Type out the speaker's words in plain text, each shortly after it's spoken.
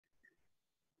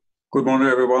Good morning,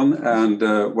 everyone, and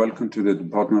welcome to the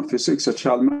Department of Physics at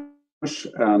Chalmers.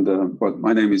 And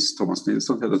my name is Thomas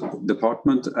Nilsson, head of the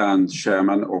department and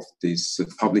chairman of this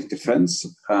public defense.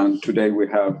 And today we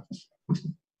have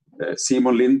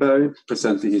Simon Lindberg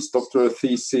presenting his doctoral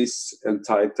thesis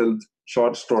entitled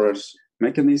Charge Storage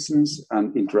Mechanisms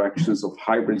and Interactions of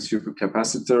Hybrid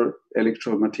Supercapacitor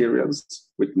Electrode Materials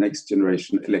with Next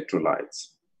Generation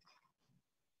Electrolytes.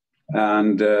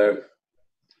 And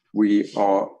we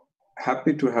are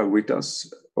happy to have with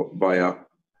us via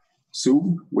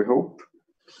Zoom, we hope,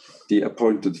 the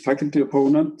appointed faculty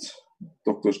opponent,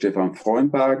 Dr. Stefan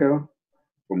Freunberger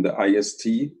from the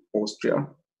IST, Austria,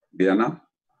 Vienna.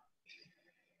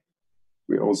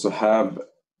 We also have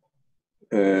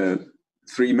 3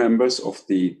 members of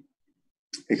the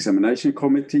examination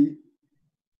committee,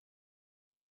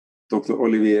 Dr.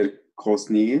 Olivier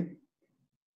Cosnier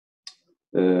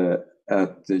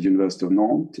at the University of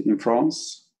Nantes in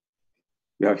France.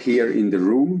 We have here in the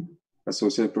room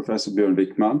Associate Professor Björn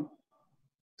Wickman,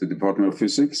 the Department of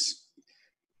Physics,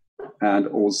 and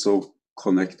also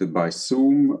connected by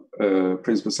Zoom,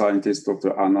 Principal Scientist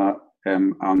Dr. Anna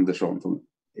M. Andersson from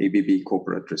ABB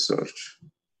Corporate Research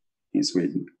in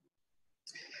Sweden.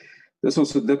 There's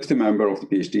also a deputy member of the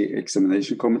PhD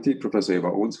examination committee, Professor Eva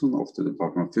Olsson of the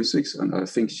Department of Physics, and I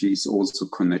think she's also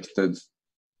connected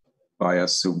via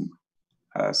Zoom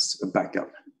as a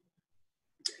backup.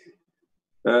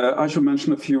 I should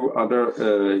mention a few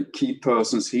other key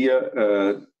persons here.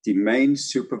 The main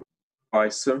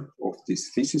supervisor of this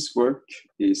thesis work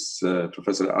is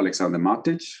Professor Aleksandar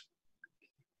Matic,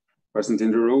 present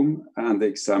in the room, and the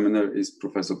examiner is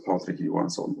Professor Patrik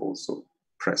Johansson, also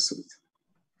present.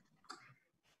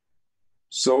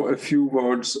 So a few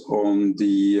words on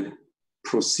the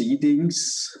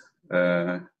proceedings.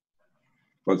 But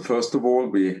first of all,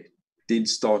 we did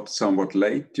start somewhat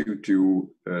late due to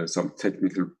some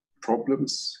technical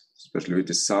problems, especially with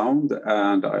the sound,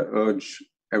 and I urge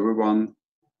everyone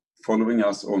following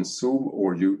us on Zoom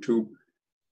or YouTube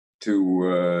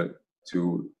to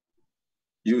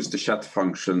use the chat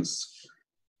functions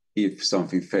if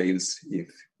something fails, if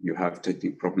you have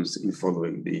technical problems in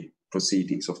following the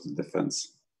proceedings of the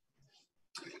defense.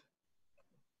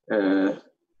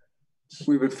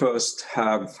 We will first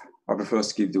I will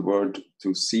first give the word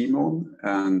to Simon,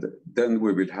 and then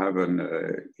we will have an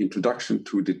introduction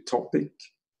to the topic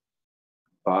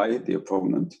by the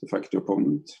opponent, the faculty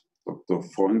opponent, Dr.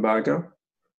 Freunberger.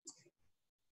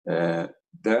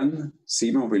 Then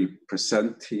Simon will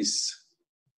present his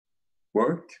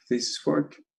thesis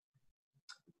work.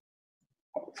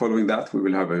 Following that, we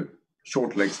will have a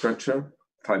short leg stretcher,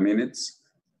 5 minutes,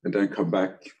 and then come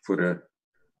back for the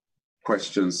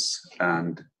questions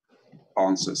and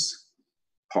answers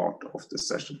part of the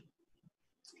session.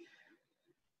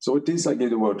 So with this, I give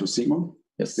the word to Simon.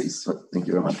 Yes, please. Thank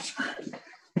you very much.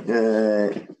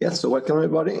 Yes, so welcome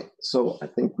everybody. So I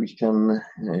think we can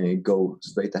go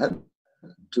straight ahead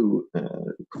to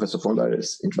Professor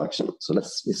Freunberger's introduction. So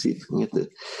let's see if we can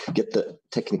get the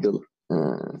technical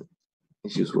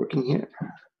issues working here.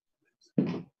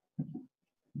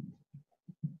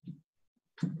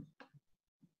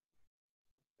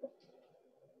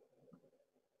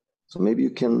 So maybe you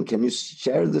can you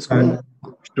share the screen?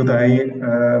 Should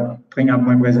I bring up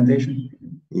my presentation?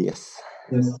 Yes.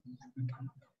 Yes.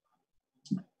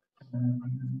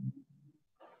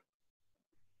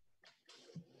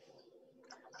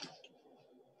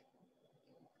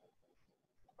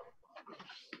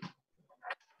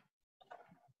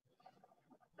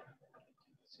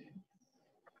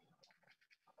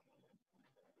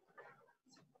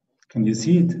 Can you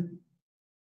see it?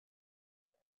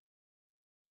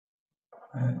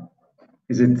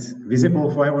 Is it visible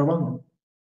for everyone?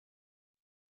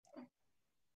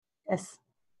 Yes.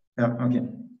 Yeah, okay.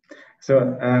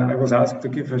 So I was asked to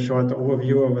give a short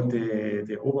overview of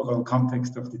the overall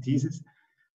context of the thesis,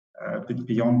 a bit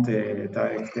beyond the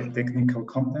direct technical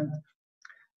content.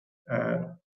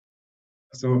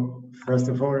 So first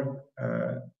of all,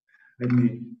 let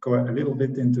me go a little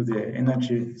bit into the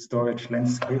energy storage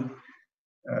landscape.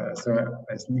 So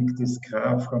I sneaked this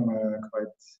graph from a quite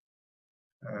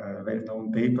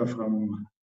well-known paper from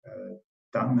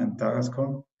Dunn and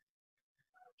Tarascon.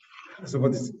 So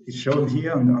what is shown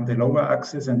here on the lower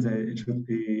axis, and it should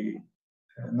be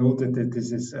noted that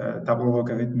this is a double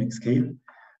logarithmic scale.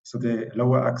 So the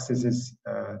lower axis is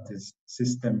this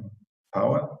system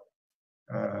power,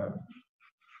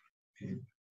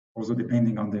 also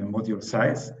depending on the module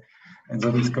size. And so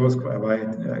this goes quite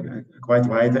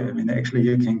wide. I mean, actually,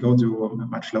 you can go to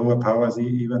much lower powers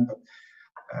even, but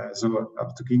so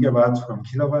up to gigawatts from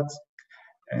kilowatts.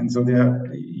 And so there,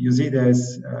 you see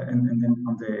there's, and then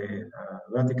on the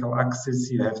vertical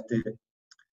axis, you have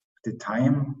the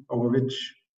time over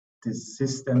which these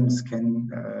systems can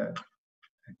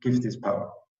give this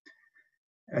power.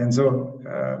 And so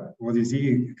what you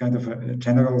see, kind of a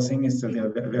general thing, is that they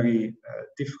are very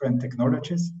different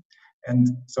technologies, and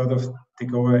sort of they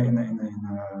go in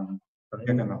a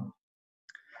diagonal.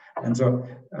 And so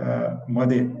more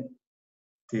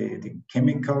the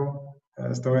chemical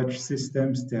storage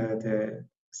systems, they're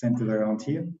centered around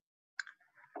here.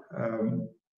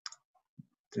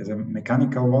 There's a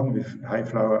mechanical one with high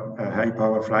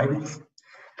power flywheels.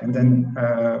 And then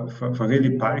for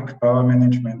really bulk power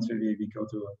management, we go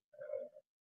to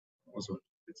also,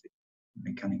 let's say,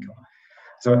 mechanical.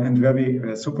 So, and where we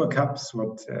supercaps,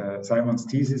 what Simon's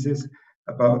thesis is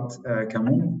about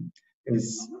Camus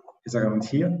is around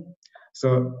here.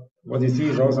 So what you see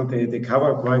is also they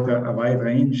cover quite a wide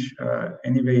range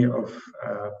anyway of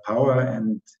power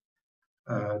and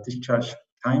discharge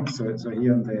time. So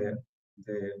here on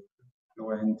the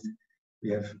lower end, we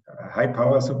have high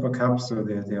power supercaps, so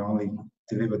they only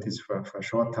deliver this for a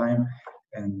short time,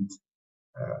 and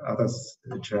others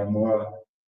which are more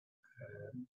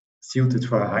suited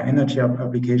for high energy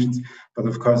applications. But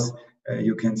of course,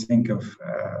 you can think of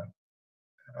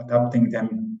adapting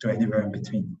them to anywhere in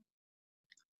between.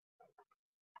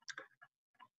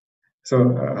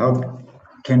 So how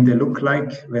can they look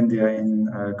like when they are in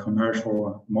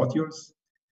commercial modules?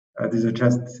 These are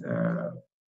just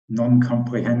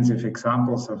non-comprehensive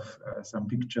examples of some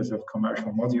pictures of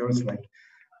commercial modules, like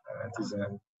this is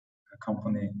a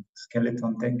company,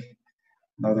 Skeleton Tech,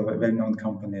 another well-known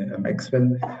company,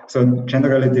 Maxwell. So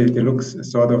generally they look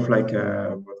sort of like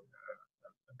a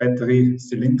battery,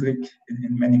 cylindric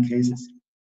in many cases,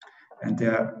 and they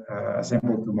are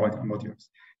assembled to modules.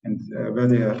 And where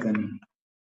they are then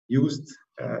used,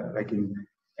 like in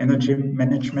energy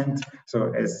management,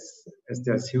 so as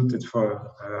they are suited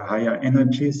for higher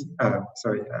energies,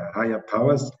 higher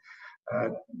powers,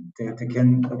 they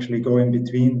can actually go in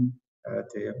between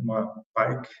the more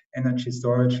bulk energy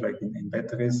storage, like in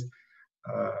batteries,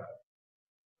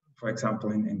 for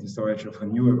example, in the storage of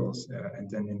renewables, and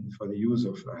then for the use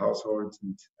of households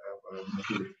and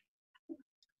mobility.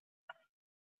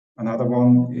 Another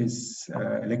one is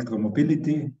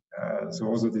electromobility. So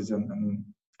also this is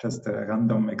just a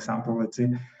random example, let's say,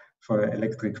 for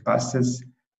electric buses,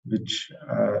 which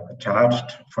are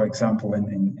charged, for example,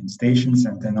 in stations,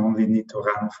 and then only need to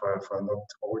run for not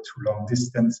all too long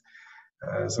distance.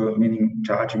 So meaning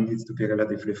charging needs to be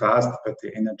relatively fast, but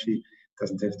the energy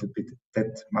doesn't have to be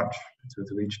that much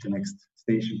to reach the next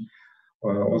station.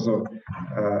 Or also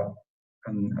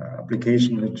an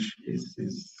application which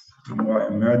is more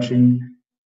emerging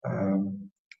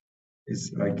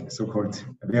is like so-called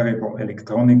variable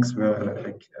electronics, where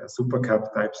like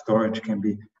supercap type storage can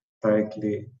be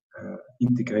directly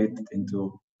integrated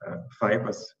into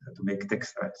fibers to make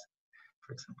textiles,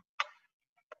 for example.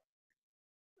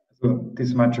 So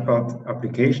this much about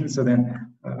applications. So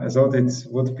then I thought it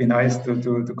would be nice to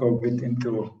go a bit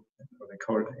into what I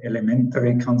call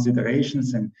elementary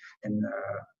considerations and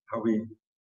how we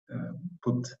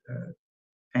put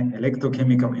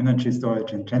electrochemical energy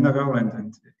storage in general,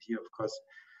 and here, of course,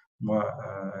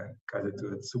 more guided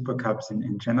to supercaps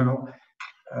in general,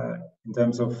 in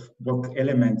terms of what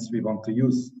elements we want to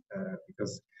use,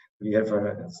 because we have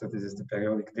so this is the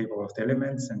periodic table of the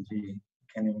elements, and we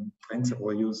can in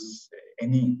principle use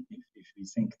any if we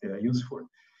think they are useful.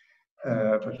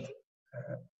 But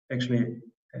actually,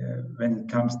 when it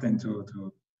comes then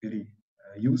to really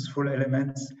useful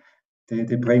elements,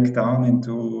 they break down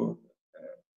into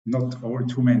not all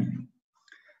too many.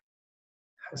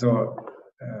 So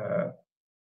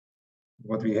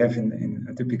what we have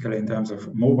in typically in terms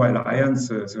of mobile ions,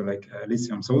 so like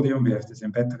lithium, sodium, we have this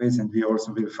in batteries, and we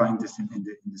also will find this in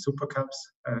the supercaps,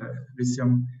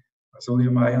 lithium,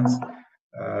 sodium ions.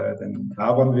 Then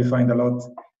carbon we find a lot.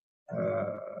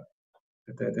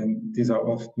 Then these are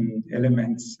often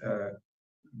elements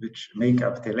which make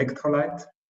up the electrolyte.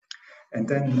 And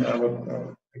then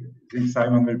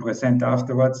Simon will present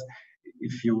afterwards.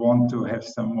 If you want to have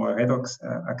some more redox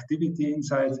activity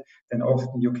inside, then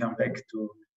often you come back to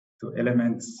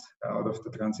elements out of the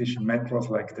transition metals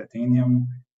like titanium,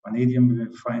 vanadium, we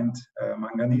will find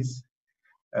manganese.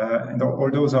 And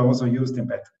all those are also used in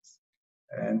batteries.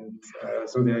 And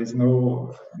so there is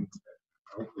no, and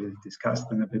we'll discuss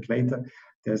them a bit later,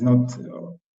 there's not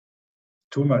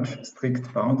too much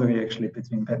strict boundary actually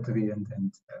between battery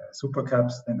and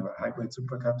supercaps and hybrid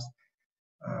supercaps,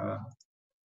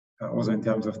 also in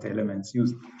terms of the elements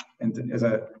used. And as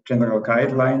a general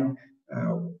guideline,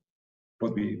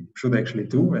 what we should actually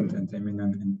do, and I mean,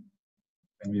 when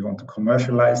we want to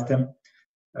commercialize them.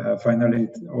 Finally,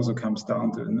 it also comes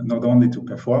down to not only to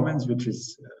performance, which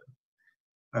is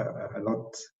a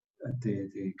lot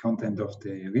the content of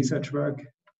the research work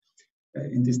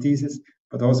in this thesis,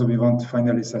 but also we want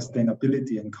finally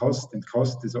sustainability and cost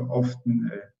is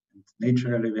often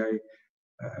naturally very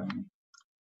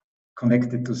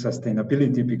connected to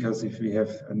sustainability, because if we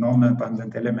have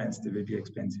non-abundant elements, they will be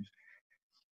expensive.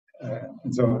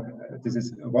 And so this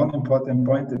is one important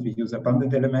point, that we use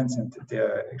abundant elements, and they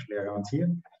are actually around here.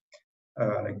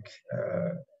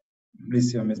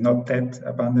 Lithium is not that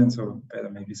abundant, so better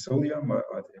maybe sodium or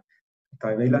the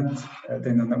trivalent.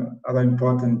 Then another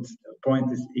important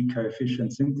point is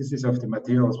eco-efficient synthesis of the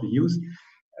materials we use.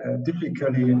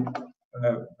 Typically,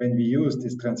 when we use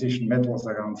these transition metals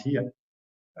around here,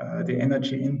 the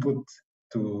energy input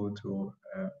to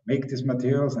make these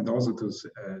materials and also to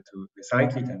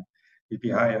recycle them will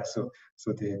be higher. So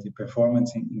the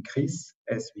performance increase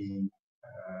as we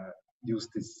use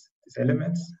these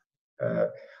elements.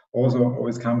 Also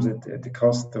always comes at the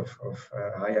cost of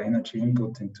higher energy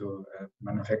input into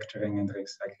manufacturing and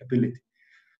recyclability.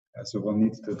 So we'll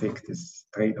need to take this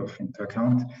trade-off into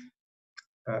account.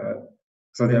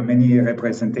 So there are many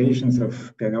representations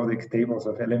of periodic tables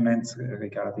of elements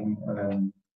regarding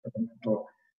elemental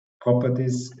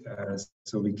properties.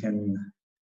 So we can,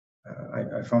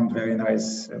 I found very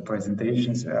nice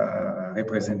representations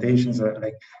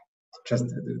like just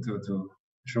to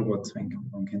show what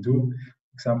one can do.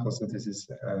 Example, so this is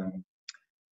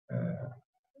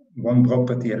one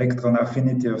property, electron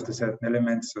affinity of the certain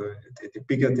elements. So the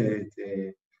bigger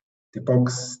the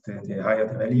box, the higher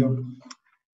the value.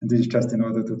 And this is just in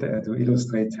order to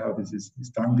illustrate how this is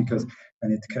done, because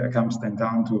when it comes then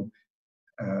down to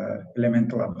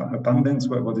elemental abundance,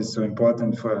 what is so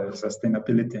important for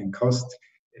sustainability and cost,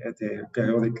 the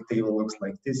periodic table looks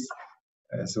like this.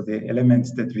 So the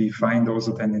elements that we find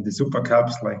also then in the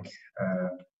supercaps, like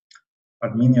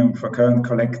aluminium for current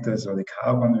collectors, or the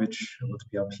carbon, which would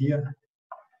be up here,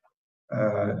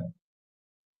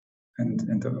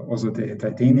 and also the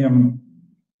titanium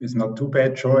is not too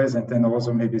bad choice, and then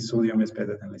also maybe sodium is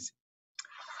better than lithium.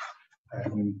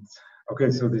 And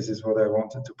okay, so this is what I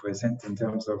wanted to present in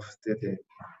terms of the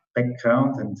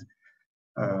background, and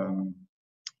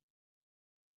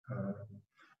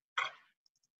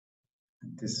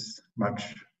this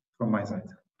much from my side.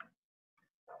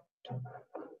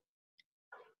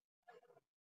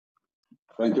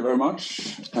 Thank you very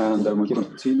much. And I will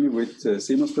continue with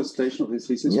Simon's presentation of his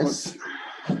thesis. Yes.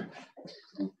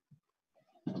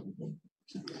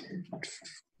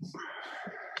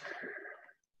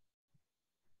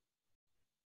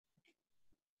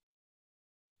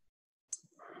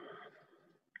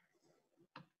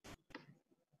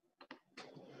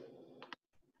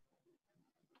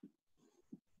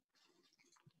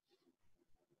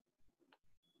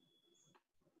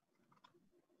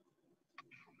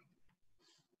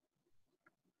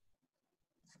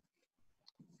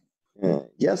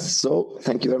 Yes, so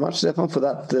thank you very much, Stefan, for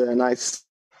that nice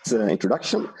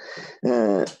introduction.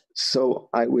 So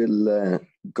I will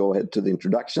go ahead to the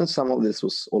introduction. Some of this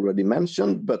was already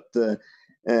mentioned, but the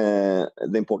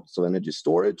importance of energy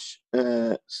storage,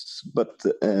 but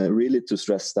really to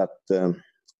stress that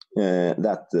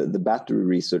the battery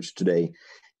research today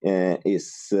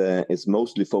is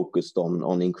mostly focused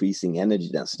on increasing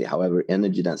energy density. However,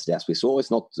 energy density, as we saw,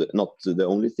 is not the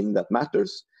only thing that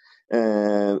matters.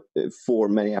 For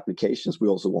many applications, we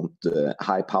also want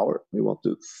high power. We want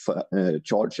to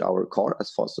charge our car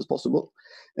as fast as possible.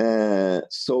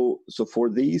 So for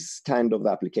these kind of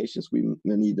applications, we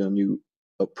need a new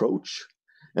approach,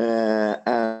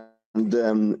 and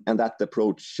that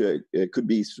approach could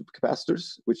be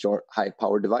supercapacitors, which are high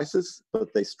power devices,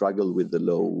 but they struggle with the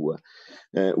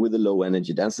low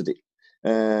energy density.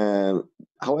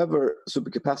 However,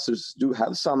 supercapacitors do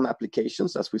have some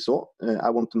applications, as we saw.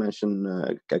 I want to mention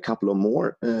a couple of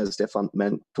more. Stefan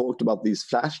talked about these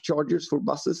flash chargers for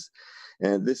buses.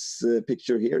 This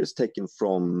picture here is taken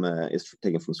from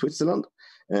Switzerland.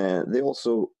 They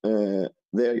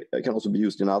can also be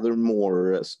used in other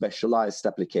more specialized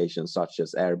applications, such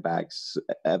as airbags,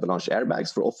 avalanche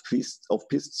airbags for off-piste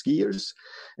skiers,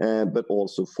 but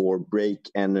also for brake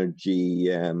energy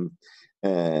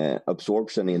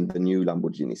absorption in the new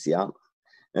Lamborghini Sian.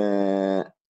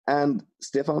 And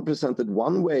Stefan presented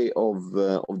one way of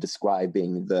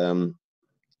describing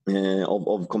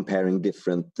of comparing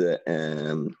different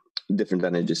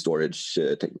energy storage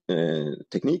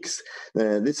techniques.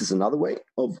 This is another way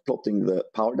of plotting the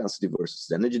power density versus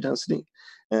the energy density.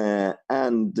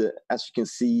 And as you can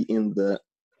see in the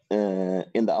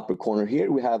in the upper corner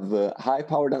here, we have high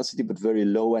power density but very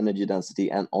low energy density,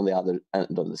 and on the other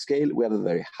end of the scale, we have a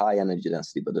very high energy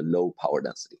density but a low power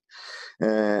density.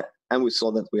 And we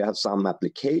saw that we have some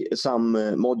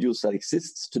modules that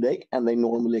exists today, and they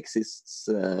normally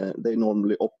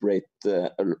operate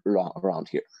around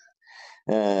here.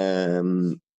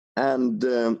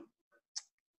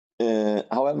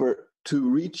 However, to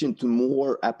reach into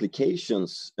more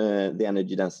applications, the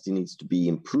energy density needs to be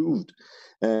improved.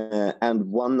 And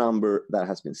one number that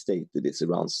has been stated is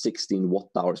around 16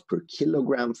 watt-hours per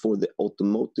kilogram for the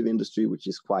automotive industry, which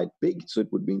is quite big. So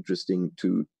it would be interesting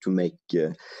to make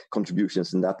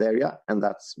contributions in that area. And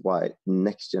that's why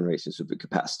next generation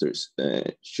supercapacitors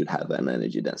should have an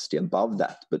energy density above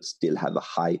that, but still have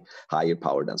a higher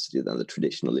power density than the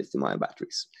traditional lithium-ion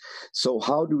batteries. So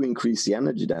how do we increase the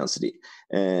energy density?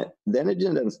 The energy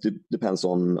density depends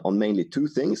on mainly two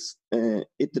things.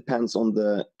 It depends on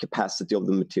the capacity of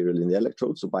the material in the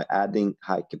electrode. So by adding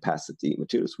high capacity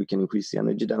materials, we can increase the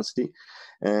energy density.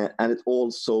 And it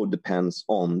also depends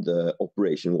on the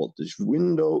operation voltage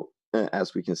window,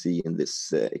 as we can see in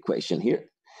this equation here.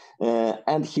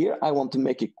 And here I want to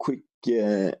make a quick,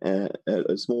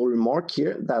 a small remark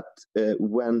here that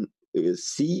when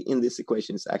C in this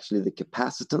equation is actually the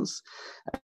capacitance,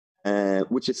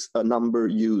 which is a number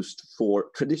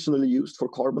traditionally used for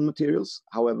carbon materials.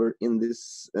 However, in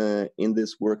this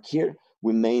work here,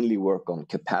 we mainly work on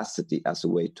capacity as a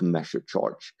way to measure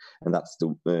charge, and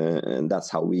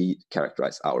that's how we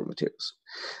characterize our materials.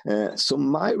 So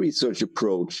my research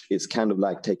approach is kind of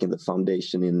like taking the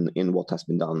foundation in what has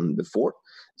been done before.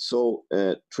 So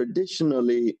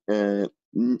traditionally,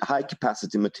 high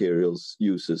capacity materials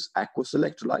uses aqueous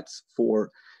electrolytes for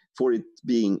it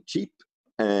being cheap,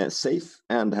 safe,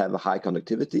 and have a high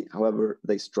conductivity. However,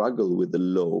 they struggle with the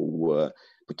low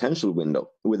potential window,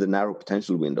 with a narrow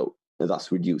potential window,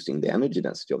 thus reducing the energy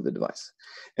density of the device.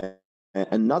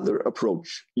 Another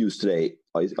approach used today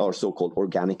are so-called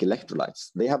organic electrolytes.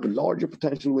 They have a larger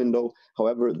potential window.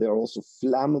 However, they are also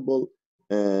flammable,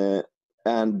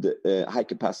 and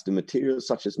high-capacity materials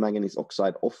such as manganese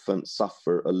oxide often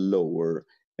suffer a lower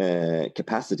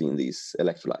capacity in these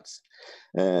electrolytes.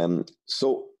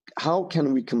 So how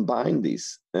can we combine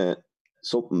these?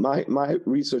 So my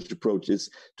research approach is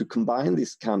to combine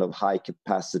this kind of high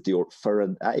capacity or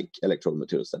Faradic electrode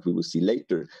materials that we will see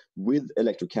later with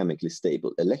electrochemically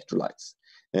stable electrolytes.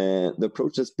 The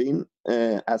approach has been,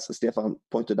 as Stefan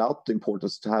pointed out, the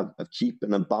importance to have a cheap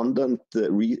and abundant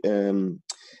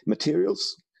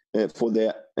materials for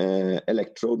the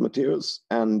electrode materials,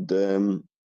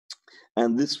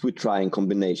 and this we try in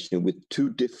combination with two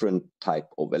different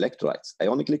types of electrolytes,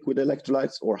 ionic liquid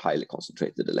electrolytes or highly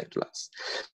concentrated electrolytes.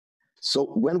 So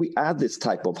when we add this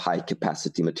type of high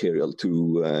capacity material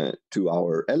to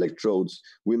our electrodes,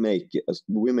 we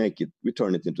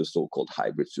turn it into a so-called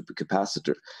hybrid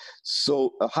supercapacitor.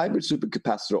 So a hybrid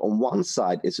supercapacitor on one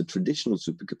side is a traditional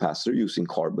supercapacitor using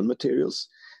carbon materials,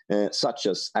 such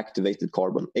as activated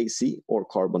carbon, AC, or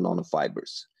carbon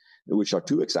nanofibers, which are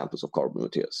two examples of carbon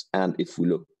materials. And if we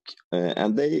look,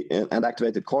 and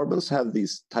activated carbons have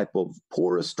this type of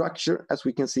porous structure, as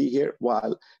we can see here,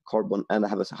 while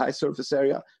have a high surface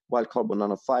area, while carbon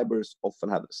nanofibers often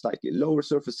have a slightly lower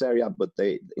surface area, but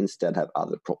they instead have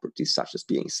other properties, such as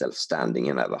being self-standing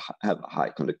and have a high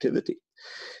conductivity.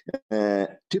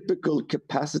 Typical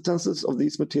capacitances of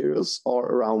these materials are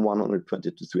around 120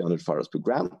 to 300 farads per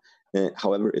gram.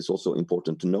 However, it's also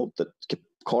important to note that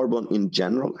carbon in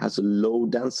general has a low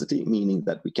density, meaning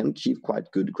that we can achieve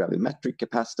quite good gravimetric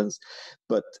capacitance,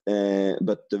 but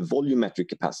the volumetric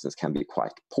capacitance can be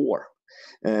quite poor.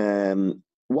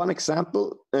 One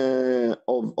example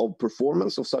of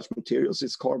performance of such materials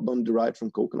is carbon derived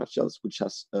from coconut shells, which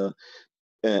has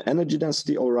energy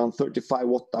density of around 35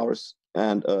 watt-hours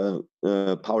and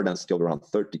power density of around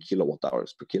 30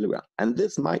 kilowatt-hours per kilogram. And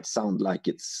this might sound like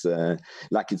it's a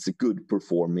good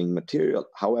performing material.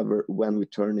 However, when we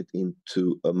turn it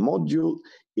into a module,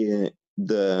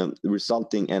 the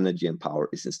resulting energy and power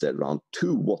is instead around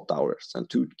 2 watt-hours and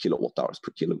 2 kilowatt-hours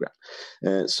per kilogram.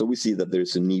 So we see that there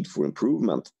is a need for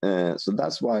improvement. So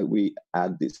that's why we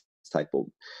add this type of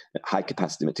high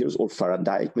capacity materials, or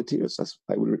Faradic materials, as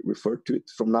I will refer to it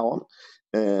from now on,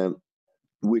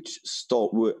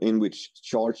 in which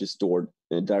charge is stored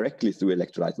directly through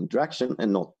electrolyte interaction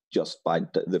and not just by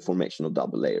the formation of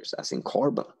double layers, as in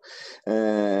carbon.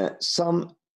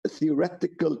 Some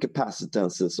theoretical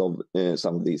capacitances of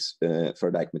some of these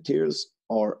Faradic materials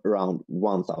are around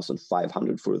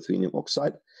 1,500 for ruthenium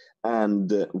oxide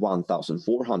and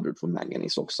 1,400 for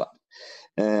manganese oxide.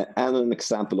 And an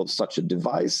example of such a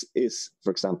device is, for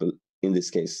example, in this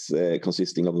case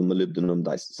consisting of a molybdenum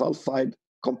disulfide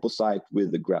composite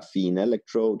with a graphene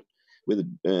electrode with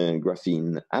a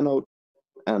graphene anode,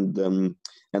 and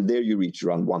there you reach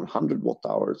around 100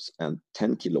 watt-hours and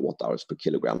 10 kilowatt-hours per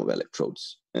kilogram of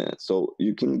electrodes. So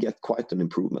you can get quite an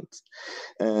improvement.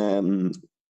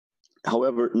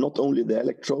 However, not only the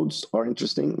electrodes are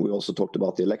interesting, we also talked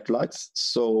about the electrolytes.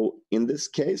 So in this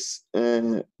case,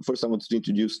 first I wanted to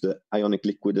introduce the ionic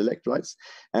liquid electrolytes.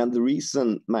 And the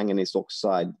reason manganese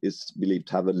oxide is believed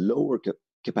to have a lower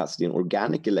capacity in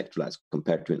organic electrolytes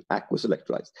compared to in aqueous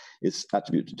electrolytes is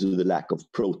attributed to the lack of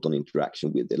proton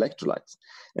interaction with the electrolytes.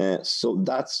 So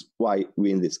that's why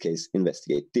we in this case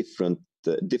investigate different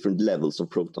levels of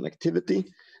proton activity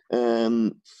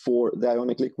for the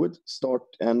ionic liquid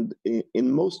and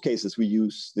in most cases we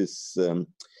use this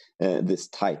this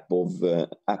type of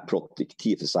aprotic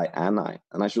TFSI anion.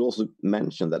 And I should also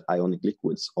mention that ionic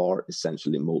liquids are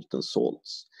essentially molten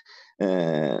salts.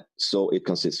 So it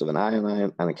consists of an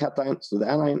anion and a cation. So the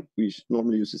anion we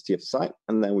normally use is TFSI,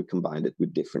 and then we combine it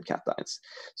with different cations.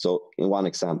 So in one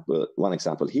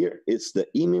example here is the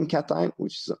imine cation,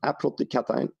 which is an aprotic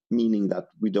cation, meaning that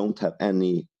we don't have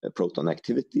any proton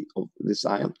activity of this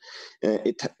ion.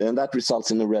 And that results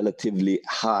in a relatively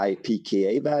high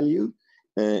pKa value.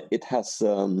 It has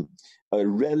a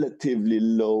relatively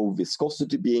low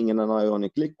viscosity being in an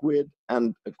ionic liquid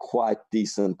and a quite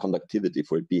decent conductivity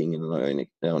for it being in an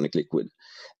ionic liquid,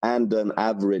 and an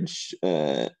average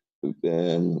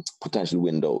potential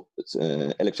window,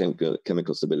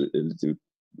 electrochemical stability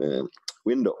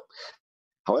window.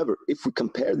 However, if we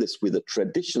compare this with a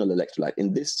traditional electrolyte,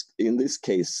 in this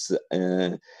case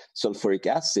sulfuric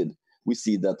acid, we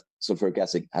see that sulfuric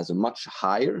acid has a much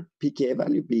higher pKa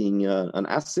value being an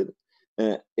acid.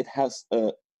 It has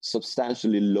a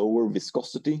substantially lower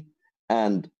viscosity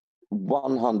and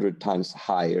 100 times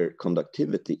higher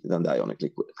conductivity than the ionic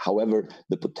liquid. However,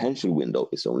 the potential window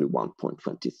is only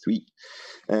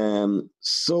 1.23.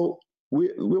 So we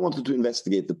wanted to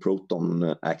investigate the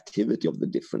proton activity of the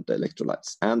different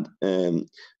electrolytes. And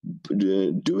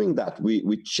doing that,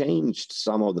 we changed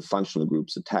some of the functional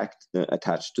groups attached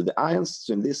to the ions.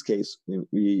 So in this case,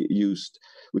 we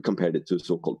compared it to a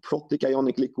so-called protic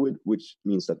ionic liquid, which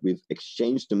means that we've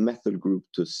exchanged the methyl group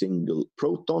to a single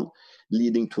proton,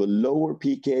 leading to a lower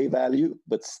pKa value,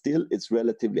 but still it's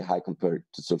relatively high compared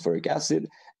to sulfuric acid.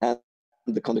 And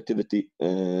the conductivity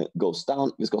goes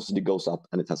down, viscosity goes up,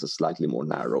 and it has a slightly more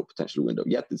narrow potential window.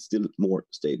 Yet it's still more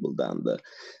stable than the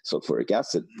sulfuric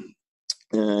acid.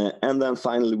 And then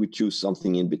finally, we choose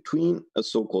something in between, a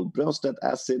so-called Brønsted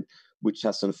acid, which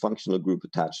has a functional group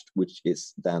attached, which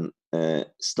is then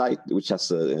which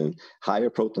has a higher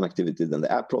proton activity than the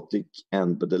aprotic,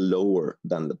 but a lower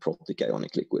than the protic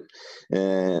ionic liquid.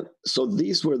 So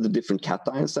these were the different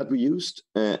cations that we used.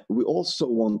 We also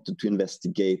wanted to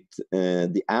investigate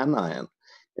the anion.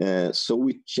 So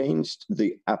we changed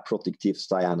the aprotic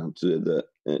TFSI anion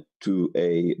to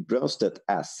a Brønsted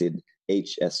acid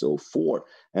HSO4.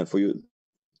 And for you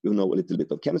who know a little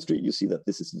bit of chemistry, you see that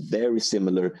this is very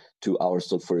similar to our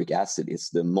sulfuric acid.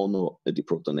 It's the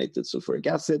monodeprotonated sulfuric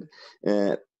acid.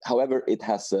 However, it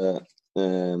has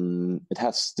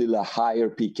still a higher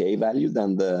pKa value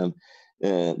than the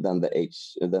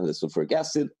sulfuric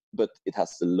acid, but it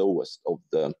has the lowest of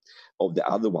the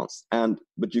other ones.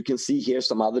 But you can see here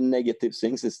some other negative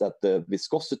things is that the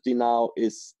viscosity now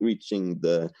is reaching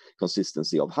the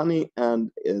consistency of honey,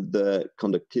 and the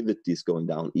conductivity is going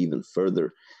down even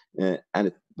further.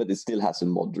 But it still has a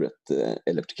moderate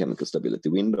electrochemical stability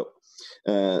window.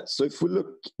 So if we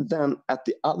look then at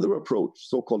the other approach,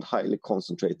 so-called highly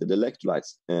concentrated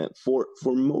electrolytes, for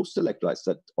most electrolytes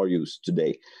that are used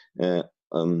today,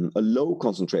 a low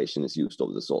concentration is used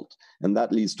of the salt, and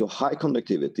that leads to high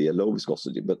conductivity, a low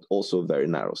viscosity, but also a very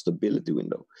narrow stability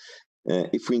window.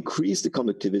 If we increase the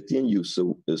conductivity and use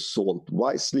the salt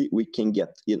wisely, we can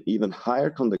get an even higher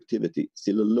conductivity,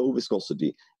 still a low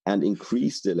viscosity, and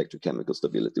increase the electrochemical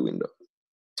stability window.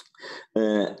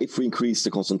 If we increase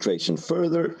the concentration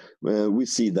further, we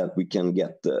see that we can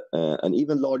get an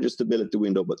even larger stability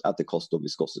window, but at the cost of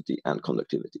viscosity and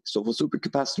conductivity. So for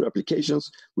supercapacitor applications,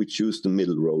 we choose the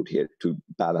middle road here to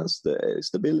balance the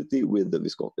stability with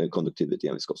the conductivity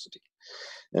and viscosity.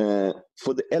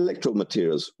 For the electrode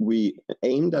materials, we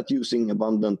aimed at using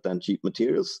abundant and cheap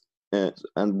materials.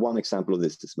 And one example of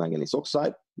this is manganese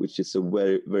oxide, which is a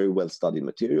very, very well-studied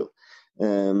material.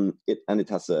 It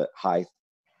has a high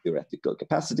theoretical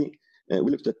capacity. We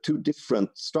looked at two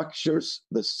different structures,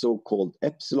 the so-called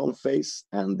epsilon phase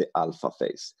and the alpha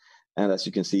phase. And as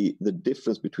you can see, the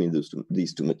difference between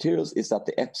these two materials is that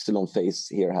the epsilon phase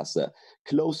here has a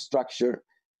closed structure,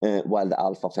 while the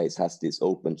alpha phase has these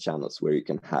open channels where you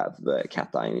can have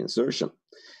cation insertion.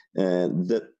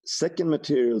 The second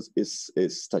material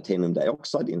is titanium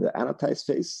dioxide in the anodized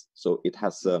phase. So it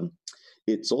has,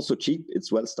 it's also cheap,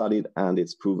 it's well studied, and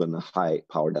it's proven a high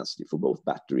power density for both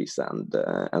batteries and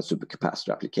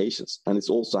supercapacitor applications. And it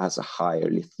also has a higher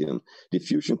lithium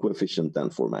diffusion coefficient than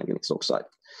for manganese oxide.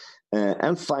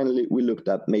 And finally, we looked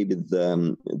at maybe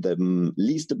the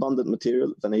least abundant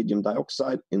material, vanadium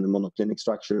dioxide, in the monoclinic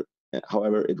structure.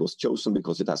 However, it was chosen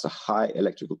because it has a high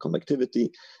electrical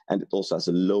conductivity, and it also has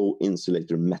a low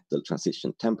insulator metal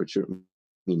transition temperature,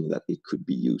 meaning that it could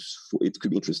be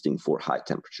interesting for high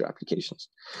temperature applications.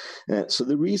 So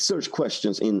the research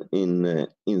questions in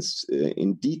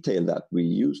detail that we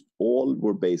used all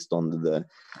were based on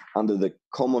under the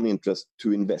common interest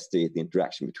to investigate the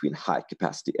interaction between high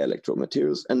capacity electrode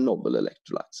materials and novel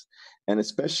electrolytes. And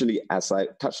especially, as I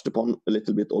touched upon a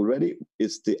little bit already,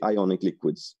 is the ionic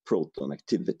liquid's proton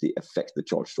activity affect the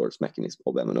charge storage mechanism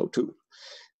of MnO2?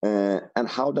 And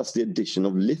how does the addition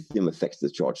of lithium affect the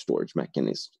charge storage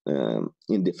mechanism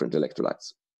in different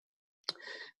electrolytes?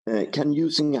 Can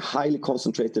using a highly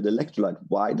concentrated electrolyte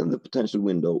widen the potential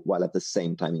window while at the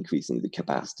same time increasing the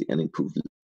capacity and improve the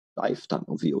lifetime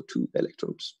of VO2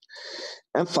 electrodes?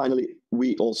 And finally,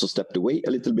 we also stepped away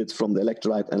a little bit from the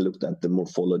electrolyte and looked at the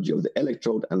morphology of the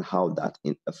electrode and how that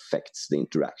affects the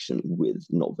interaction with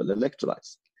novel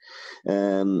electrolytes.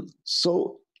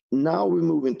 So now we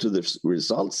move into the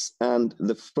results, and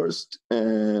the first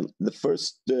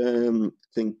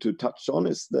thing to touch on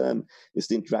is the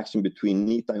interaction between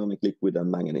neat ionic liquid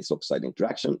and manganese oxide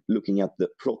interaction, looking at the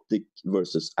protic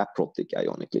versus aprotic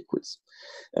ionic liquids.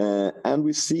 And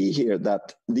we see here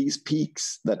that these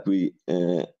peaks that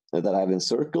I've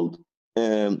encircled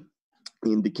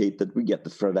indicate that we get the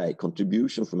Faraday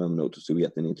contribution from MnO2, so we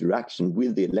get an interaction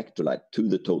with the electrolyte to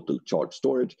the total charge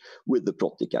storage with the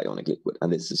protic ionic liquid.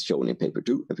 And this is shown in paper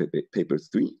 2 and paper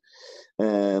 3.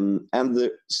 And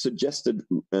the suggested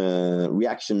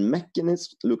reaction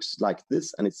mechanism looks like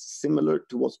this, and it's similar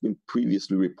to what's been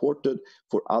previously reported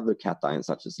for other cations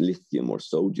such as lithium or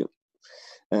sodium.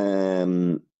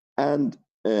 You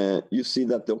see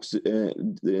that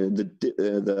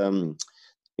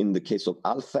in the case of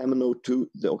alpha MnO2,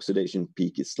 the oxidation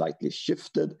peak is slightly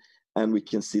shifted, and we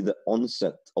can see the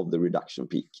onset of the reduction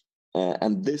peak.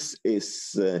 And this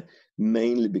is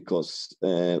mainly because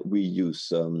we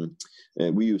use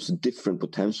a different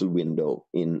potential window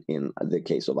in the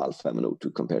case of alpha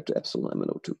MnO2 compared to epsilon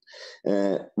MnO2.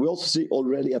 We also see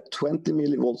already at 20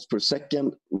 millivolts per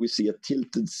second, we see a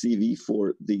tilted CV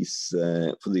for these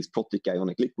protic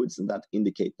ionic liquids, and that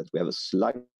indicates that we have a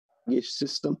sluggish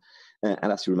system.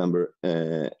 And as you remember,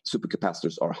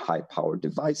 supercapacitors are high-power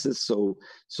devices. So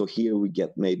here we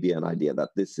get maybe an idea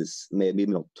that this is maybe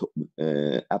not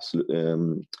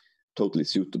totally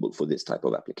suitable for this type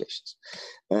of applications.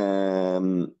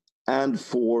 And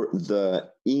for the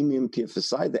emium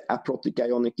TFSI, the aprotic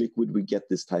ionic liquid, we get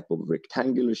this type of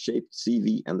rectangular-shaped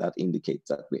CV, and that indicates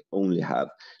that we only have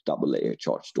double-layer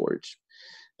charge storage.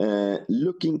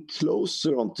 Looking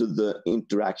closer onto the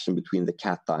interaction between the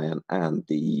cation and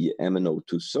the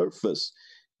MnO2 surface,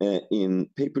 in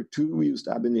paper 2 we used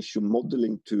ab initio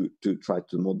modeling to try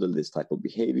to model this type of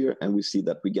behavior, and we see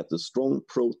that we get a strong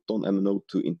proton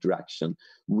MnO2 interaction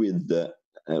with the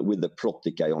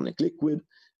protic ionic liquid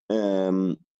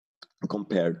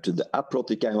compared to the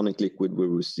aprotic ionic liquid, where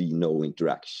we see no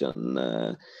interaction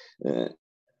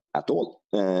at all.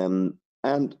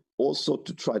 And also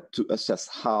to try to assess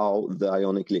how the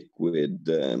ionic liquid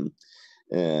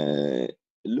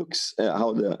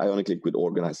how the ionic liquid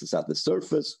organizes at the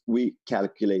surface, we try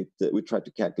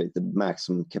to calculate the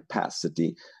maximum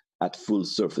capacity at full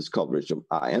surface coverage of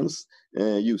ions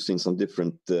using some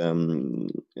different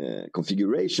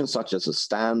configurations, such as a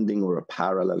standing or a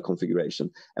parallel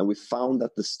configuration. And we found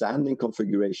that the standing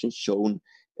configuration shown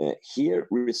here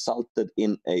resulted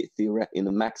in a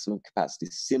maximum capacity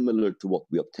similar to what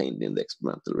we obtained in the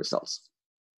experimental results.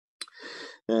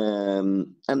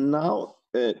 And now,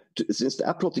 since the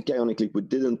aprotic ionic liquid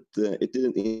didn't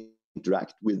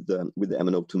interact with the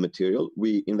MnO2 material,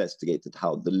 we investigated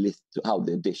how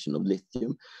the addition of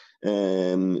lithium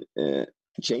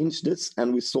changed this,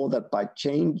 and we saw that by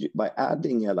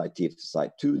adding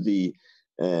LiTFSI to the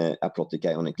aprotic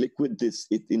ionic liquid,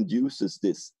 it induces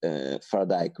this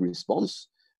Faradaic response,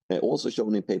 also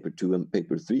shown in paper 2 and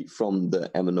paper 3 from the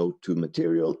MnO2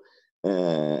 material.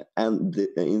 And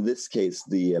in this case,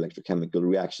 the electrochemical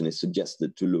reaction is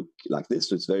suggested to look like this.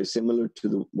 So it's very similar to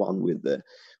the one with the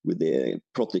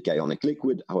protic ionic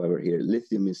liquid. However, here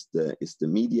lithium is the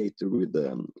mediator with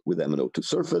the MnO2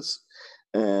 surface.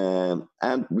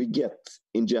 And we get,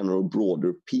 in general,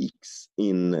 broader peaks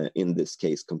in this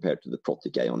case compared to the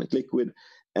protic ionic liquid.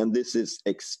 And this is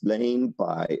explained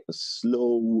by a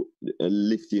slow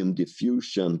lithium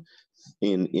diffusion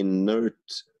in inert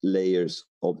layers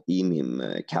of EMIM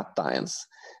cations.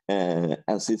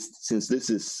 And since this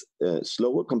is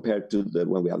slower compared to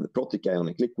when we have the protic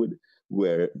ionic liquid,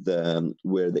 where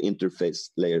the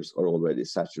interface layers are already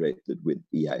saturated with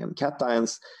EIM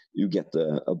cations, you get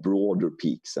a broader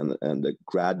peaks and a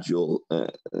gradual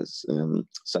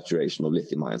saturation of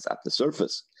lithium ions at the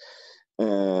surface.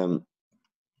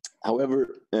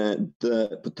 However,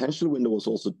 the potential window was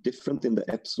also different in the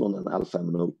epsilon and alpha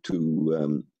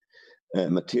MnO2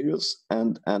 materials,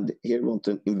 and here we want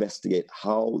to investigate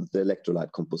how the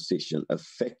electrolyte composition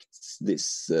affects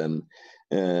this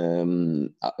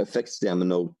affects the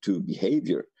MnO2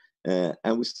 behavior.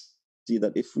 And we see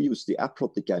that if we use the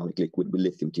aprotic ionic liquid with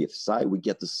lithium TFSI, we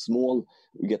get a small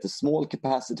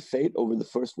capacity fade over the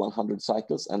first 100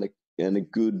 cycles and a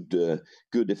good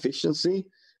efficiency.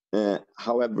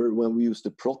 However, when we use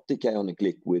the protic ionic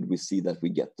liquid, we see that we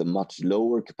get the much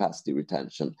lower capacity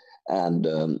retention and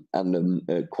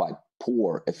quite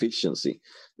poor efficiency.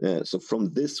 So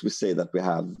from this, we say that we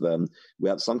have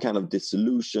some kind of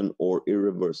dissolution or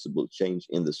irreversible change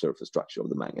in the surface structure of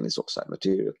the manganese oxide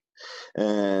material.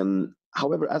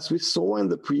 However, as we saw in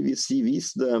the previous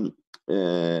CVs,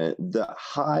 the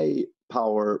high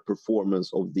power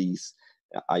performance of these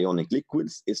ionic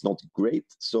liquids is not great.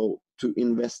 So to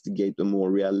investigate the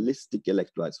more realistic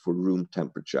electrolytes for room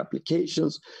temperature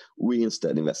applications, we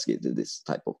instead investigated this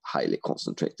type of highly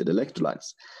concentrated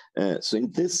electrolytes. So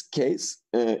in this case,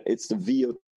 it's the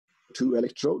VO2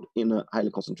 electrode in a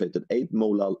highly concentrated 8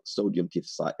 molar sodium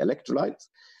TFSI electrolyte.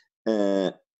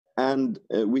 And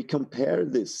we compare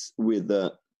this with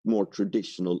a more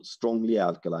traditional, strongly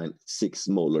alkaline 6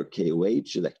 molar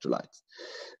KOH electrolyte.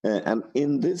 And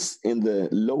in the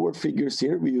lower figures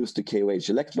here, we use the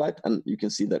KOH electrolyte, and you can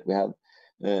see that we have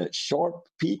sharp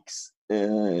peaks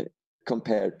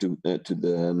compared to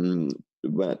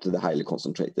the highly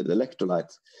concentrated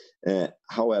electrolyte.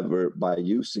 However, by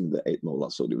using the 8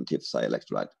 molar sodium TFSI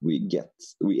electrolyte, we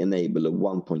enable a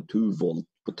 1.2 volt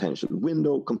potential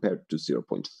window compared to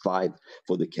 0.5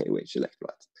 for the KOH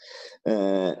electrolyte.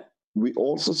 We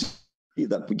also see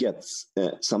that we get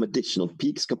some additional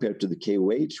peaks compared to the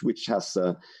KOH, which has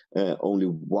only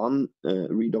one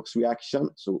redox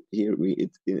reaction. So here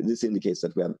this indicates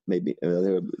that we have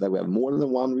that we have more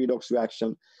than one redox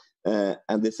reaction,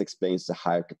 and this explains the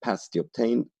higher capacity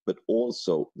obtained, but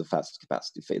also the fast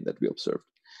capacity fade that we observed.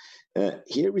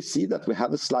 Here we see that we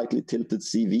have a slightly tilted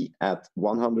CV at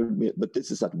 100, but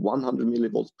this is at 100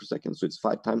 millivolts per second, so it's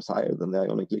 5 times higher than the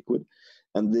ionic liquid,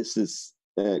 and this is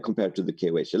compared to the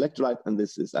KOH electrolyte, and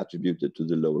this is attributed to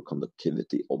the lower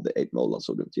conductivity of the 8 molar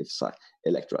sodium TFSI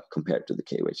electrolyte compared to the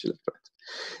KOH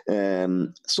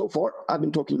electrolyte. So far, I've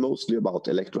been talking mostly about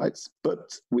electrolytes,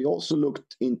 but we also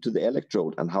looked into the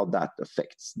electrode and how that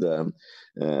affects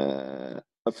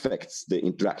the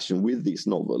interaction with these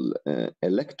novel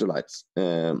electrolytes.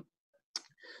 In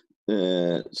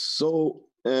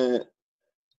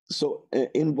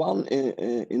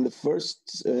the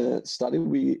first study,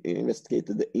 we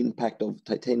investigated the impact of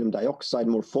titanium dioxide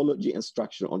morphology and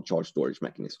structure on charge storage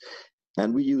mechanism.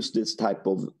 And we used this type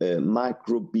of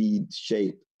microbead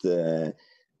shaped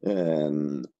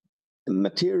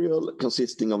material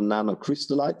consisting of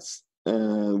nanocrystallites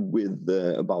with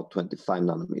about 25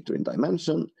 nanometer in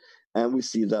dimension. And we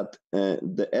see that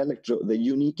the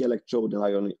unique electrode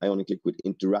and ionic liquid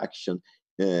interaction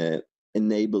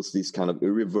enables these kind of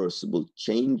irreversible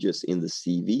changes in the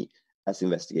CV as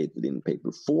investigated in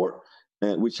paper 4,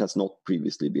 which has not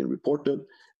previously been reported.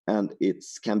 And it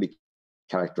can be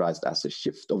characterized as a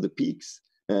shift of the peaks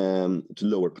to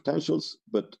lower potentials,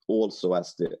 but also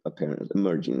as the apparent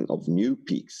emerging of new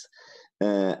peaks.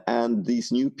 And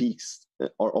these new peaks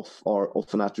are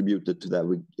often attributed to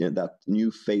that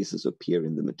new phases appear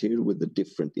in the material with the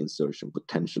different insertion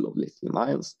potential of lithium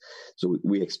ions. So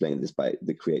we explain this by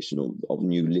the creation of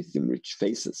new lithium-rich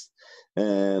phases.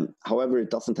 However,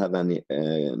 it doesn't have any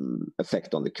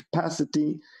effect on the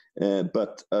capacity,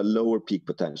 but a lower peak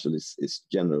potential is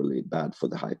generally bad for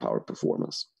the high power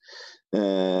performance.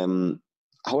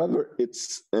 However,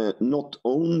 it's not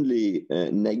only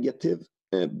negative.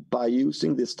 By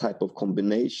using this type of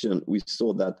combination, we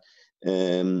saw that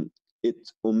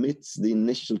it omits the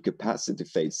initial capacity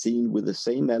fade seen with the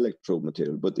same electrode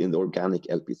material, but in the organic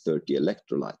LP30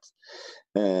 electrolyte.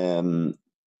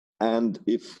 And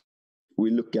if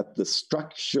we look at the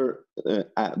structure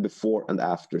before and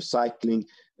after cycling,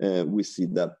 we see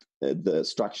that the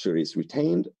structure is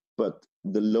retained, but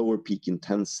the lower peak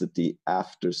intensity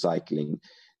after cycling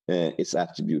is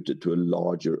attributed to a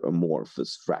larger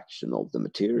amorphous fraction of the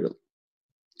material.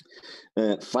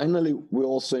 Finally, we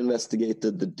also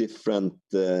investigated the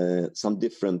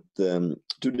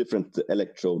two different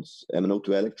electrodes, MnO2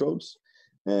 electrodes,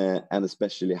 and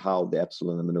especially how the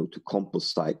epsilon MnO2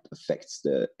 composite affects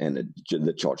the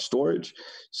charge storage.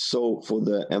 So for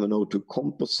the MnO2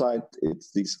 composite,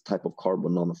 it's these type of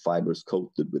carbon nanofibers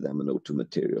coated with MnO2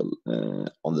 material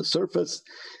on the surface.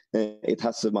 It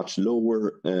has a much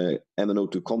lower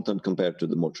MnO2 content compared to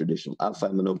the more traditional alpha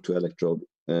MnO2 electrode.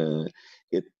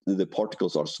 The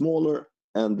particles are smaller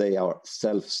and they are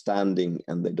self-standing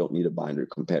and they don't need a binder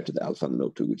compared to the alpha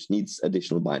MnO2, which needs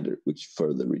additional binder, which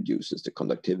further reduces the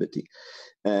conductivity.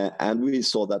 And we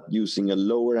saw that using a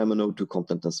lower MnO2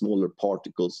 content and smaller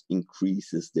particles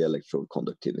increases the electrode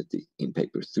conductivity in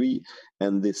paper 3.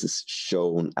 And this is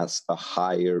shown as a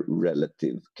higher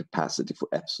relative capacity for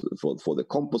epsilon for the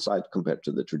composite compared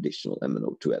to the traditional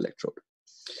MnO2 electrode.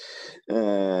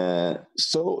 But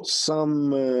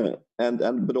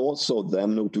also the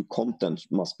MnO2 content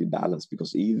must be balanced,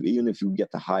 because even if you get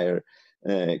a higher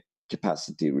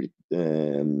capacity,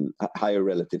 higher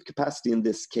relative capacity, in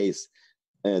this case,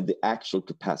 the actual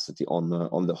capacity on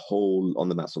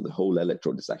the mass of the whole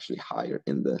electrode is actually higher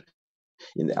in the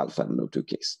alpha MnO2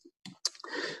 case.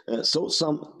 So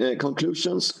some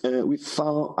conclusions.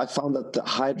 I found that the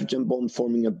hydrogen bond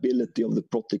forming ability of the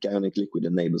protic ionic liquid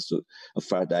enables a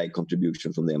Faraday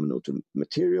contribution from the MnO2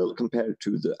 material compared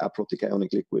to the aprotic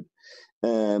ionic liquid,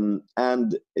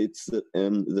 and it's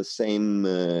the same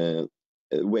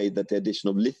way that the addition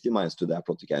of lithium ions to the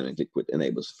aprotic ionic liquid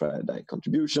enables Faraday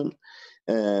contribution.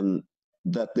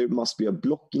 That there must be a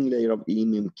blocking layer of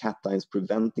imine cations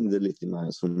preventing the lithium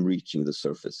ions from reaching the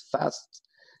surface fast.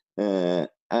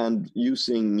 And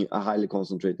using a highly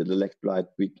concentrated electrolyte,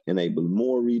 we enable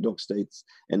more redox states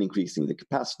and increasing the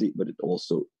capacity, but it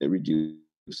also reduces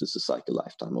the cycle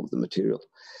lifetime of the material.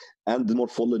 And the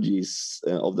morphologies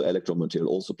of the electrode material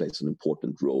also plays an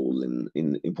important role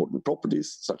in important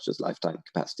properties such as lifetime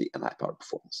capacity and high power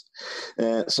performance.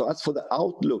 So as for the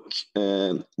outlook,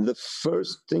 the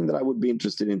first thing that I would be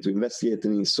interested in to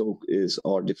investigating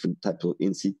are different types of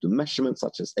in situ measurements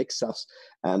such as EXAFs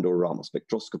and or Raman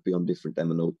spectroscopy on different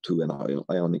MnO2 and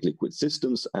ionic liquid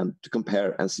systems, and to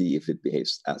compare and see if it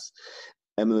behaves as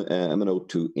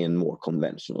MnO2 in more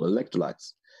conventional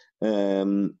electrolytes.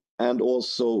 And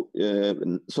also,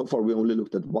 so far we only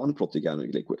looked at one protic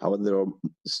ionic liquid. However, there are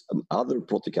other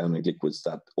protic ionic liquids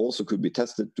that also could be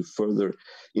tested to further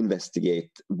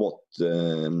investigate what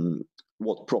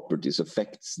properties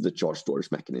affects the charge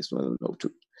storage mechanism of MnO2.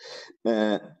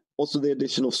 Also, the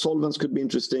addition of solvents could be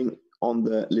interesting on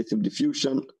the lithium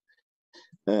diffusion.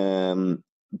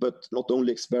 But not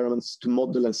only experiments to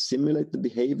model and simulate the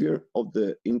behavior of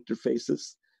the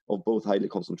interfaces of both highly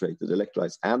concentrated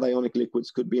electrolytes and ionic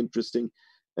liquids could be interesting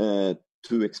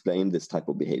to explain this type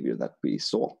of behavior that we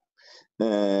saw.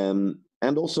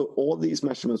 And also, all these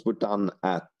measurements were done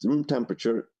at room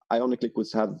temperature. Ionic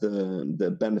liquids have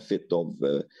the benefit of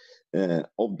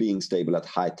being stable at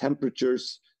high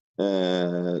temperatures.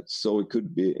 So it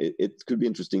could be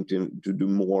interesting to do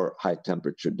more high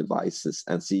temperature devices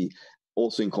and see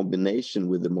also in combination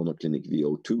with the monoclinic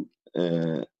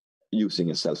VO2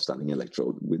 using a self-standing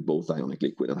electrode with both ionic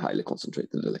liquid and highly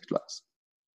concentrated electrolytes.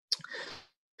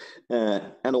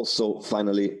 And also,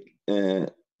 finally,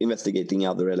 investigating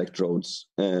other electrodes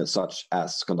such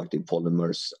as conductive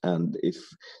polymers. And if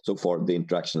so far the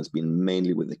interaction has been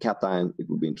mainly with the cation, it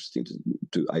would be interesting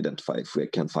to identify if we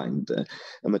can find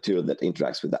a material that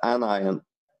interacts with the anion.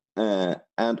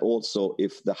 And also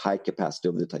if the high capacity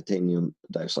of the titanium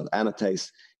dioxide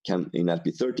anatase in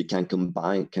LP30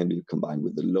 can be combined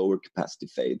with the lower capacity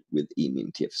fade with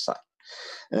imine TFSI.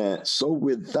 So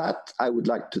with that, I would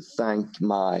like to thank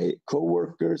my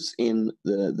co-workers in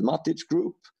the Matic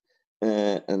group,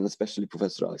 and especially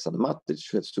Professor Aleksandar Matic,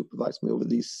 who has supervised me over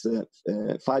these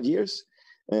 5 years.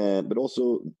 But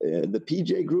also the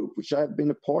PJ group, which I've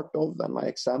been a part of, and my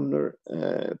examiner,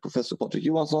 Professor Patrik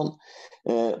Johansson.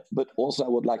 But also I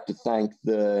would like to thank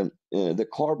the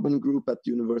carbon group at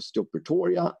the University of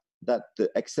Pretoria that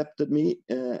accepted me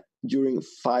during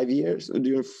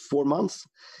 4 months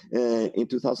in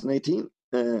 2018.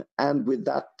 And with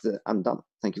that, I'm done.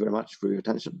 Thank you very much for your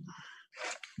attention.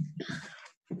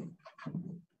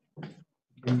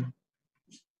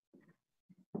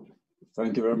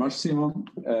 Thank you very much, Simon.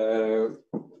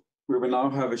 We will now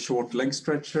have a short leg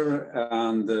stretcher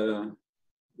and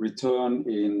return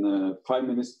in 5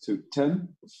 minutes to 10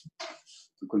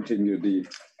 to continue the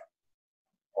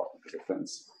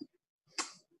defense.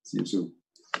 See you soon.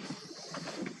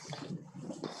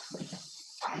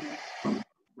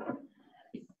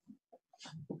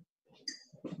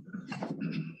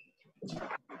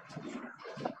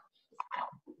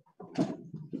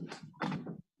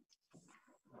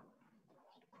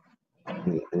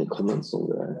 Any comments on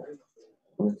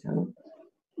the channel?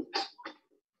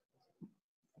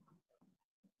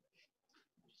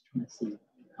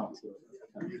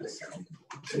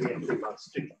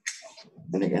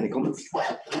 Any comments?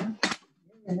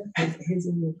 Here's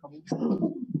a new comment.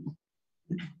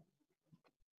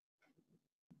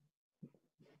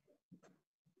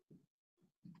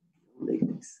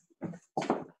 Ladies.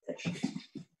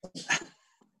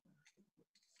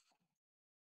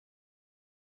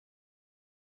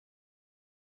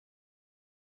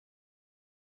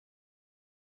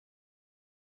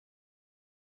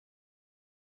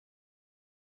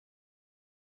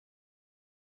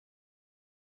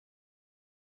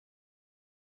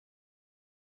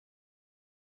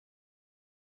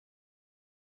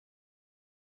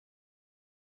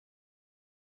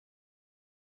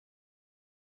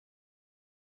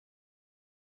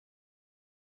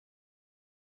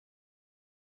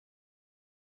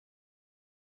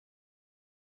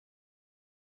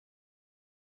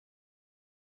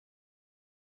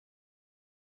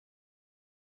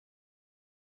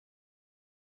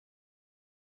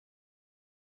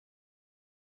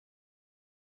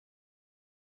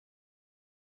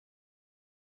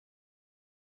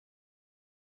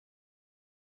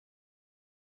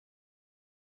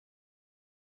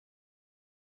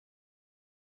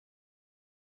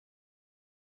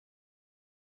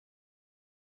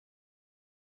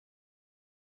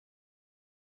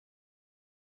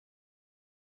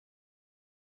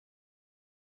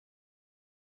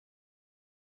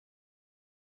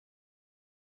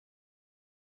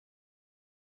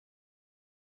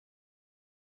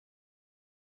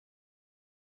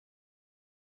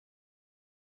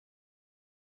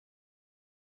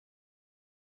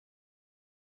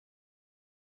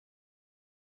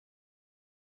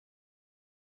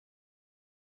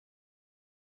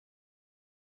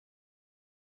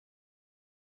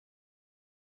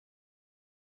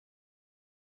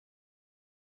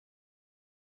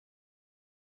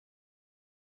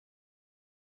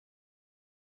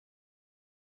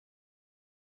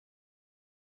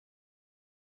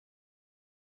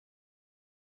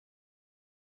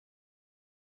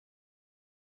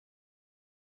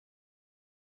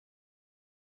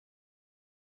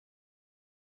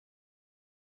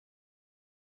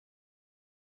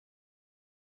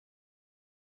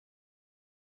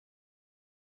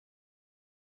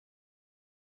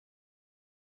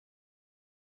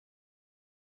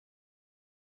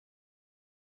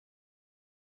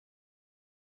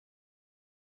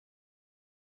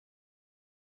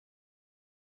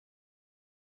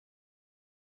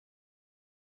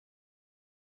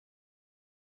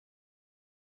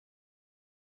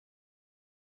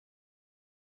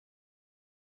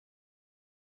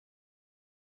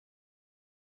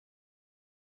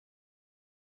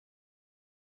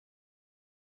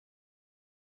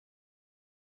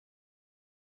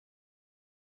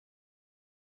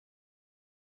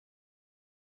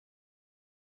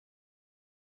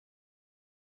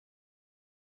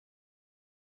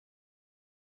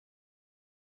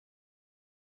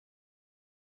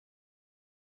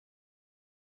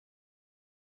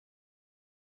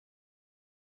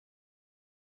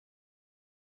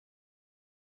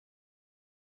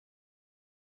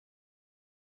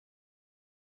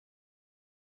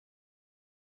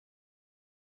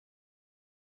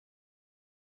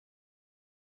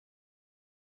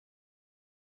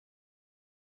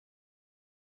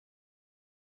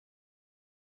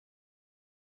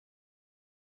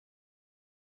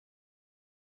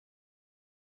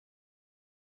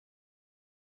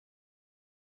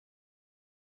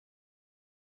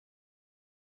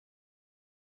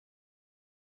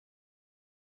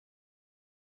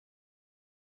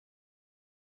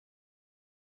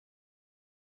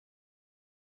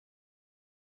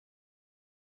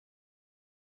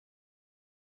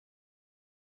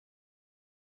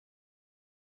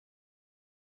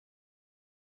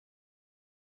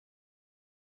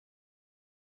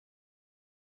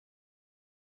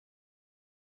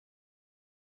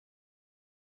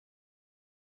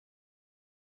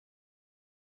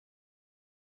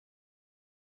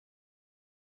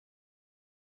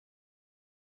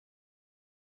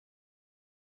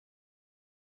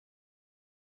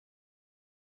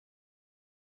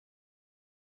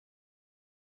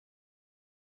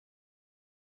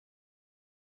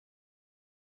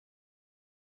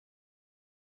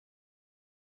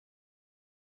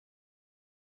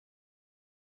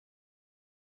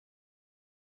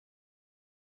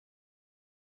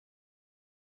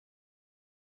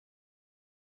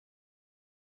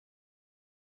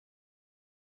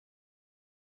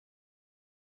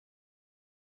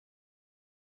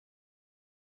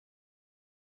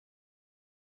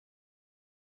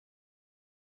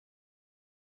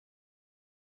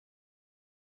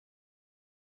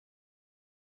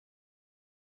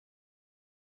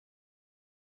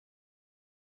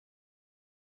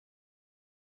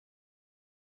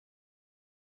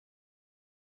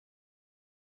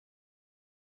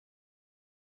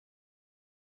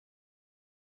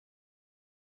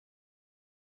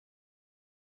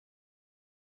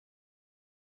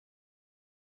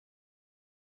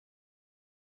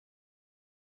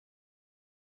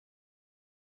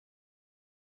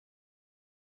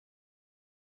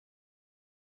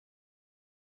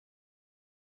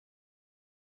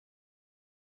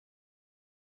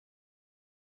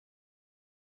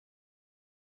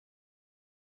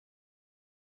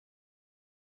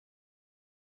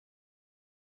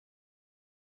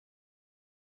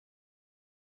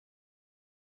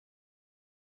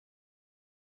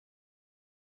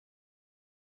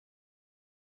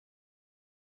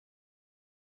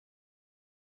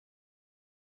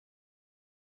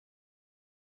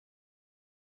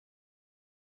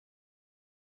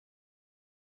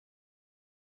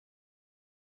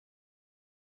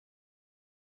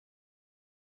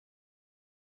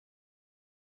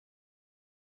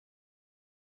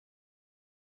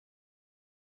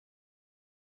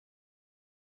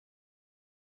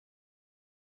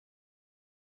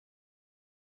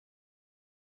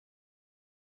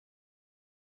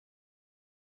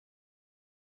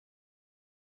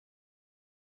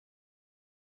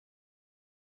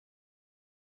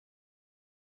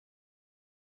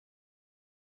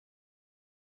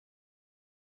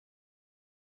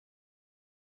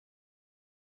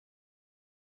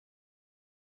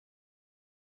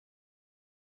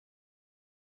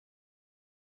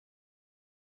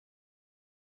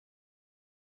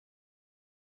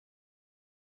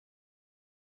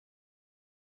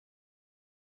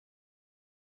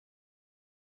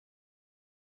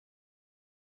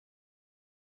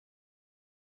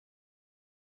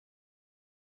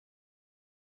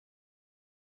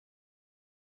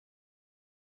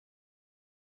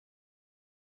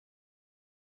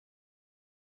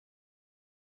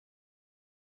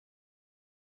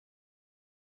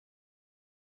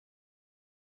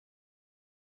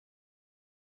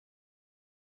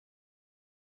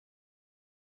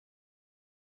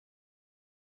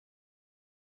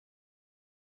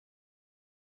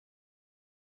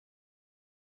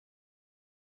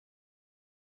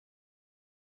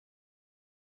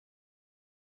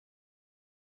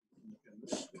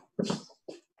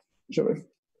 Shall we?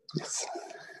 Yes.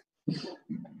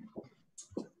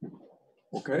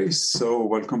 Okay, so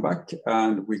welcome back,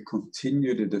 and we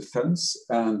continue the defense,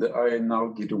 and I now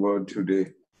give the word to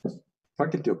the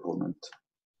faculty opponent,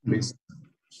 please.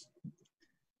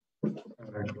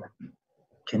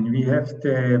 Can we have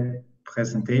the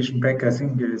presentation back? I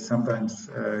think it is sometimes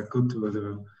good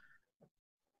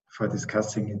for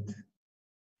discussing it.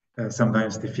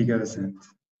 Sometimes the figures, and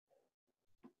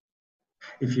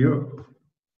if you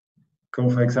go,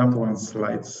 for example, on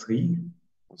slide 3.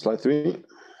 Slide 3.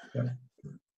 Yeah.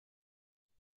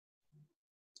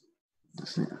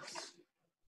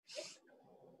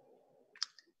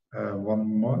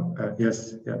 One more.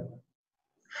 Yes. Yeah.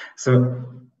 So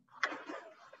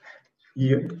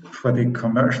for the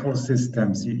commercial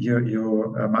systems,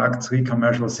 you marked 3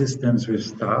 commercial systems with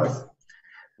stars.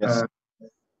 Yes.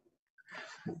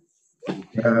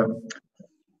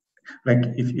 Like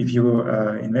if you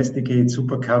investigate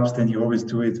supercaps, then you always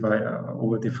do it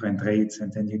over different rates,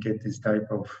 and then you get this type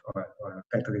of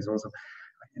batteries also.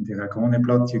 In the Ragone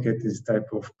plot, you get this type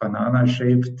of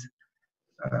banana-shaped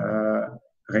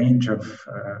range of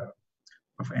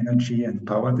energy and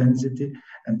power density.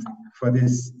 And for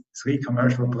these 3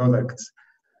 commercial products,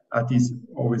 are these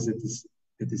always at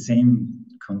the same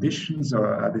conditions, or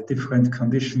are they different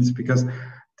conditions? Because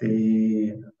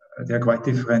they're quite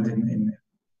different in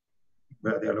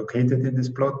where they are located in this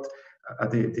plot. Are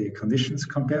the conditions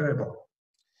comparable?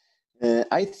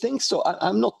 I think so.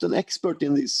 I'm not an expert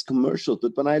in these commercials,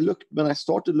 but when I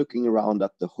started looking around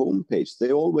at the homepage,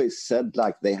 they always said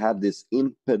like they had this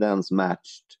impedance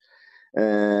matched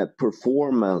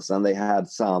performance, and they had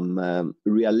some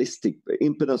realistic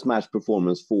impedance matched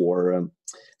performance for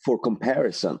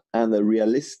comparison, and a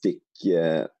realistic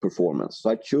performance.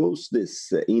 So I chose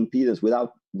this impedance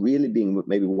without really being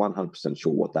maybe 100%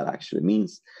 sure what that actually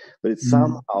means, but it's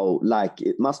somehow like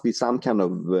it must be some kind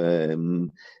of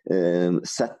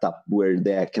setup where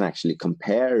they can actually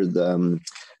compare the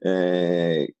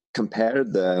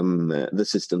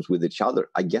systems with each other,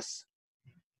 I guess.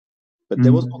 But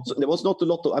there was not a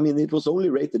lot of, I mean, it was only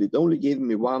rated, it only gave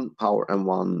me 1 power and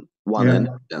one energy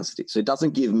density. So it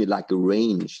doesn't give me like a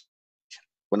range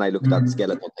when I looked at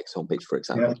Skeleton Tech's homepage, for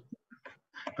example. Yeah.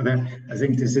 But I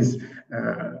think this is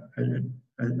a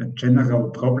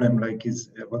general problem, like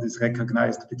what is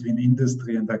recognized between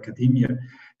industry and academia,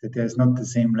 that there's not the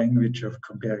same language of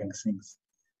comparing things.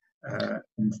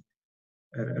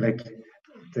 Like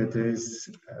that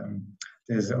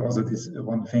there's also this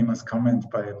one famous comment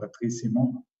by Patrik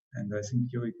Simon and I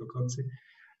think Yuri Kokotsi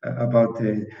about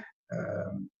where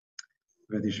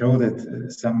they show that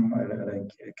some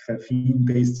like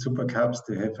graphene-based supercaps,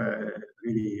 they have a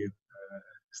really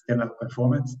stellar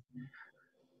performance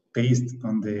based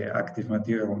on the active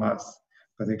material mass,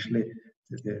 but actually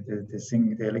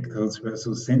the electrodes were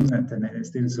so thin and then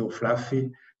still so fluffy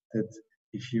that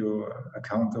if you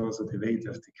account also the weight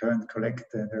of the current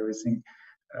collector and everything,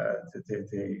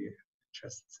 they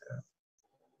just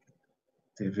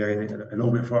very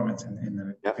low performance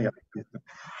in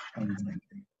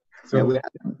so yeah,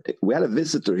 we had a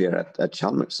visitor here at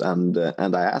Chalmers, and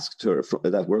I asked her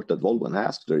that worked at Volvo, and I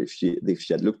asked her if she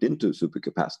had looked into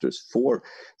supercapacitors for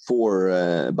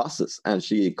buses, and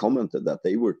she commented that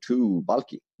they were too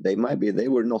bulky. They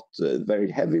were not very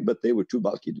heavy, but they were too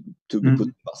bulky to be put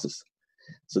in buses.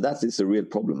 So that is a real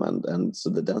problem, and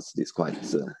so the density is quite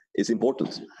is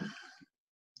important.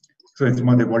 So it's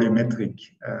more the volumetric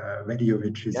value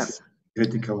which is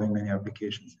critical in many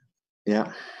applications.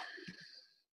 Yeah.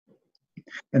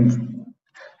 And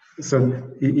so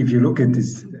if you look at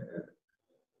this,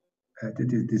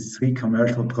 these 3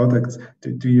 commercial products,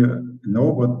 do you know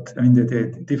what, I mean,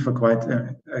 they differ quite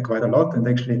a lot, and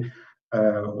actually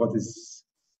what is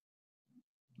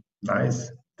nice,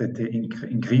 that they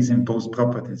increase in both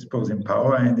properties, both in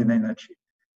power and in energy.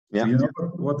 Yeah. Do you know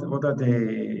what are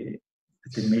the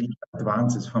main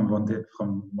advances from one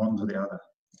to the other?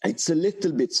 It's a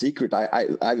little bit secret.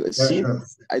 I've seen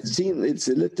it's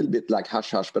a little bit like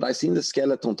hush hush, but I've seen the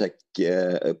Skeleton Tech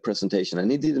presentation, and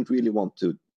he didn't really want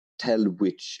to tell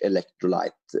which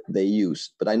electrolyte they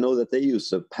used. But I know that they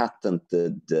use a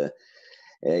patented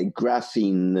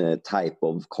graphene type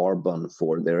of carbon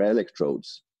for their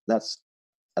electrodes. That's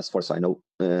as far as I know.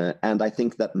 And I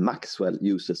think that Maxwell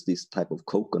uses this type of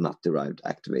coconut-derived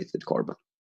activated carbon,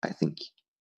 I think.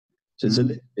 So it's a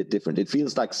little bit different. It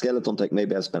feels like Skeleton Tech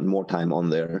maybe has spent more time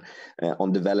on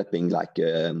on developing like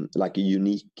a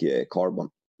unique carbon,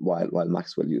 while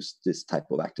Maxwell used this type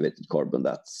of activated carbon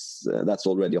that's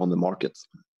already on the market.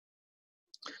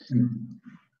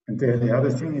 And the other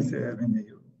thing is, I mean,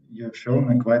 you have shown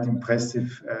a quite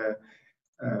impressive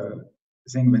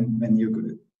thing when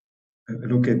you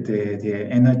look at the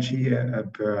energy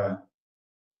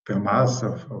per mass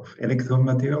of electrode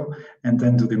material, and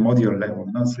then to the module level.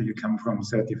 No? So you come from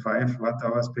 35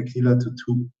 watt-hours per kilo to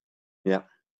 2. Yeah.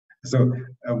 So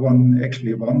one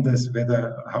actually wonders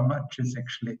whether how much is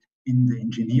actually in the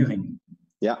engineering.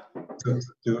 Yeah. To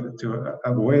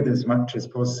avoid as much as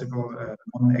possible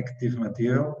non-active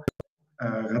material,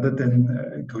 rather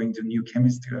than going to new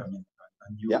chemistry, I mean,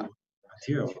 a new material.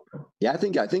 Yeah, I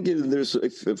think there's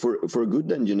for a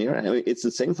good engineer, I mean, it's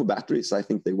the same for batteries. I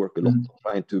think they work a lot on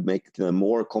trying to make them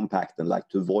more compact and like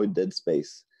to avoid dead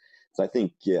space. So I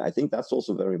think that's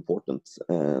also very important.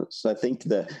 So I think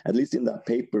that at least in that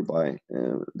paper by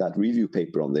that review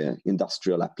paper on the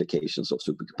industrial applications of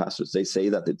supercapacitors, they say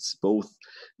that it's both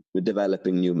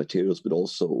developing new materials, but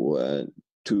also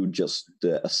to just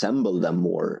assemble them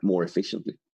more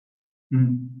efficiently.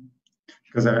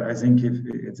 Because I think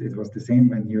if it was the same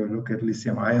when you look at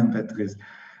lithium-ion batteries,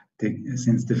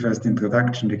 since the first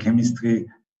introduction, the chemistry,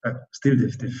 still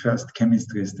the first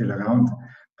chemistry is still around,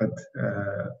 but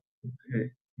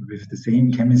with the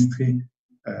same chemistry,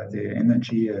 the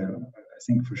energy, I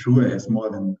think for sure has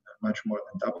much more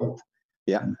than doubled.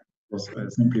 Yeah, and it was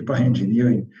simply by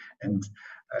engineering, and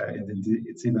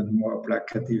it's even more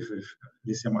placative with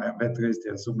lithium-ion batteries.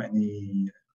 There are so many.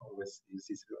 Always you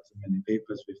see so many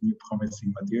papers with new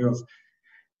promising materials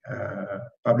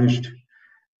published,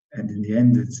 and in the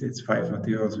end, it's 5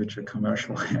 materials which are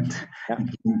commercial and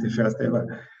including the first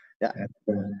ever. Yeah. And,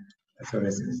 so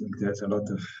I think there's a lot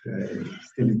of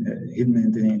still hidden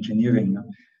in the engineering,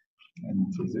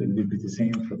 and it will be the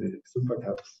same for the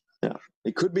supercaps. Yeah,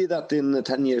 it could be that in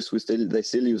 10 years they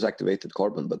still use activated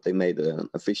carbon, but they made an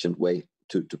efficient way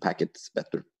to pack it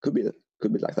better. Could be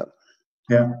like that.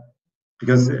 Yeah,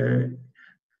 because do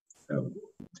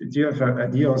you have an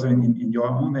idea also in your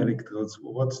own electrodes?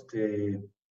 What's the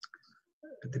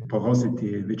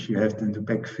porosity which you have then to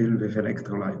backfill with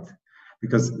electrolyte?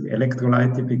 Because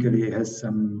electrolyte typically has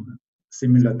some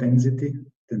similar density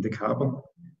than the carbon.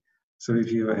 So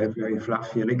if you have very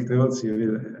fluffy electrodes, you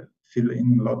will fill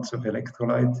in lots of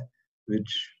electrolyte,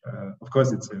 which of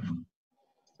course it's a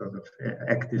sort of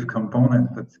active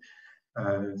component, but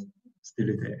still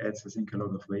it adds, I think, a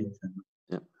lot of weight.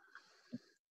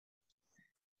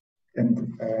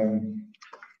 And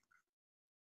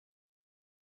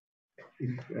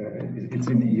it's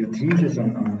in your thesis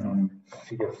on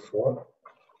figure 4.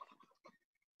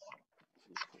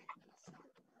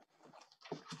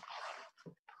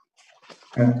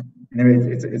 Anyway,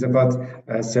 it's about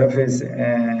surface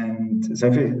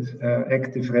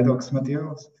active redox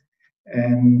materials.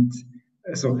 And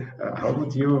so how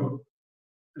would you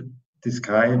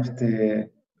describe the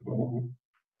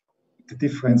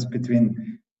difference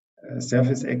between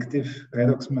surface active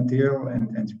redox material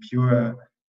and pure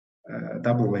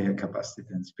double layer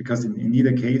capacitance? Because in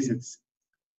either case, it's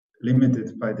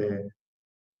limited by the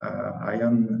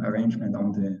ion arrangement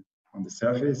on the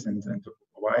surface, and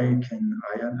why can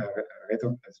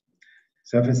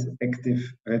surface active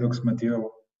redox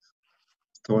material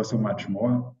store so much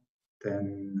more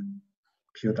than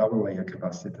pure double layer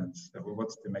capacitance?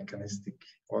 What's the mechanistic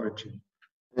origin?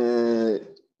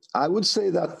 I would say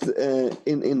that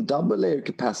in double layer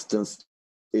capacitance,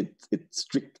 it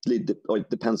strictly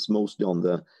depends mostly on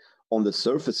the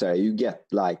surface area. You get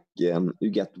you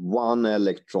get 1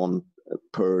 electron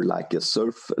per like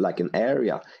an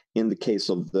area. In the case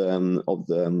of the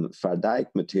Faradaic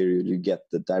material, you get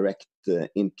the direct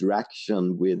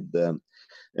interaction with the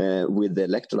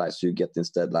electrolytes. You get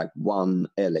instead like 1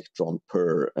 electron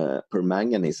per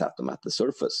manganese atom at the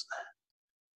surface.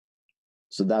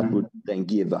 So that would then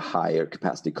give a higher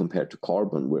capacity compared to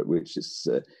carbon, which is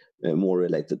more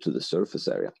related to the surface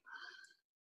area.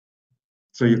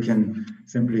 So you can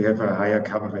simply have a higher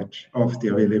coverage of the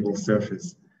available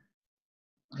surface.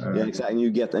 Yeah,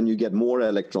 exactly. And you get more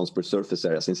electrons per surface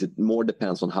area, since it more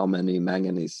depends on how many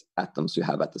manganese atoms you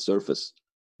have at the surface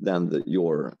than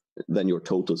your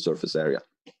total surface area.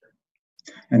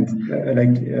 And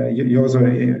you also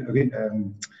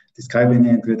describe in the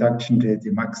introduction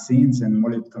the MAXenes and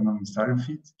molybdenum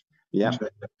sulfides, which are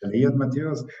layered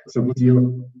materials. So would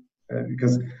you,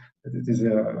 because it is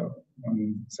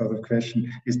one sort of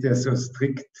question, is there so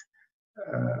strict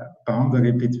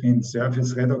boundary between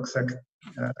surface redox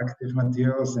active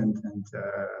materials and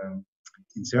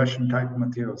insertion type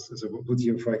materials? So would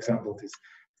you, for example, these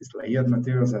layered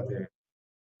materials, are they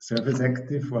surface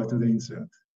active or do they insert?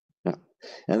 Yeah,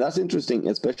 and that's interesting,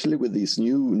 especially with these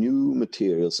new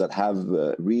materials that have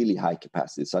really high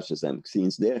capacity, such as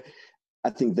MAXenes. I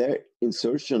think their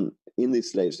insertion in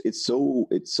these layers, it's so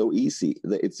easy,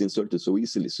 it's inserted so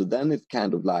easily. So then it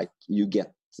kind of like you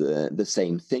get the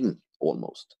same thing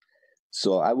almost.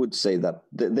 So I would say that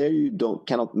there you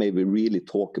cannot maybe really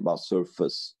talk about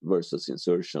surface versus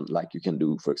insertion like you can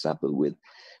do, for example,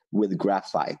 with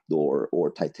graphite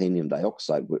or titanium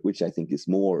dioxide, which I think is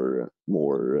more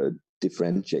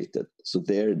differentiated. So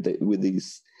there, with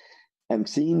these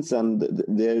MXenes, and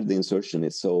there the insertion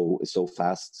is so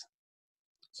fast.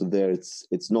 So there,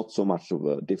 it's not so much of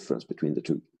a difference between the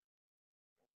two.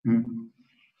 Mm.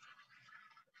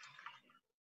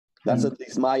 That's at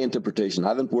least my interpretation. I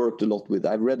haven't worked a lot with.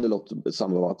 I've read a lot,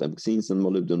 some about MXenes and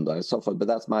molybdenum disulfide, but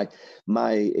that's my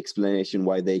explanation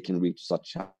why they can reach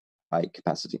such high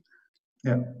capacity.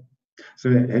 Yeah.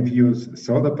 So have you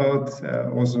thought about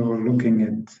also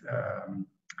looking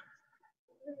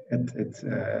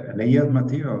at layered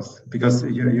materials, because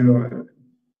you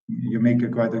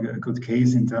make quite a good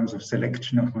case in terms of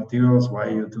selection of materials, why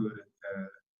you do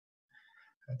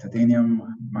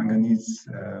titanium, manganese,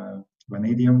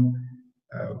 vanadium.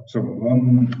 So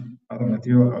one other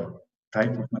material or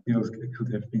type of materials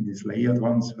could have been these layered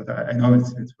ones, but I know it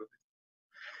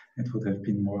would have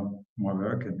been more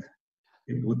work. And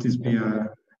would this be a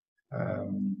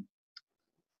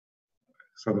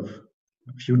sort of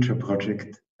future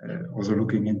project, also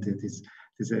looking into these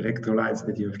electrolytes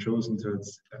that you have chosen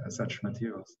towards such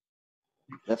materials?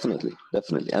 Definitely.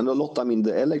 And a lot, I mean,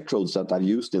 the electrodes that I've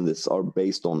used in this are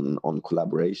based on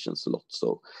collaborations a lot.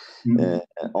 So with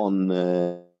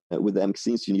the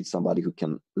MXenes, you need somebody who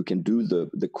can do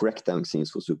the correct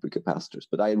MXenes for supercapacitors.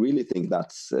 But I really think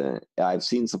that's, I've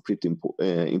seen some pretty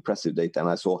impressive data, and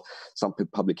I saw some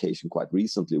publication quite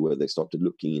recently where they started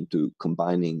looking into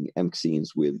combining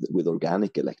MXenes with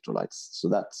organic electrolytes. So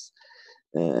that's,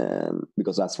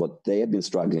 because that's what they have been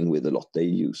struggling with a lot. They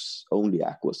use only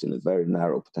aqueous in a very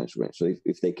narrow potential range. So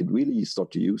if they could really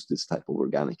start to use this type of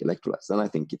organic electrolytes, then I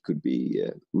think it could be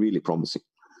really promising.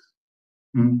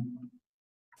 Mm.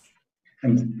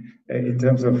 And in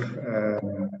terms of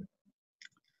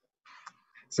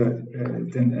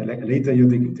then later you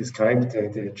described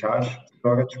the charge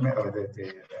storage, or I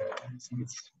think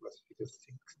it was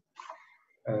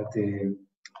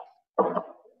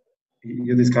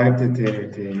you described that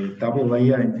the double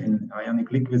layer in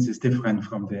ionic liquids is different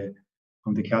from the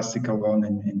classical one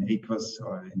in aqueous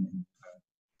or in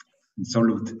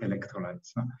solute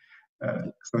electrolytes.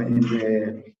 So in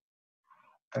the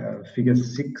figure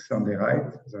 6 on the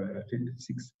right, so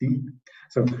 6D.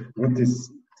 So what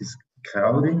this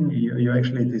crowding, you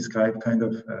actually describe kind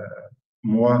of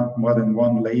more than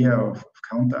one layer of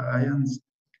counter ions.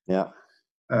 Yeah.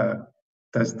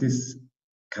 Does this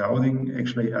crowding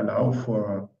actually allow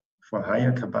for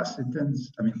higher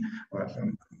capacitance? I mean,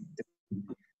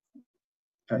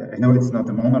 I know it's not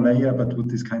a monolayer, but would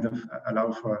this kind of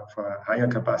allow for higher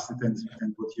capacitance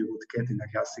than what you would get in a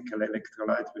classical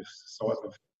electrolyte with sort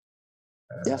of?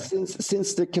 Yeah,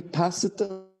 since the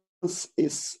capacitance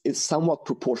is somewhat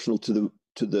proportional to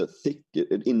the thick,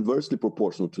 inversely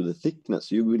proportional to the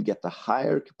thickness, you will get a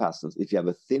higher capacitance if you have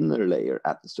a thinner layer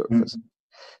at the surface. Mm-hmm.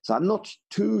 So I'm not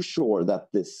too sure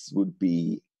that this would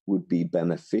be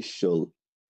beneficial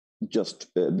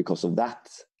just because of that.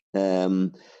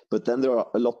 But then there are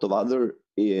a lot of other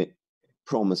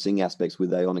promising aspects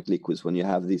with ionic liquids when you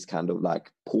have these kind of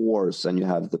like pores, and you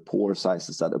have the pore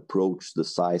sizes that approach the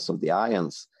size of the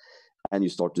ions, and you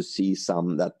start to see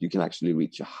some that you can actually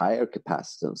reach a higher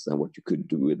capacitance than what you could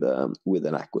do with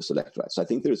an aqueous electrolyte. So I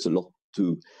think there's a lot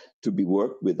to be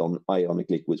worked with on ionic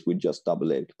liquids with just double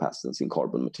layer capacitance in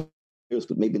carbon materials,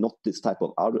 but maybe not this type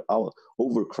of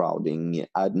overcrowding.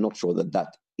 I'm not sure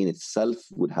that in itself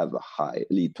would have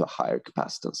lead to a higher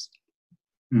capacitance.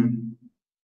 Mm.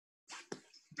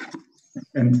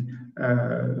 And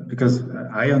because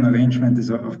ion arrangement is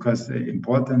of course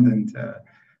important, and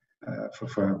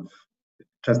for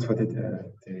the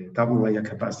double layer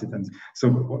capacitance. So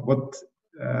what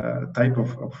type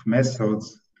of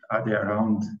methods are there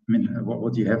around? I mean,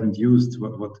 what you haven't used,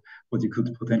 what you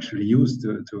could potentially use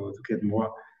to get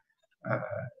more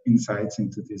insights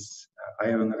into this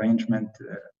ion arrangement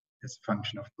as a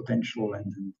function of potential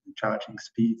and charging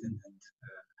speed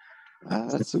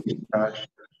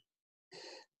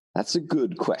That's a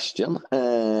good question.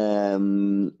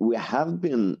 We have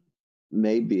been,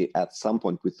 maybe at some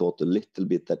point we thought a little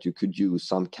bit that you could use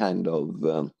some kind of,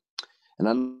 and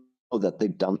I know that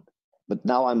they've done, but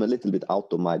now I'm a little bit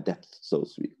out of my depth, so to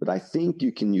speak. But I think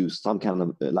you can use some kind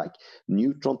of like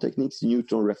neutron techniques,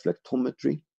 neutron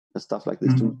reflectometry and stuff like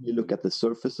this to really look at the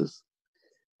surfaces.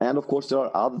 And of course, there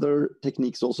are other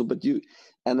techniques also, but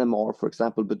NMR, for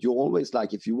example, but you always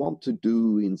like, if you want to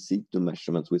do in situ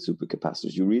measurements with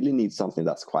supercapacitors, you really need something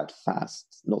that's quite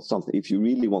fast, not something, if you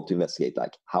really want to investigate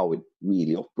like how it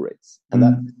really operates.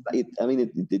 And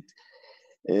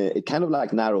it kind of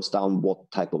like narrows down what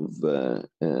type of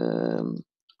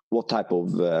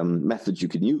methods you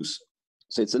can use.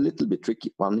 So it's a little bit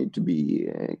tricky. One need to be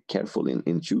careful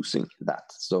in choosing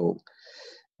that. So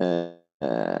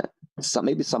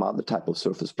maybe some other type of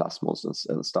surface plasmons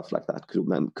and stuff like that could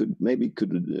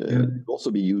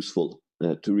also be useful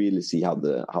to really see how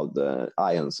the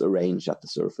ions arrange at the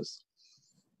surface.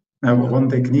 Now, one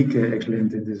technique actually,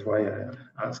 and this is why I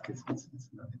ask, it's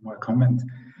more comment.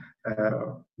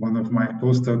 One of my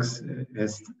postdocs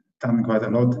has done quite a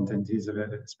lot, and he's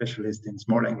a specialist in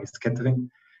small angle scattering.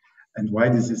 And why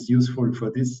this is useful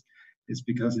for this is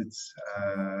because it's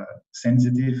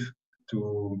sensitive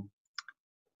to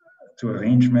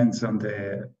arrangements on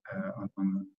the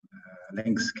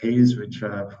length scales, which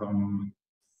are from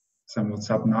somewhat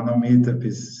sub-nanometer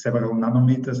to several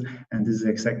nanometers, and this is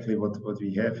exactly what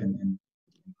we have in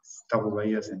double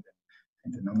layers and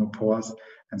the nanopores.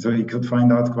 And so he could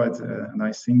find out quite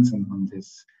nice things on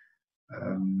this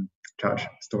charge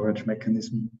storage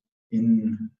mechanism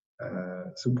in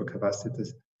supercapacitors.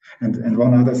 And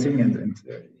one other thing, and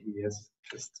he has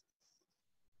just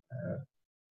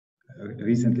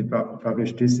recently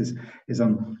published this is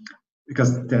on,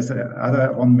 because there's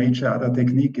one major other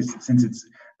technique is, since it's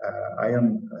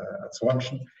ion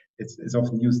adsorption, it's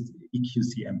often used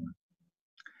EQCM.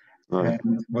 Right.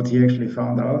 And what he actually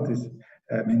found out is,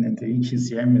 and the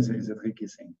EQCM is a tricky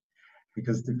thing,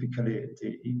 because typically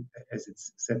as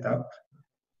it's set up,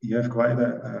 you have quite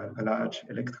a large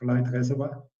electrolyte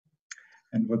reservoir.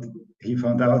 And what he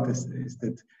found out is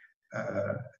that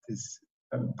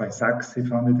by Sachs, he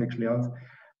found it actually out,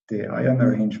 the ion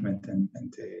arrangement and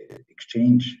the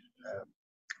exchange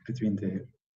between the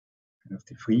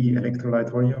free electrolyte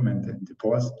volume and the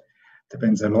pores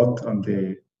depends a lot on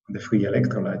the free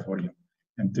electrolyte volume.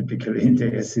 And typically in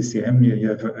the SCCM, you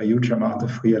have a huge amount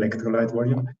of free electrolyte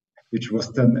volume, which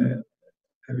turned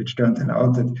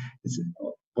out that it's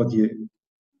what you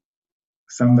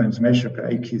sometimes measure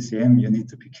by EQCM. You need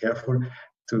to be careful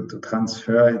to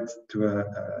transfer it to a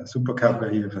supercap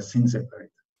where you have a thin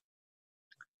separator,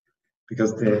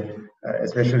 because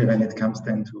especially when it comes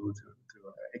then to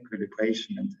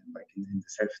equilibration and like in the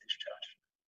self-discharge.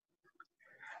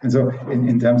 And so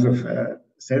in terms of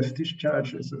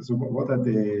self-discharge, so what are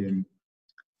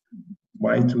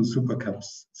why do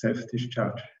supercaps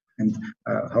self-discharge, and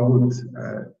how would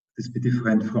this be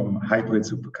different from hybrid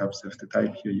supercaps of the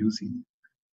type you're using?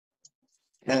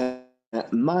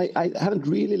 I haven't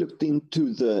really looked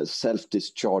into the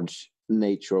self-discharge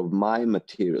nature of my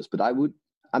materials, but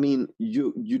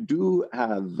you do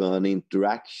have an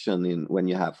interaction when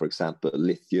you have, for example,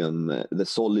 lithium, the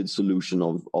solid solution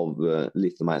of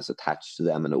lithium ions attached to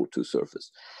the MnO2 surface.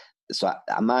 So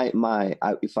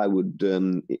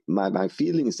my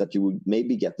feeling is that you would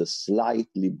maybe get a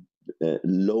slightly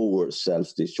lower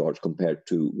self-discharge compared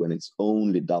to when it's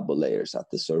only double layers at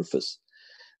the surface.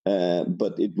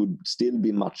 But it would still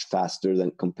be much faster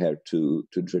than compared to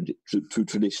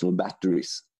traditional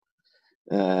batteries.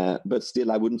 But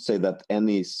still, I wouldn't say that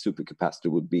any supercapacitor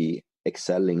would be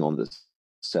excelling on the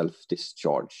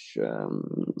self-discharge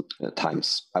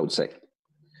times. I would say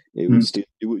it would still,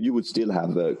 you would still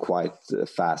have a quite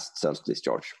fast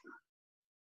self-discharge.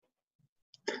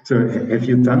 So, have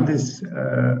you done this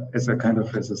as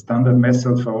a standard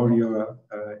method for all your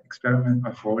experiments,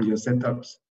 or for all your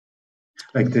setups?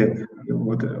 Like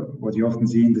what you often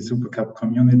see in the supercap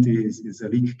community is a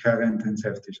leak current and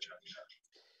self-discharge.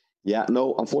 Yeah,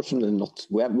 no, unfortunately not.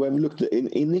 We have looked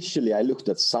initially. I looked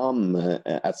at some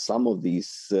of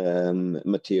these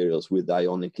materials with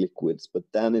ionic liquids, but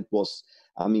then it was.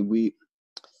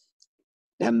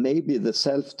 Maybe the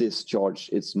self-discharge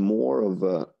is more of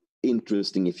a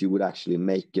interesting if you would actually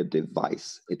make a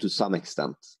device to some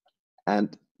extent,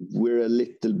 and we're a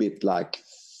little bit like.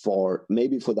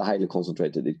 Maybe for the highly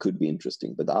concentrated, it could be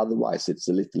interesting, but otherwise it's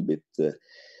a little bit.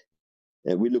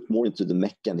 We look more into the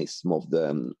mechanism of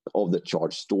the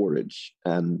charge storage,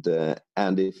 and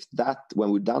if that, when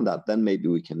we've done that, then maybe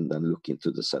we can then look into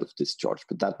the self-discharge.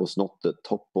 But that was not the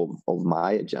top of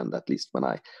my agenda, at least when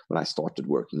I started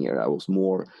working here. I was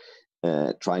more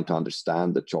trying to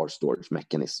understand the charge storage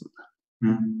mechanism.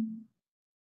 Mm-hmm.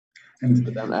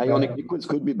 But then ionic liquids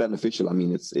could be beneficial.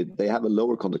 They have a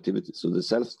lower conductivity, so the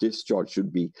self-discharge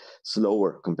should be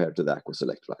slower compared to the aqueous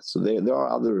electrolytes. So there are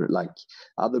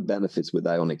other benefits with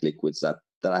ionic liquids that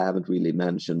I haven't really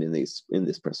mentioned in this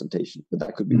presentation, but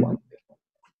that could be one.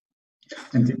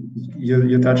 And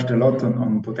you touched a lot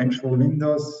on potential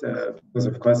windows, because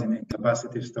of course in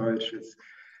capacitive storage,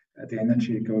 the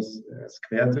energy goes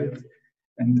square to it.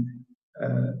 And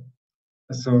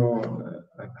so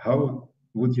how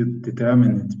would you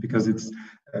determine it? Because it's,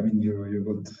 I mean, you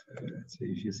would say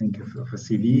if you think of a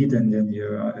CV, then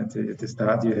you at the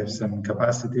start you have some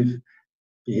capacitive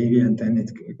behavior, and then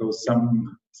it goes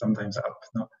sometimes up.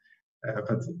 No,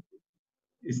 but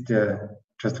is there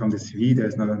just from the CV?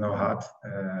 There's no hard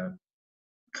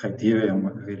criterion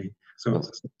really. So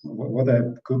what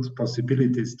are good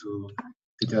possibilities to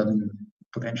determine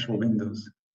potential windows?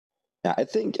 Yeah, I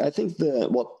think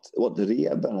what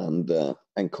Reb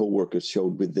and co-workers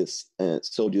showed with this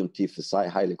sodium TFSI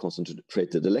highly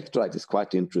concentrated electrolyte is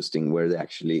quite interesting, where they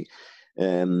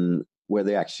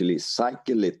actually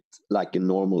cycle it like a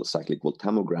normal cyclic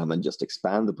voltammogram and just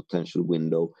expand the potential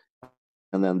window,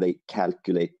 and then they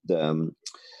calculate the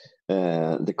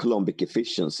Coulombic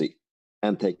efficiency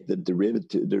and take the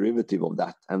derivative of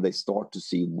that, and they start to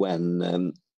see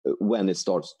when it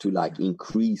starts to like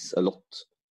increase a lot.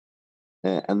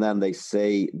 And then they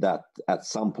say that at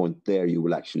some point there you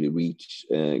will actually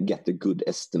get a good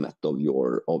estimate of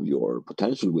your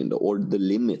potential window, or the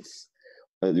limits,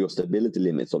 your stability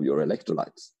limits of your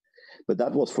electrolytes. But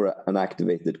that was for an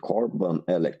activated carbon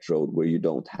electrode where you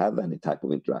don't have any type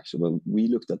of interaction. When we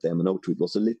looked at the MnO2, it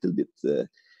was a little bit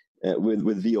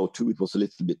with VO2, it was a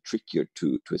little bit trickier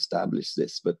to establish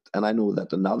this. And I know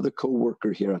that another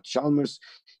co-worker here at Chalmers,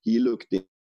 he looked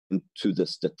into the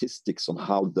statistics on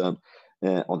how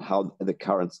the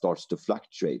current starts to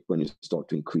fluctuate when you start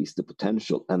to increase the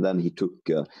potential. And then he took,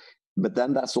 but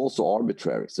then that's also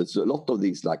arbitrary. So it's a lot of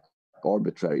these like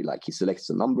arbitrary, like he selects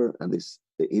a number and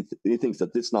he thinks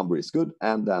that this number is good,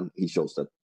 and then he shows that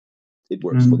it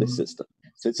works for this system.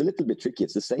 So it's a little bit tricky.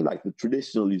 It's the same like the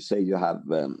traditional, you say you have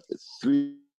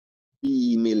 3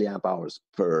 milliamp hours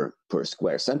per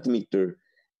square centimeter,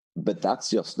 but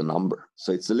that's just the number.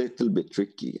 So it's a little bit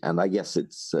tricky. And I guess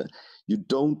it's, you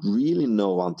don't really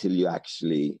know until you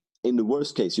actually, in the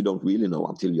worst case, you don't really know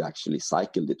until you actually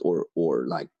cycled it or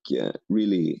like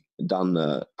really done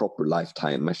a proper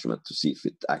lifetime measurement to see if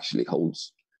it actually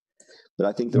holds. But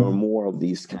I think there are more of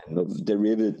these kind of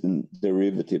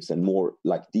derivatives and more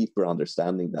like deeper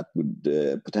understanding that would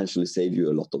potentially save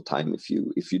you a lot of time if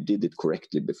you did it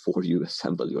correctly before you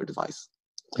assemble your device.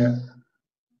 Yeah,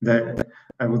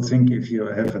 I would think if you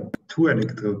have a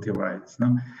 2-electrode device,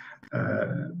 no,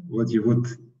 what you would,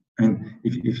 I mean,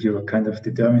 if you kind of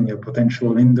determine your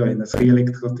potential window in a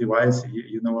 3-electrode device,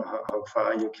 you know how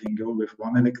far you can go with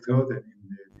 1 electrode in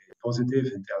the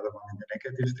positive and the other one in the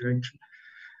negative direction.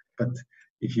 But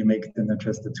if you make then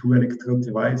just a 2-electrode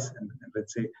device, and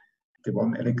let's say the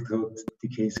 1 electrode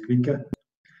decays quicker,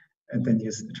 and then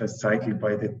you just cycle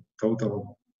by the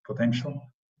total potential,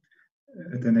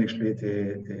 then actually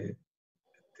the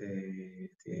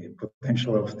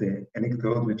potential of the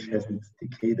electrode, which hasn't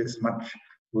decayed as much,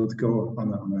 would go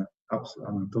on a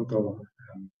total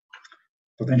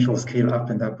potential scale up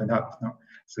and up and up. No?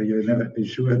 So you'll never be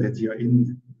sure that you're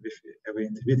in with every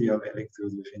individual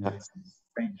electrode within this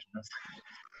range. No?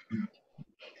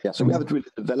 Yeah, so we haven't really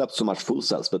developed so much full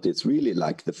cells, but it's really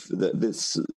like the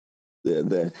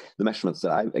measurements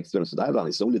that I've experienced that I've done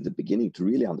is only the beginning to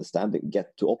really understand and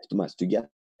get to optimize to get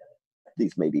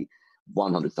these maybe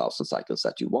 100,000 cycles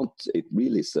that you want. It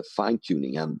really is a fine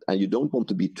tuning, and you don't want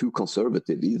to be too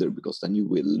conservative either, because then you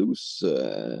will lose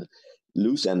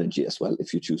energy as well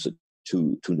if you choose a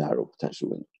too narrow potential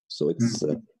window. So it's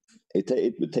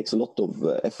it takes a lot of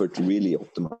effort to really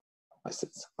optimize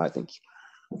it, I think.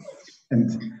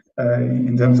 And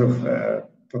in terms of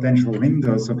potential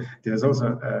windows, so there's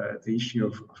also the issue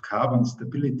of carbon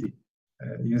stability.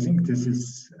 Do you think this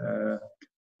is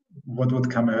what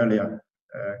would come earlier?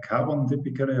 Carbon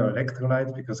typically, or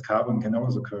electrolyte, because carbon can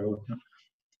also corrode. No?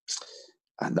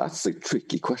 And that's a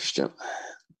tricky question.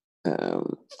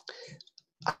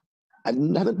 I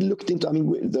haven't looked into, I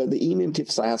mean, the EMIM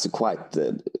TFSI has a quite,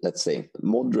 let's say,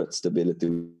 moderate stability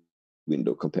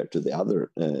window compared to the other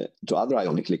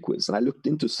ionic liquids. And I looked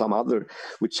into some other,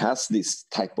 which has this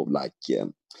type of like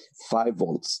 5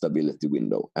 volt stability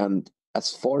window. And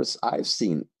as far as I've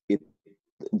seen it,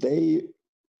 they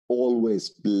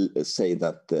always say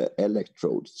that the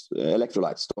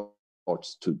electrolyte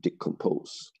starts to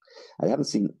decompose. I haven't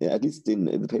seen, at least in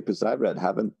the papers I've read,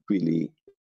 haven't really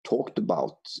talked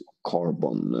about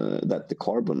carbon, that the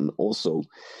carbon also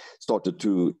started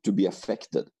to be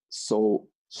affected. So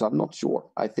I'm not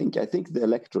sure. I think the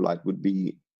electrolyte would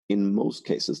be, in most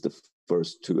cases, the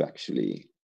first to actually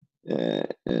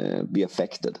be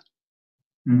affected.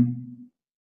 Mm.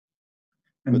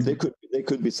 But they could be there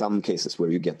could be some cases where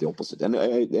you get the opposite, and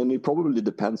it probably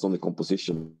depends on the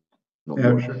composition of Yeah,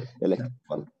 your sure.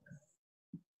 electrical.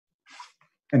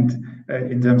 And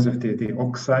in terms of the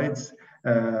oxides,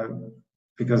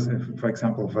 because for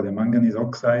example, for the manganese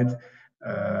oxide,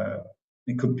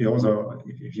 it could be also,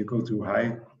 if you go too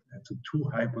high, to too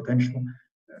high potential,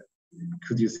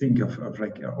 could you think of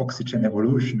like oxygen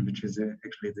evolution, which is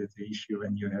actually the issue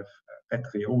when you have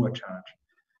battery overcharge?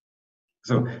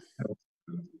 So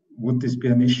would this be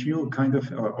an issue, kind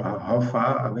of, or how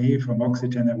far away from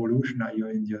oxygen evolution are you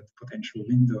in your potential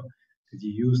window that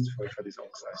you used for this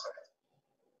oxide?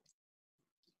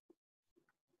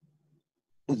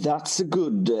 That's a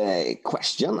good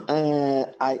question.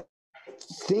 I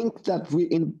think that we,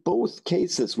 in both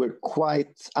cases, were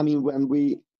quite, I mean,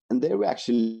 we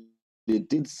actually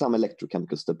did some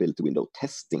electrochemical stability window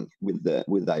testing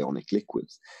with ionic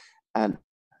liquids. And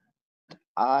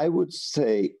I would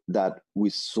say that we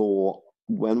saw,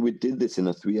 when we did this in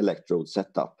a 3 electrode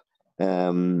setup,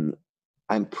 I'm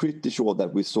pretty sure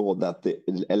that we saw that the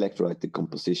electrolyte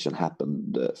decomposition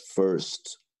happened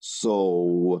first.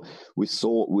 So we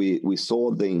saw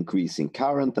the increase in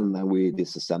current, and then we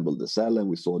disassembled the cell, and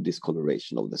we saw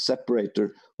discoloration of the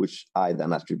separator, which I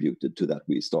then attributed to that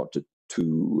we started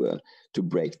to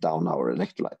break down our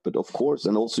electrolyte. But of course,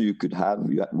 and also we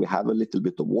have a little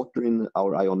bit of water in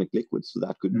our ionic liquid, so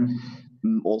that could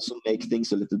also make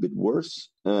things a little bit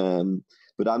worse.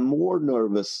 But I'm more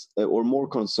nervous or more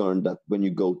concerned that when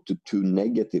you go to too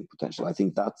negative potential, I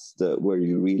think that's where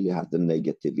you really have the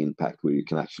negative impact, where you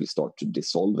can actually start to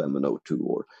dissolve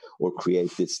MnO2 or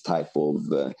create this type of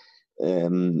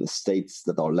states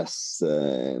that are less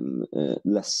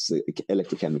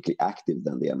electrochemically active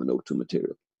than the MnO2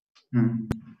 material. Mm.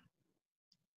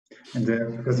 And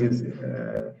because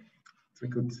we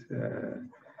could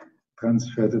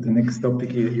transfer to the next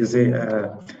topic, you say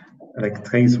like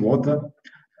trace water,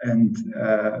 and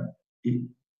that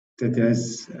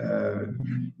there's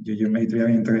you made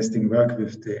very interesting work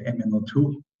with the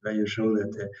MnO2, where you show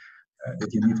that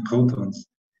you need protons.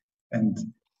 And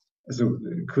so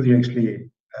could you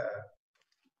actually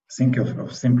think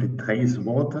of simply trace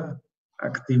water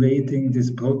activating this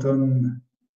proton?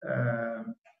 I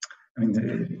mean,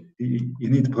 you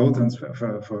need protons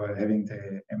for having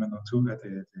the MnO2,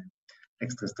 the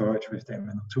extra storage with the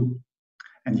MnO2.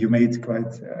 And you made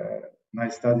quite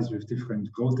nice studies with different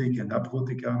protic and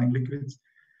aprotic ionic liquids,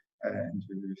 and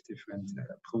with different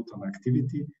proton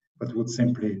activity. But would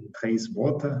simply trace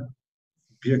water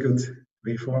be a good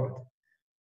way forward?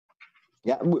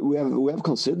 Yeah, we have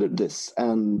considered this,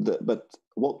 but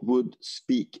what would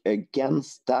speak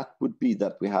against that would be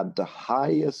that we had the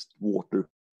highest water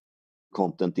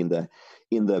content in the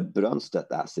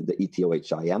Brønsted acid, the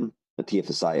ETOHIM, the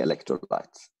TFSI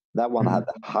electrolytes. That one had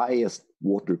the highest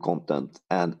water content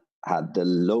and had the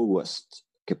lowest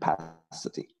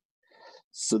capacity.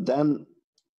 So then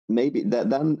maybe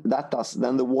then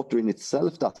the water in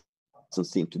itself doesn't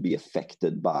seem to be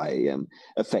affected by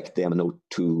affect the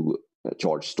MnO2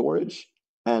 charge storage.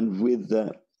 And with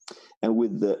the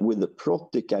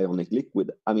protic ionic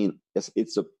liquid, I mean,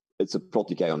 it's a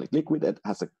protic ionic liquid. It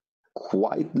has a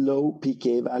quite low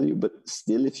pK value, but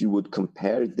still, if you would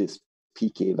compare this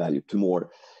pK value to more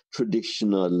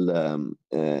traditional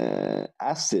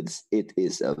acids, it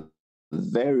is a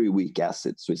very weak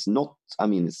acid. So it's not, I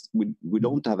mean, we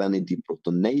don't have any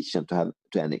deprotonation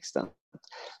to any extent.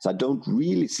 So I don't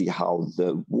really see how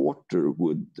the water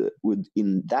would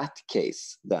in that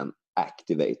case then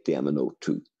activate the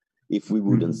MnO2 if we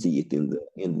wouldn't see it in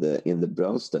the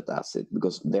Brønsted acid,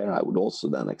 because there I would also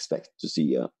then expect to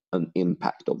see an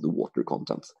impact of the water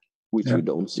content, which we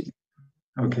don't see.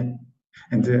 Okay.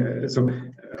 And so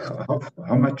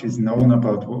how much is known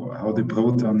about how the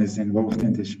proton is involved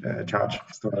in this charge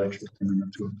storage with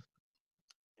MnO2?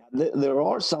 There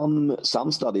are some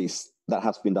studies that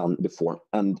has been done before,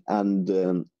 and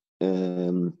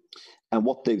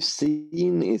what they've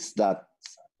seen is that,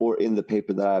 or in the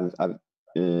paper that I've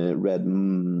read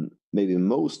maybe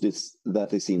most, is that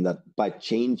they've seen that by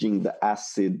changing the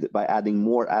acid, by adding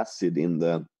more acid in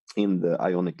the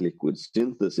ionic liquid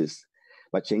synthesis,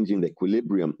 by changing the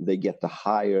equilibrium, they get the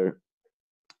higher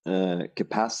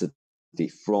capacity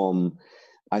from,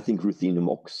 I think, ruthenium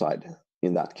oxide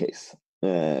in that case,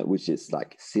 which is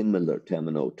like similar to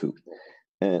MnO2.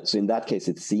 So in that case,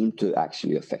 it seemed to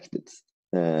actually affect it.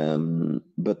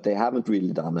 But they haven't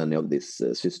really done any of this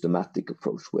systematic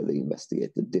approach where they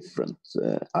investigated different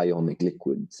ionic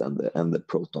liquids and the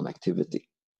proton activity.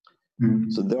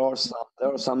 So there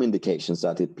are some indications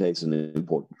that it plays an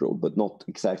important role, but not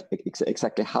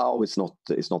exactly how. It's not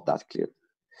that clear.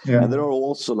 Yeah. And there are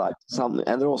also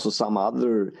some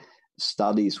other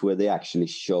studies where they actually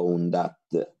shown that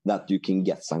you can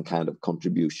get some kind of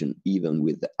contribution even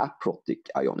with the aprotic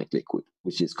ionic liquid,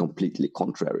 which is completely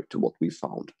contrary to what we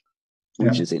found,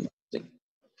 which is interesting.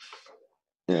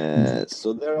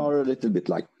 So there are a little bit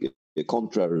like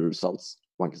contrary results,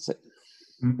 one can say.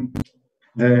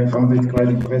 I found it quite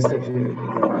impressive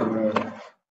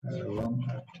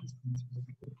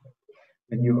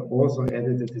when you also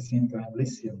added at the same time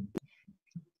lithium.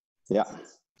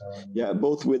 Yeah,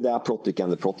 both with the aprotic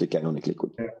and the protic ionic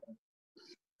liquid. Yeah.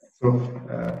 So,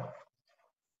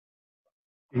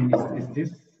 is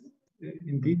this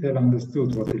in detail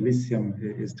understood what the lithium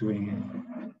is doing?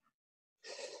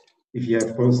 If you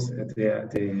have both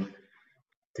the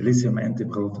lithium and the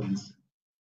protons.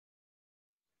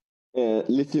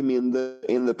 Lithium in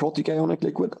the protic ionic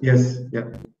liquid? Yes, yeah.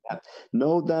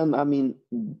 No, then I mean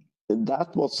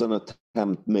that was an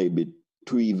attempt maybe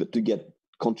to get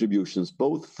contributions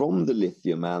both from the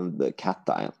lithium and the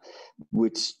cation,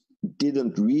 which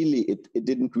didn't really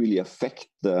affect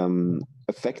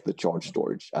the charge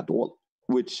storage at all.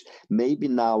 Which maybe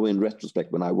now in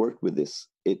retrospect, when I work with this,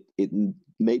 it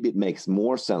makes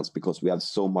more sense because we have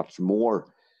so much more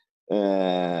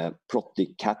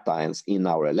protic cations in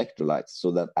our electrolytes, so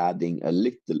that adding a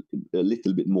little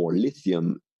bit more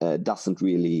lithium doesn't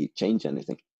really change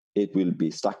anything. It will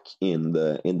be stuck in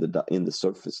the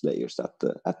surface layers at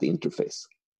the interface.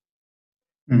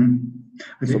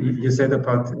 Mm-hmm. So, you said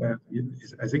about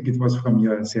I think it was from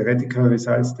your theoretical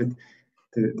results that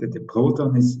the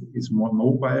proton is more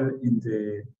mobile in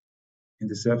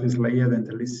the surface layer than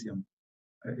the lithium,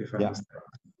 if I understand.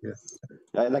 Yes.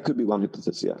 That could be one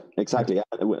hypothesis. Yeah, exactly. Yeah.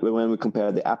 When we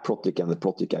compare the aprotic and the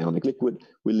protic ionic liquid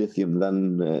with lithium,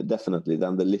 then definitely the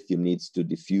lithium needs to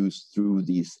diffuse through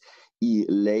these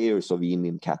layers of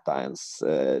imine cations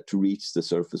to reach the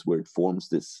surface where it forms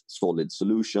this solid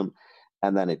solution,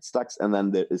 and then it stacks, and then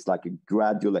there is like a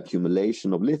gradual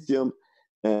accumulation of lithium.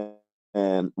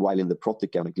 While in the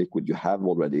protic ionic liquid, you have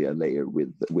already a layer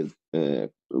with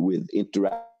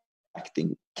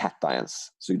interacting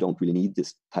cations, so you don't really need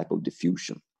this type of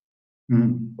diffusion,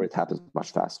 where it happens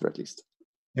much faster, at least.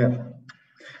 Yeah,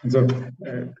 and so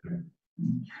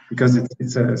because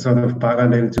it's a sort of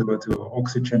parallel to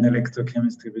oxygen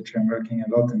electrochemistry, which I'm working a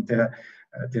lot, and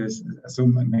there's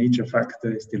some major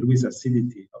factor is the Lewis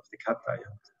acidity of the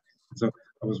cation. So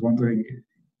I was wondering,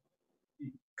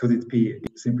 could it be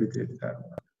simply the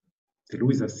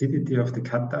Lewis acidity of the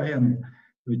cation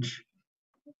which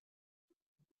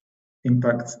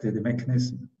impacts the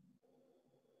mechanism?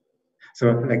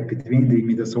 So, like between the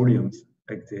imidazoliums,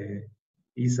 like the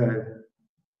ethyl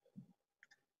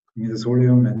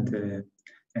imidazolium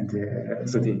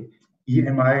so the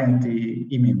EMI and the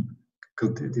imine,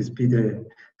 could this be the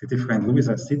different Lewis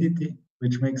acidity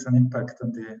which makes an impact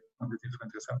on the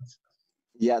different results?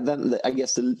 Yeah, then I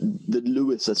guess the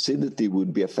Lewis acidity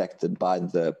would be affected by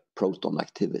the proton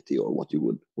activity, or what you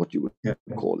would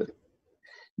call it.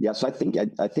 Yeah, so I think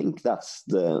that's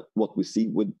what we see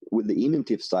with the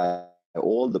emulsive side.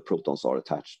 All the protons are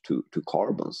attached to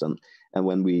carbons, and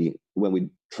when we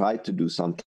try to do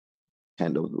some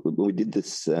kind of, when we did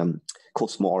this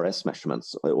COSMO-RS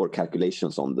measurements or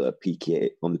calculations on the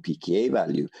pKa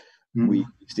value, we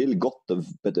still got a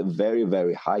very,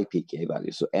 very high pKa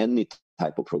value. So any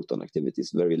type of proton activity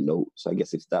is very low. So I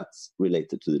guess if that's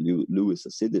related to the Lewis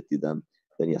acidity, then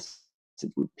yes,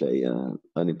 it would play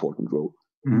an important role.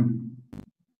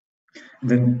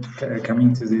 Then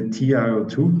coming to the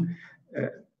TiO2,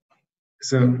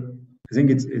 so I think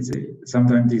it's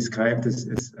sometimes described as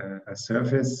a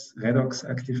surface redox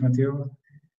active material,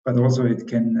 but also it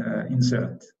can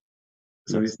insert.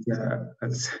 So when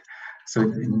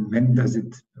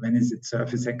is it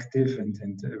surface active, and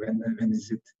when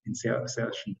is it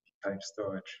insertion type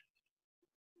storage?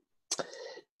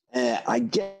 I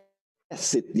guess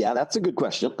that's a good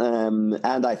question,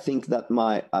 and I think that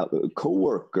my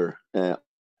coworker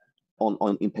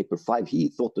in paper 5, he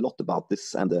thought a lot about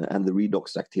this and the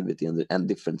redox activity and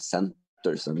different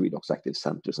centers and redox active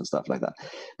centers and stuff like that.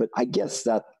 But I guess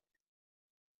that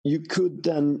you could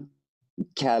then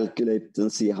calculate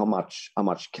and see how much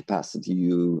capacity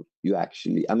you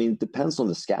actually. I mean, it depends on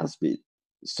the scan speed.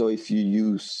 So if you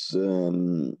use,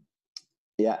 so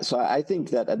I think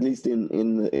that at least in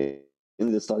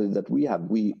the study that we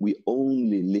have, we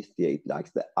only lithiate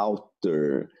like the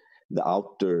outer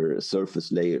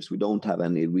surface layers. We don't have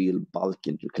any real bulk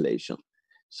intercalation.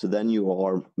 So then you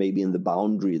are maybe in the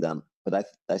boundary then. But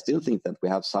I still think that we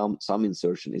have some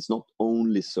insertion. It's not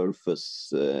only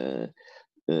surface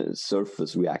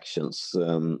reactions.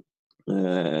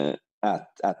 at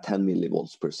 10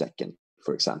 millivolts per second,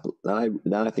 for example,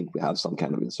 then I think we have some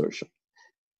kind of insertion.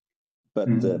 But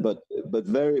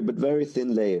very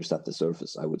thin layers at the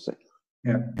surface, I would say.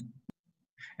 Yeah,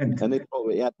 and it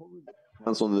probably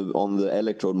depends on the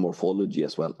electrode morphology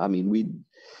as well. I mean,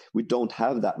 we don't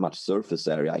have that much surface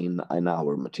area in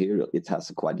our material. It has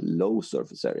a quite low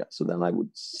surface area. So then I would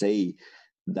say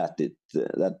that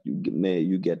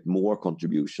you get more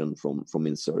contribution from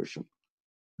insertion.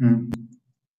 Mm.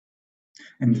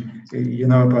 And you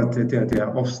know about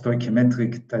the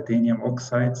off-stoichiometric titanium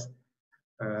oxides,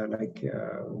 like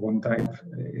one type,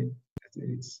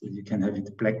 you can have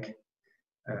it black,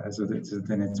 so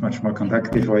then it's much more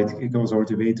conductive, or it goes all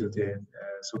the way to the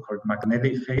so-called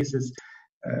magnetic phases.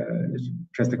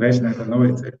 Just a question, I don't know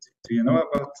it. Do you know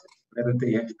about whether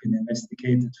they have been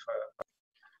investigated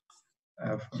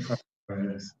for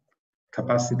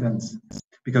capacitance?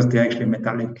 Because they're actually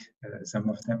metallic, some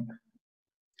of them.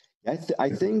 I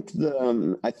think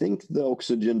the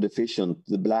oxygen deficient,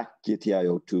 the black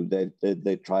TiO2,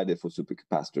 they tried it for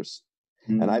supercapacitors,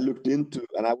 and I looked into,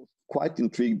 and I was quite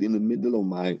intrigued in the middle of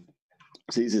my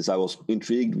thesis. I was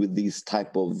intrigued with these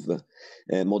type of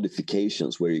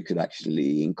modifications where you could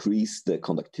actually increase the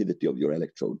conductivity of your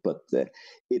electrode, but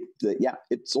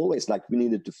it's always like we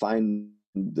needed to find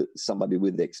somebody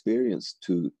with the experience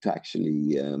to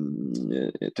actually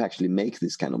make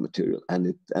this kind of material, and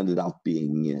it ended up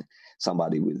being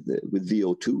somebody with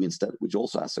VO2 instead, which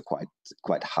also has a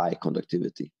quite high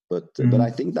conductivity. But I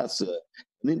think that's an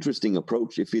interesting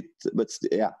approach. At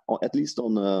least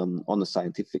on a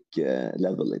scientific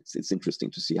level, it's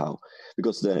interesting to see how,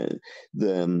 because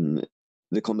the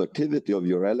conductivity of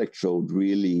your electrode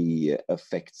really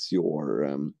affects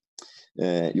your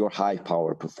high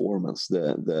power performance,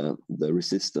 the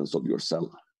resistance of your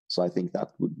cell. So I think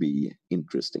that would be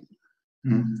interesting.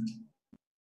 Mm.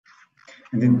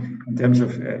 And in terms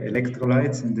of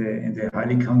electrolytes in the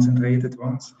highly concentrated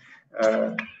ones,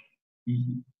 I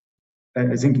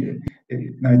think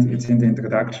it's in the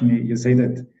introduction. You say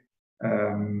that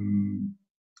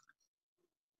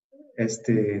as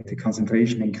the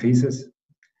concentration increases,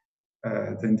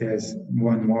 then there's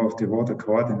more and more of the water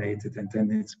coordinated, and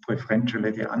then it's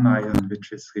preferentially the anion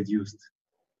which is reduced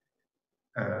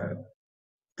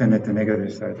than at the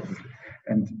negative side.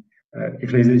 And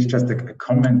if it is just a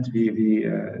comment,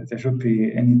 there should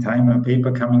be any time a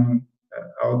paper coming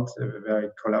out where I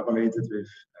collaborated with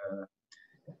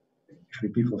actually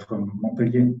people from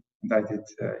Montpellier, and I did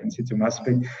in situ mass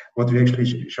spec. What we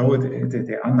actually showed,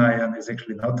 the anion is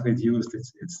actually not reduced,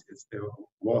 it's the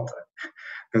water.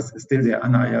 Because still the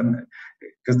anion,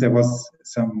 because there was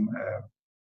some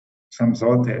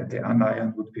thought that the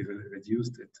anion would be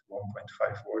reduced at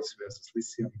 1.5 volts versus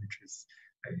lithium, which is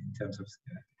in terms of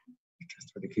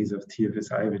just for the case of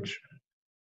TFSI, which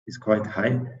is quite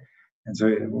high. And so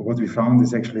what we found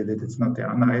is actually that it's not the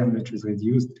anion which is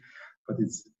reduced, but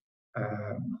it's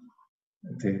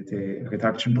the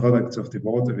reduction products of the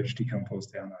water which decompose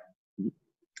the anion.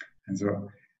 And so,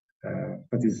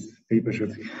 but this paper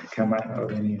should come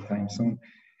out anytime soon.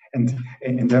 And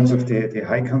in terms of the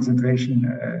high concentration,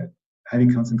 highly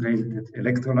concentrated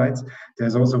electrolytes,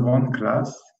 there's also one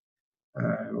class.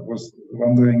 I was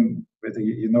wondering whether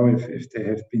you know if they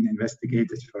have been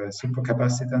investigated for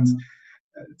supercapacitance.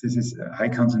 This is high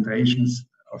concentrations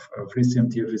of lithium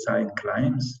TFSI in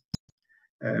climes,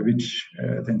 which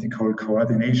then they call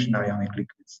coordination ionic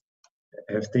liquids.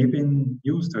 Have they been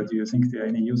used, or do you think they're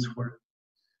any useful?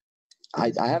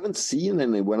 I haven't seen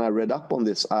any. When I read up on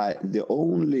this, the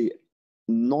only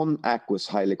non-aqueous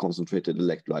highly concentrated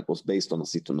electrolyte was based on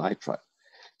acetonitrile.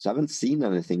 So I haven't seen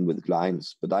anything with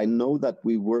glimes, but I know that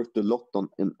we worked a lot on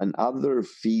in other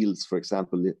fields, for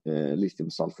example,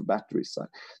 lithium sulfur batteries.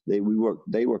 They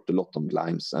worked a lot on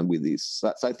glimes and with these.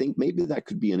 So I think maybe that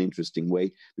could be an interesting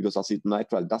way, because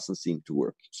acetonitrile doesn't seem to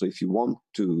work. So if you want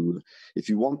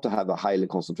to have a highly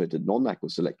concentrated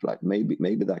non-aqueous electrolyte,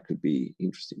 maybe that could be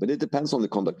interesting. But it depends on the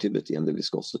conductivity and the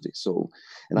viscosity. So,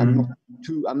 and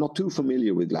I'm not too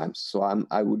familiar with glimes, so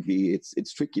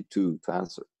it's tricky to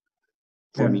answer.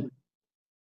 For me.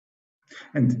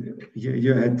 And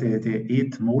you had the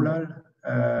 8 molar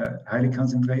highly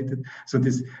concentrated. So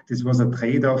this was a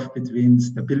trade-off between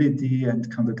stability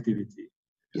and conductivity.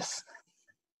 Yes.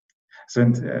 So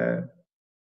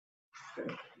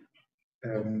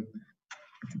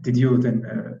did you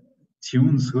then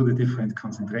tune through the different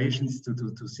concentrations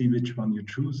to see which one you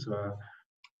choose? Or?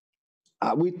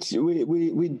 We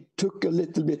took a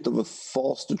little bit of a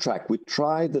faster track. We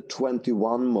tried the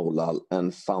 21 molar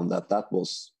and found that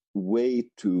was way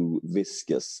too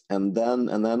viscous. And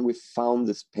then we found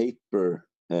this paper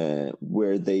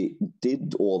where they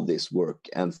did all this work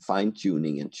and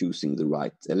fine-tuning and choosing the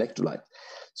right electrolyte.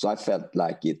 So I felt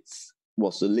like it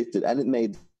was a little, and it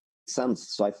made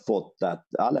sense. So I thought that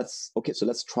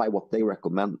let's try what they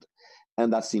recommend,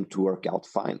 and that seemed to work out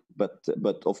fine. But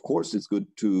of course, it's good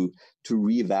to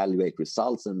reevaluate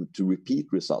results and to repeat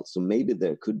results. So maybe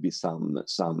there could be some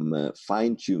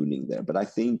fine-tuning there. But I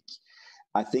think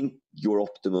your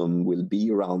optimum will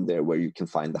be around there where you can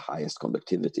find the highest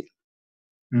conductivity.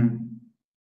 Mm.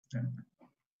 Yeah.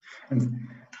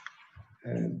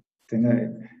 And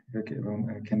then I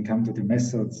can come to the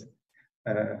methods.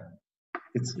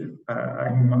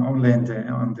 I'm only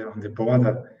on the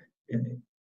border in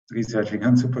researching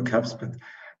on supercaps, but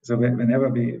so whenever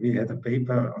we had a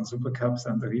paper on supercaps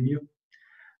under review,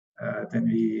 then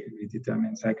we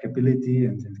determine cyclability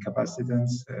and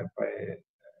capacitance by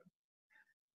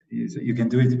you can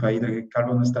do it by either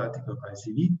galvanostatic or by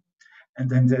CV. And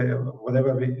then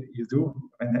whatever you do,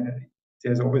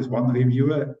 there's always one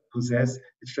reviewer who says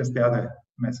it's just the other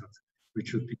method which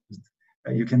should be used.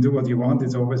 You can do what you want.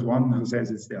 It's always one who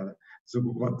says it's the other. So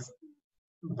what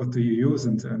do you use,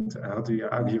 and how do you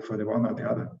argue for the one or the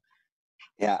other?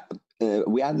 Yeah,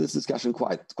 we had this discussion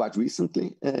quite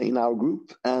recently in our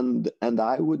group, and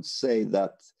I would say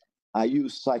that I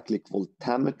use cyclic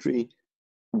voltammetry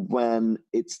when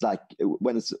it's a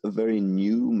very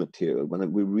new material,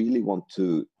 when we really want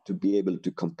to be able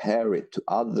to compare it to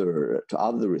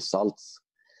other results,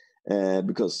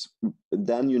 because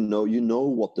then you know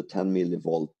what the 10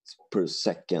 millivolt per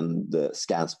second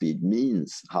scan speed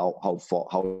means, how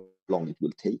long it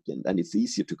will take, and it's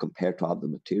easier to compare to other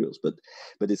materials. But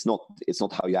it's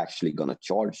not how you're actually going to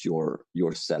charge your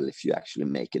cell if you actually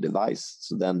make a device.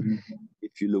 So then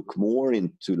if you look more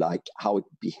into like how it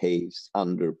behaves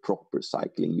under proper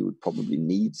cycling, you would probably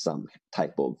need some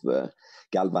type of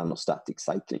galvanostatic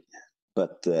cycling.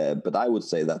 But I would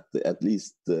say that at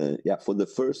least for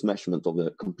the first measurement of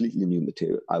a completely new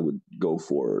material, I would go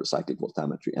for cyclic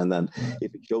voltammetry. And then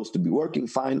if it shows to be working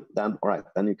fine, then all right,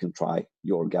 then you can try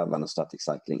your galvanostatic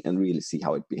cycling and really see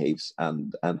how it behaves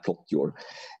and plot your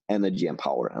energy and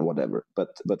power and whatever.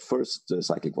 But first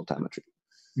cyclic voltammetry.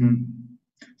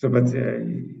 So, but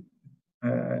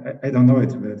I don't know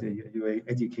it, but you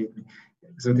educate me.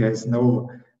 So there is no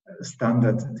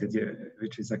standard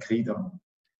which is agreed on.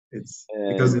 It's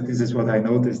because this is what I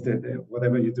noticed, that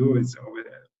whatever you do, it's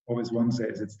always one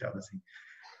says it's the other thing.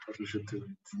 What you should do.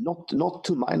 Not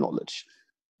to my knowledge.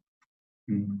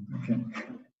 Okay.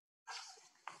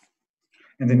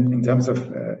 And then in terms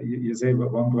of you say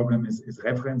one problem is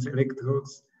reference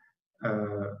electrodes.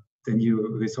 Then you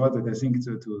resorted, I think,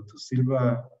 to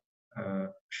silver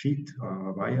sheet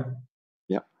or wire.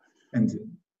 Yeah. And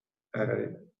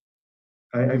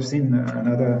I've seen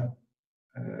another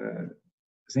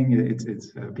thing.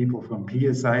 It's people from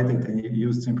PSI that they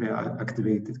use simply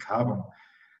activated carbon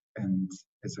and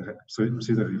as a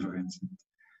pseudo reference.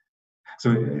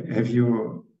 So have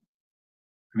you?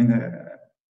 I mean,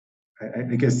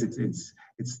 I guess it's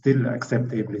still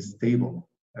acceptably stable.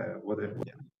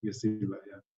 You see,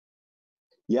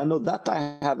 Yeah, no, that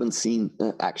I haven't seen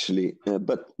actually,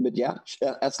 but yeah,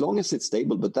 as long as it's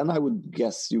stable. But then I would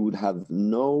guess you would have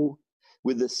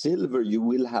with the silver, you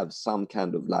will have some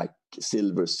kind of like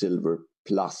silver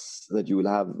plus, that you will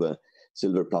have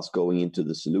silver plus going into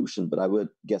the solution. But I would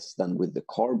guess then with the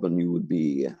carbon, you would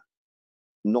be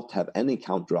not have any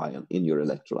counter ion in your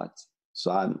electrolytes.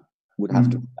 So I would have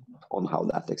to on how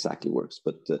that exactly works.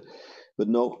 But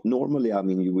no, normally, I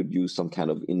mean, you would use some kind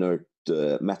of inert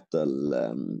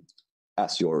metal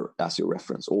as your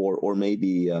reference, or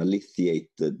maybe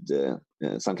lithiated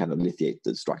some kind of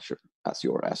lithiated structure as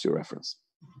your reference.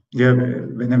 Yeah,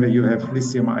 whenever you have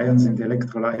lithium ions in the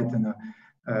electrolyte and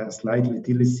a slightly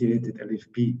delithiated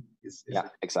LFP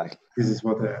exactly. This is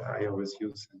what I always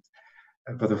use.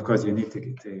 But of course, you need to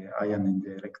get the ion in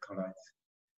the electrolyte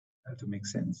to make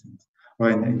sense. Or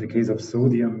in the case of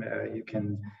sodium, you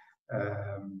can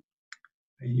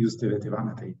use the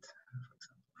vanadate,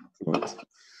 for example.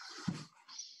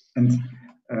 And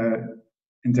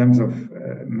in terms of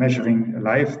measuring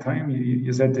lifetime,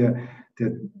 you said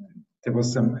there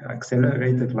was some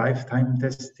accelerated lifetime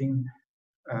testing.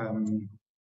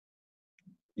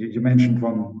 You mentioned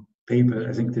one paper.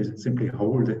 I think they simply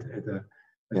hold it at a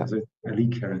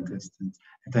leak current test, and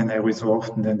then every so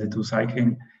often then they do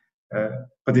cycling.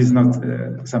 But it's not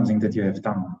something that you have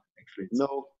done, actually.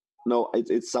 No,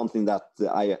 it's something that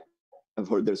I've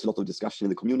heard. There's a lot of discussion in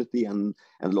the community, and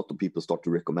a lot of people start to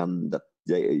recommend that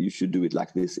you should do it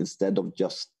like this instead of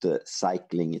just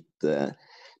cycling it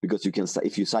because you can,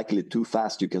 if you cycle it too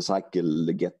fast, you can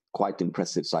get quite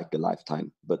impressive cycle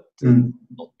lifetime, but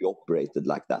not be operated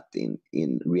like that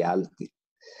in reality.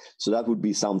 So that would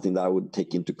be something that I would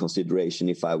take into consideration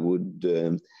if I would,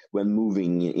 when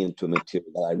moving into a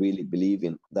material that I really believe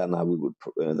in, then I would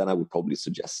probably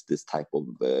suggest this type of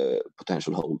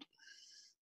potential hold.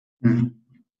 And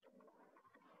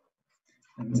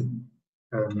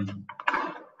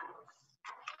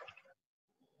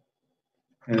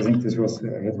I think this was,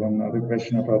 I had one other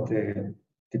question about the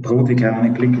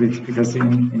protic-ionic liquids, because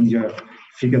in your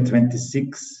figure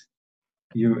 26,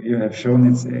 you have shown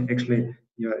it's actually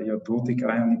your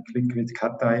protic-ionic liquid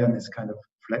cation is kind of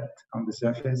flat on the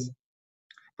surface.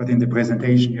 But in the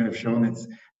presentation you have shown it's,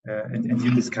 and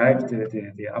you described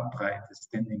the upright, the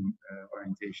standing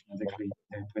orientation, and actually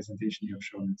in the presentation you have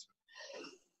shown it.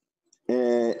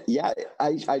 Yeah,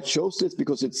 I chose this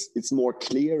because it's more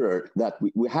clearer that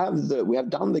we have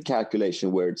done the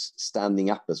calculation where it's standing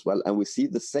up as well, and we see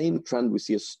the same trend. We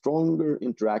see a stronger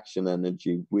interaction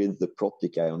energy with the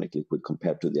protic ionic liquid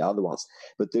compared to the other ones,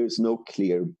 but there is no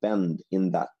clear bend in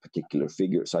that particular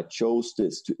figure. So I chose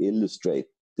this to illustrate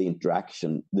the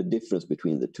interaction, the difference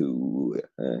between the two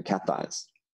cations.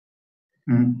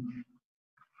 And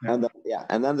then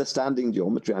the standing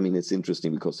geometry. I mean, it's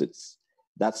interesting because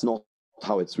that's not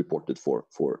how it's reported for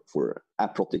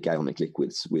aprotic ionic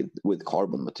liquids with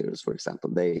carbon materials, for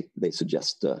example. They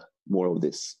suggest more of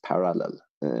this parallel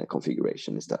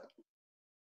configuration instead.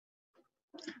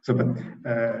 So, but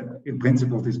in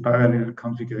principle, this parallel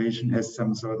configuration has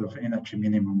some sort of energy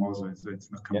minimum also, so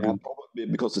it's not complete. Yeah, probably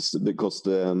because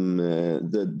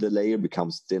the layer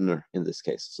becomes thinner in this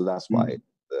case. So that's why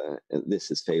this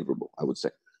is favorable, I would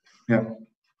say. Yeah.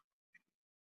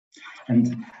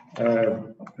 And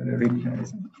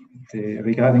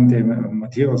regarding the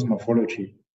materials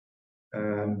morphology,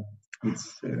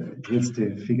 here's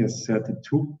the figure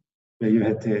 32, where you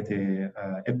had the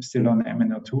epsilon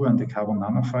MnO2 and the carbon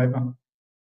nanofiber.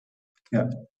 Yeah.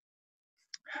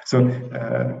 So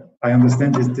I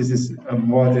understand this is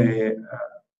more a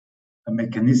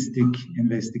mechanistic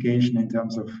investigation in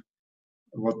terms of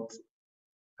what,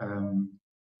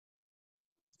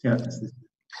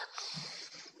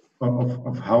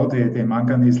 of how the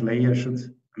manganese layer should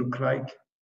look like,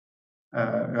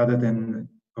 rather than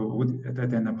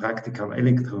a practical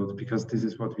electrode, because this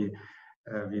is what we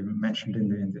mentioned in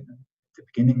the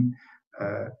beginning.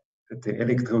 The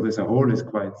electrode as a whole is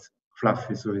quite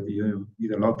fluffy, so you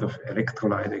need a lot of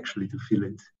electrolyte actually to fill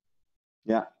it.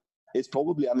 Yeah. It's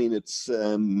probably, I mean, it's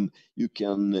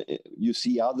you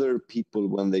see other people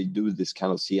when they do this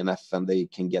kind of CNF, and they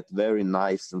can get very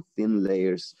nice and thin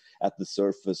layers at the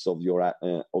surface of your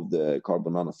of the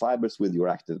carbon nanofibers with your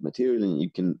active material, and you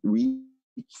can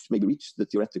maybe reach the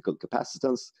theoretical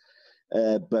capacitance,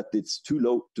 but it's too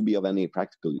low to be of any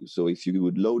practical use. So if you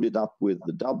would load it up with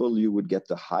the double, you would get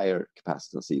the higher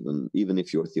capacitance, even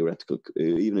if your theoretical,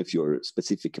 even if your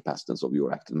specific capacitance of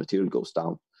your active material goes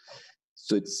down.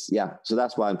 So it's, yeah, so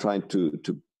that's why I'm trying to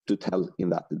tell in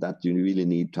that you really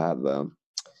need to have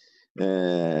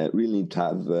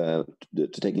to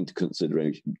take into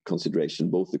consideration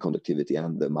both the conductivity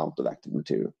and the amount of active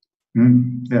material.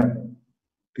 Yeah,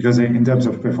 because in terms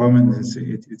of performance,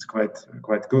 it's quite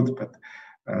good. But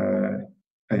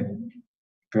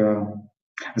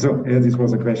so this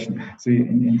was a question. So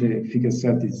in the figure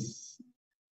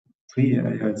 33,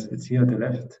 it's here at the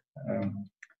left.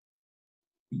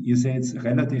 You say it's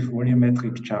relative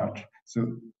volumetric charge.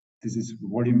 So this is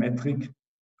volumetric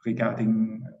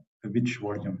regarding which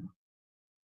volume?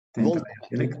 The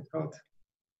electrode?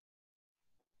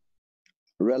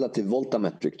 Relative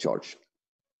voltammetric charge.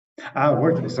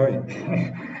 Sorry.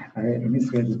 I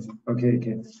misread it. Okay.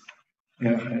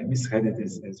 Yeah, I misread it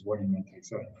as volumetric.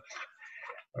 Sorry.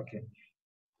 Okay.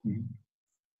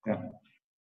 Yeah.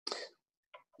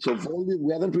 So volume,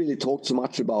 we haven't really talked so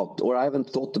much about, or I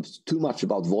haven't thought too much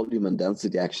about volume and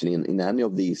density actually in any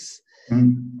of these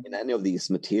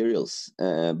materials.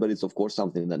 But it's of course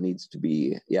something that needs to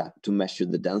be, to measure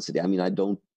the density. I mean, I'm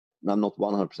not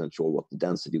 100% sure what the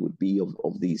density would be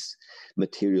of these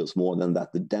materials, more than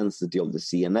that the density of the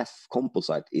CNF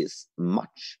composite is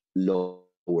much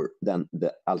lower than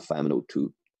the alpha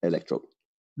MnO2 electrode.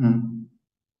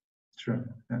 Sure.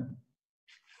 Yeah.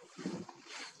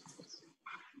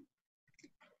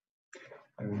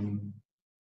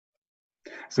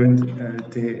 So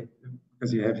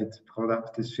because you have it brought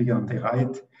up, this figure on the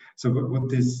right, so would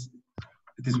this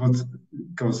would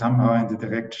go somehow in the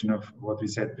direction of what we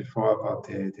said before about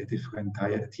the different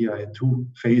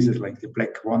TI2 phases, like the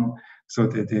black one, so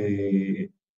that the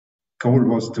goal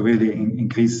was to really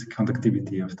increase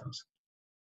conductivity of those.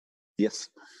 Yes.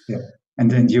 Yeah. And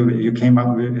then you came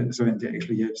up with, so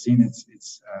actually you have seen it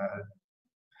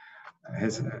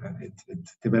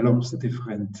develops a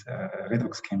different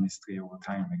redox chemistry over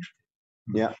time, actually.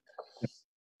 Yeah.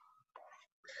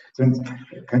 So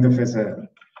kind of as a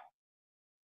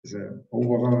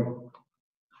overall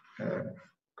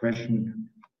question,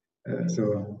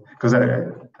 so because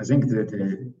I think that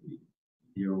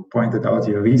you pointed out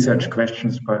your research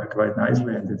questions quite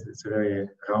nicely, and it's a very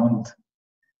round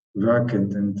work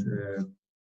and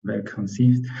well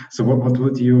conceived. So what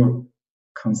would you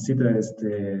consider as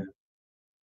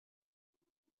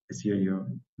your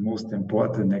most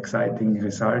important, exciting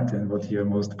result, and what you're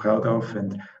most proud of,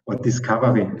 and what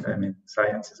discovery? I mean,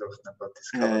 science is often about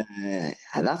discovery.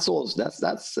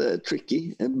 That's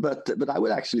tricky, but I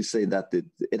would actually say that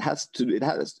it has to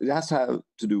have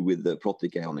to do with the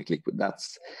protic ionic liquid.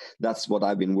 That's what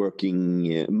I've been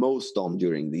working most on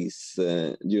during these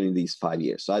 5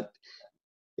 years. So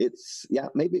it's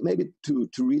maybe to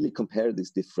really compare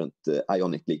these different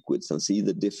ionic liquids and see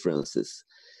the differences.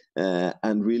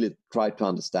 And really try to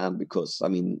understand, because I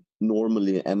mean,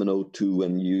 normally MnO2,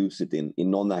 when you use it in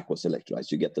non-aqueous electrolytes,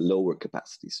 you get the lower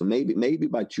capacity. So maybe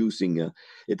by choosing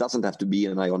it doesn't have to be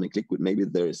an ionic liquid. Maybe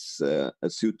there is a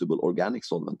suitable organic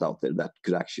solvent out there that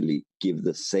could actually give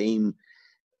the same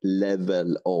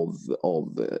level of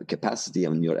capacity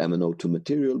on your MnO2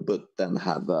 material, but then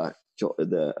have a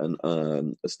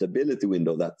stability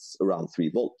window that's around 3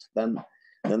 volts. Then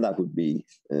that would be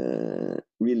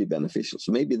really beneficial.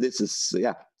 So maybe this is,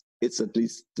 it's at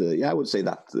least, I would say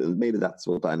that maybe that's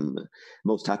what I'm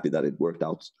most happy that it worked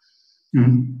out.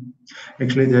 Mm-hmm.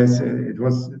 Actually, it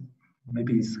was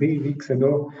maybe 3 weeks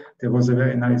ago, there was a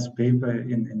very nice paper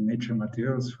in Nature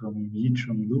Materials from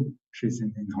Yi-Chun Lu. She's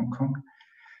in Hong Kong.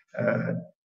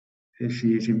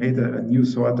 She made a new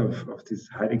sort of these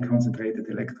highly concentrated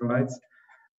electrolytes,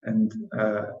 and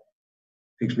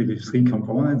actually with 3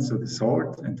 components, so the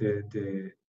salt and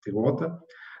the water,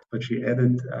 but she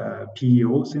added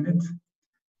PEOs in it,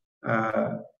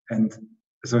 and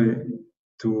so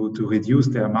to reduce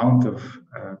the amount of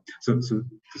so to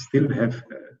still have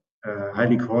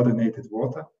highly coordinated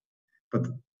water, but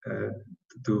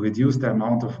to reduce the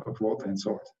amount of water and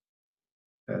salt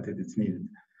that it's needed.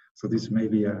 So this may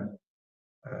be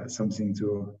something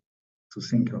to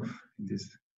think of in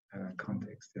this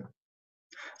context. Yeah.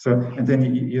 So, and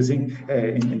then you think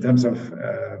in terms of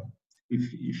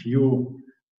if you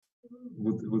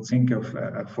would think of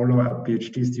a follow-up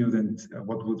PhD student,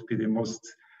 what would be the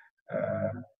most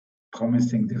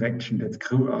promising direction that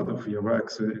grew out of your work?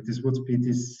 So this would be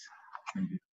this.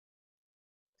 Maybe.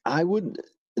 I would,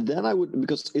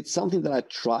 because it's something that I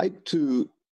tried to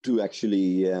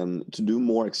actually to do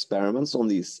more experiments on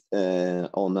these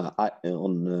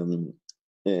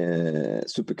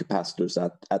supercapacitors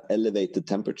at elevated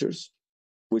temperatures,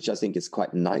 which I think is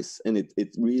quite nice, and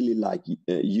it really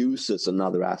uses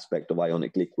another aspect of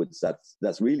ionic liquids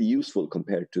that's really useful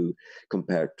compared to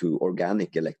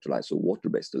organic electrolytes or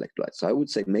water-based electrolytes. So I would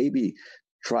say maybe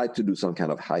try to do some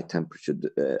kind of high temperature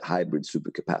hybrid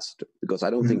supercapacitor, because I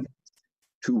don't think it's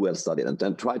too well studied,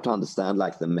 and try to understand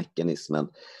like the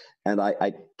mechanism. And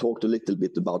I talked a little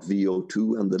bit about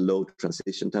VO2 and the low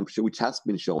transition temperature, which has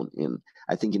been shown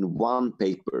I think in one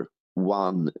paper,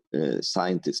 one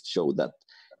scientist showed that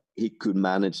he could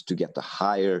manage to get a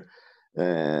higher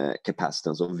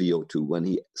capacitance of VO2 when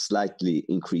he slightly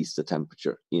increased the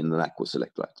temperature in an aqueous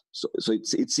electrolyte. So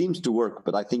it seems to work,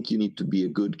 but I think you need to be a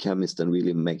good chemist and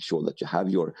really make sure that you have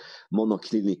your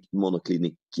monoclinic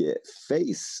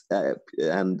phase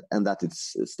and that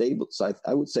it's stable. So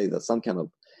I would say that some kind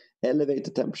of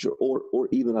elevated temperature or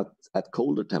even at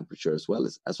colder temperature as well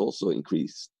has also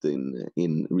increased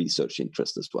in research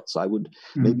interest as well. So I would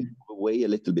maybe move away a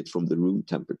little bit from the room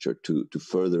temperature to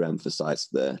further emphasize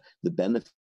the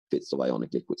benefits of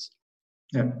ionic liquids.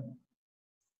 Yeah.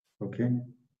 Okay.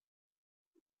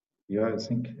 Yeah, I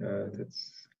think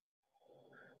that's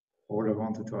all I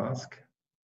wanted to ask.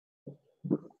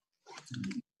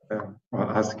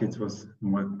 It was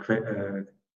more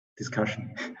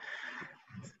discussion.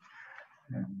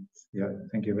 And yeah,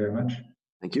 thank you very much.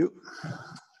 Thank you.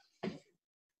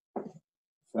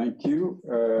 Thank you.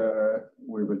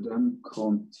 We will then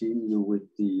continue with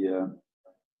the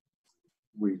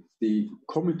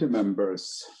committee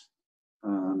members,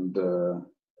 and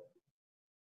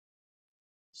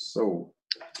so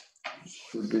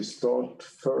should we start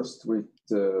first with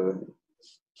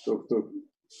Dr.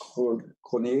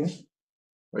 Cornier?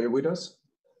 Are you with us?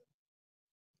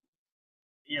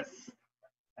 Yes.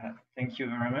 Thank you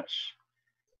very much.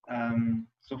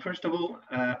 So first of all,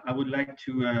 I would like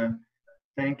to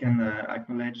thank and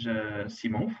acknowledge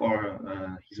Simon for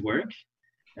his work,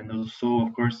 and also,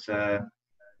 of course,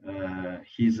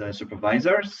 his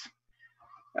supervisors.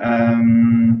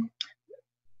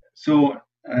 So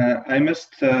I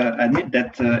must admit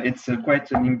that it's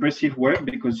quite an impressive work,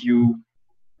 because you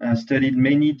studied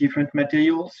many different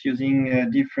materials using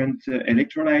different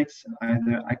electrolytes,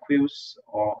 either aqueous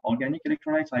or organic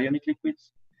electrolytes, ionic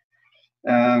liquids.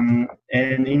 And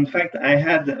in fact, I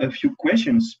had a few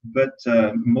questions, but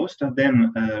most of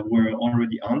them were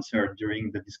already answered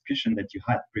during the discussion that you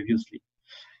had previously.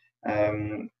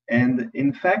 And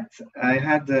in fact, I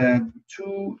had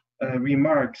two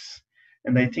remarks,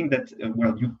 and I think that,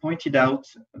 well, you pointed out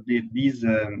these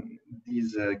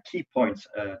key points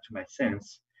to my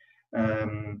sense.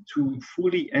 To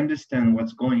fully understand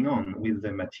what's going on with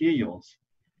the materials,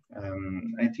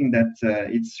 I think that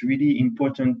it's really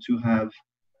important to have,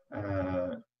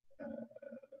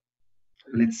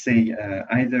 let's say,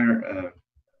 either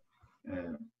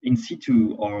in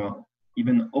situ or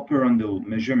even operando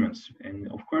measurements.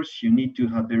 And of course, you need to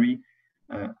have very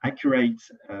accurate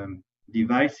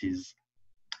devices,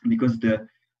 because the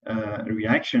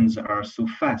reactions are so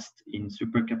fast in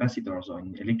supercapacitors or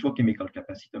in electrochemical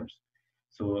capacitors.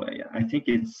 So I think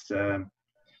it's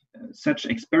such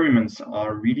experiments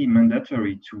are really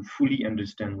mandatory to fully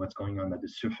understand what's going on at the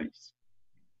surface.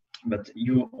 But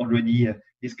you already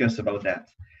discussed about that.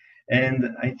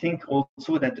 And I think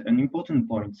also that an important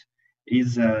point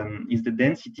is the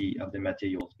density of the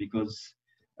materials, because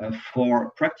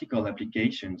for practical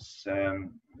applications,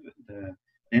 the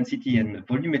density and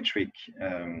volumetric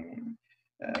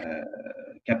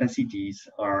capacities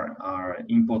are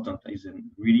important, is a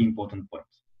really important point.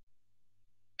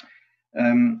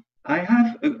 I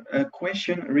have a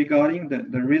question regarding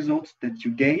the results that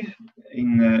you gave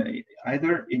in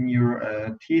either in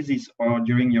your thesis or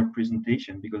during your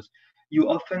presentation, because you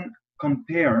often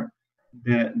compare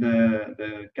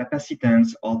the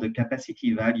capacitance or the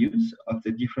capacity values of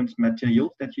the different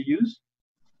materials that you use.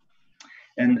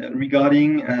 And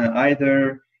regarding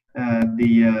either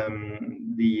the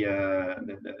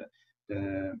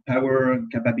power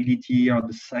capability or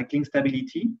the cycling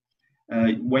stability,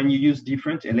 when you use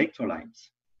different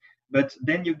electrolytes, but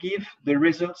then you give the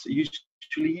results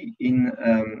usually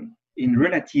in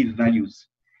relative values.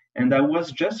 And I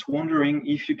was just wondering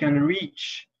if you can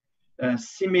reach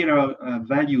similar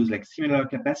values, like similar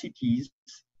capacities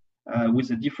with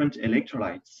the different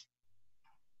electrolytes.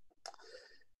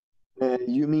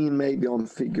 You mean maybe on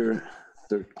figure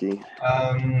 30?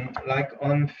 Like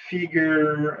on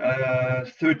figure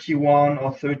 31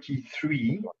 or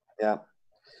 33. Yeah.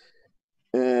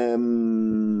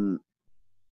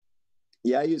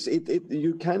 Yeah,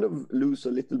 you kind of lose a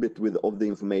little bit of the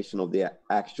information of the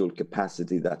actual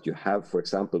capacity that you have. For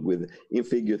example, in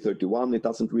figure 31, it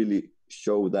doesn't really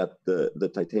show that the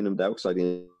titanium dioxide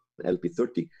in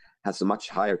LP30 has a much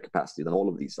higher capacity than all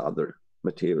of these other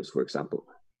materials, for example.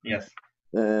 Yes.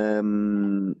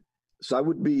 So I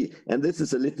would be, and this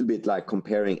is a little bit like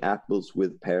comparing apples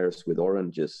with pears with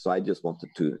oranges. So I just wanted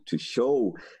to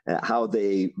show how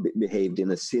they behaved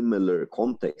in a similar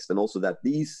context, and also that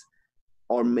these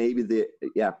are maybe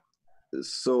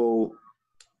so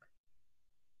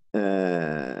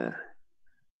I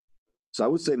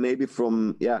would say maybe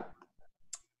from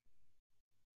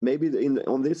maybe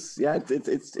on this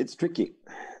it's tricky.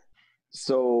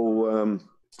 So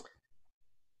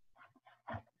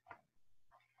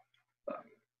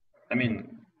I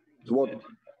mean, what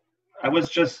I was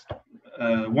just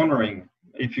wondering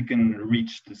if you can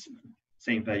reach the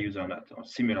same values or not, or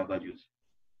similar values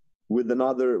with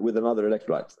another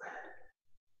electrolyte.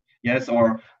 Yes,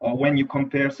 or when you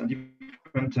compare some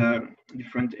different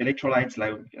electrolytes,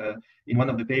 like in one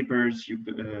of the papers, you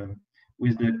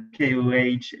with the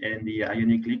KOH and the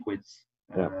ionic liquids,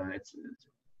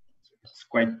 it's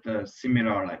quite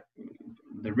similar. Like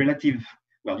the relative,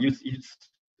 well,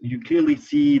 you clearly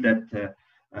see that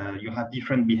you have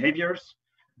different behaviors,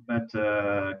 but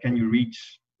can you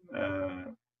reach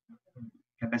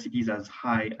capacities as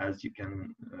high as you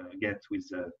can get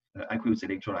with aqueous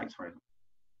electrolytes, for example?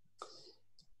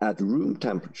 At room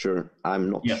temperature, I'm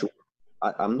not sure.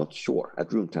 I'm not sure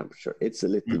at room temperature. It's a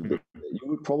little bit, you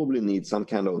would probably need some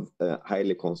kind of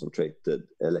highly concentrated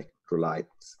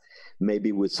electrolytes,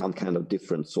 maybe with some kind of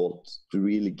different salts to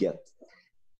really get.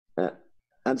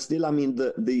 And still, I mean,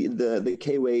 the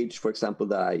KOH, for example,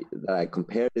 that I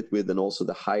compared it with, and also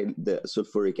the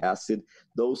sulfuric acid,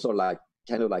 those are like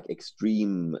kind of like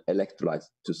extreme electrolytes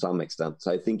to some extent.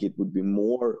 So I think it would be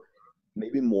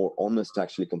maybe more honest to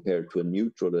actually compare it to a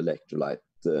neutral electrolyte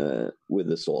with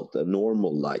the salt, a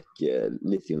normal like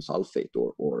lithium sulfate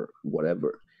or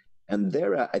whatever. And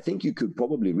there, I think you could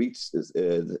probably reach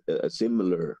a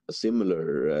similar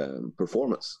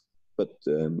performance. But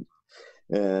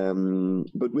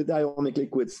with ionic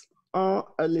liquids, a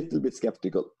little bit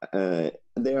skeptical.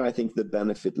 There, I think the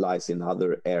benefit lies in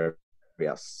other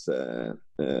areas.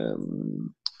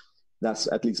 That's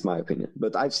at least my opinion.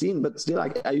 But I've seen, but still,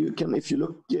 you can, if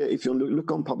you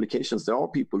look on publications, there are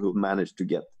people who've managed to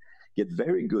get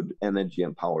very good energy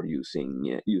and power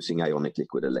using ionic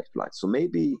liquid electrolytes. So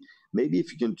maybe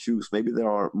if you can choose, maybe there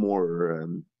are more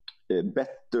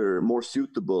better, more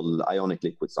suitable ionic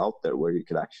liquids out there where you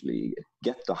could actually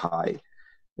get the high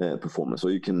performance. Or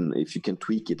if you can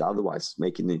tweak it otherwise,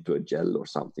 make it into a gel or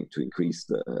something to increase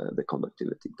the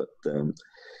conductivity. But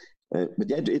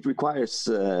yeah, it requires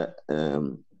I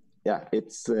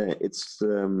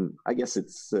guess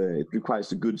it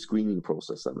requires a good screening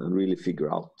process and really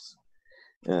figure out,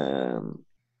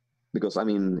 because I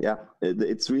mean, yeah,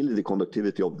 it's really the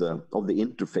conductivity of the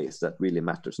interface that really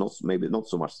matters, maybe not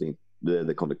so much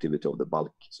the conductivity of the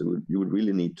bulk. So you would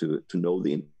really need to know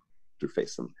the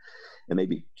interface and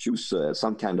maybe choose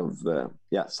some kind of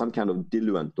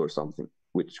diluent or something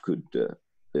which could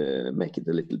make it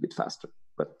a little bit faster.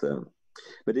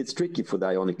 But it's tricky for the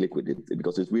ionic liquid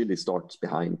because it really starts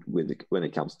behind when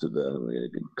it comes to the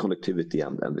conductivity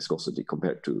and viscosity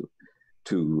compared to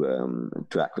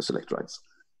aqueous electrolytes.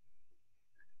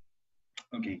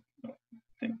 Okay,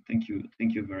 thank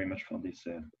you very much for this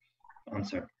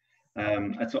answer.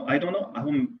 So I don't know how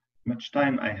much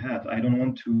time I have. I don't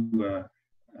want to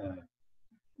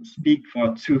speak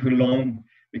for too long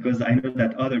because I know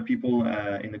that other people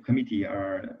in the committee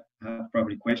have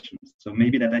probably questions. So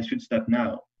maybe that I should stop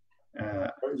now.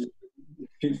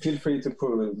 Feel free to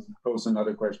pose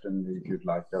another question if you'd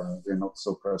like. We're not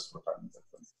so pressed for time.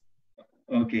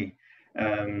 Okay.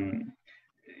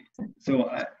 So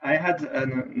I had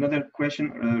another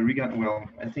question regarding, well,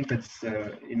 I think that's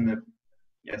in the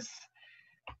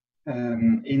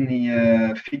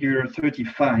figure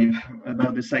 35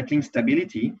 about the cycling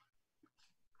stability.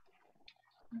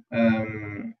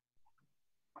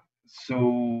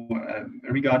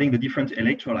 Regarding the different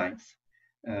electrolytes,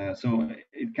 so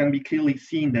it can be clearly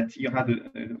seen that you have a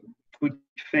good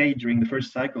fade during the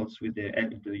first cycles with the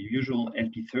usual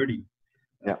LP30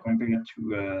 compared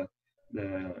to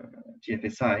the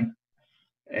GFSI.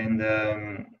 And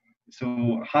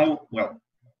so how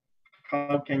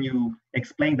can you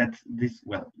explain that this,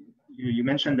 well, you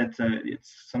mentioned that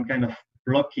it's some kind of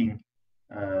blocking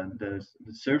the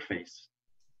surface.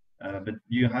 But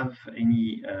do you have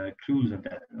any clues of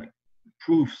that, like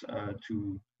proofs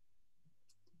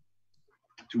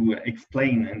to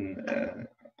explain and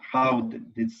how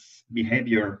this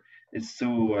behavior is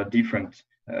so different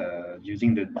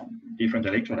using the different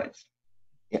electrolytes?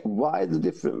 Yeah, why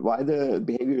the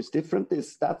behavior is different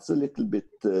that's a little bit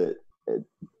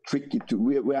tricky to.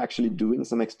 We're actually doing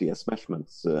some XPS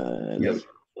measurements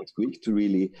next week to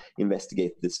really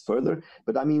investigate this further.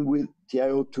 But I mean, with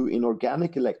TiO2 in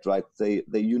organic electrolytes,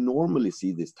 you normally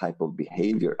see this type of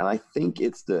behavior, and I think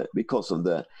it's because of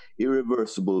the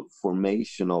irreversible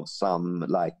formation of some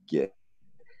like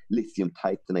lithium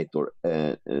titanate or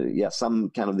some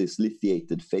kind of these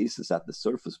lithiated phases at the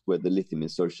surface where the lithium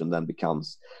insertion then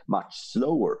becomes much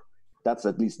slower. That's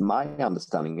at least my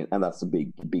understanding, and that's a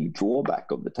big drawback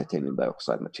of the titanium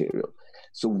dioxide material.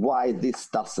 So why this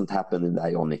doesn't happen in the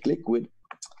ionic liquid?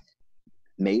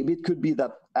 Maybe it could be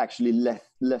that actually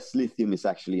less lithium is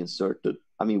actually inserted.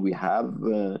 I mean, you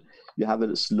have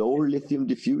a slower lithium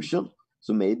diffusion,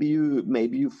 so maybe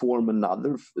you form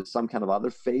some kind of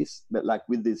other phase, but like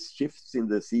with these shifts in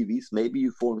the CVs, maybe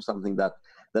you form something that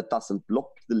doesn't block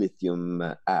the lithium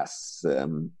as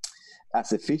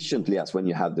efficiently as when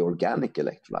you have the organic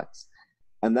electrolytes.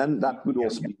 And then that would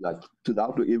also be like,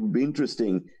 it would be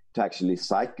interesting to actually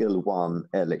cycle one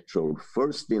electrode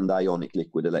first in the ionic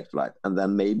liquid electrolyte and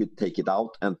then maybe take it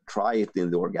out and try it in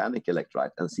the organic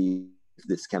electrolyte and see if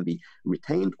this can be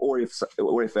retained or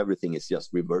if everything is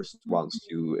just reversed once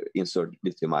you insert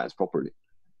lithium ions properly.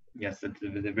 Yes, that's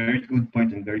a very good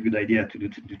point and very good idea to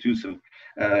do so.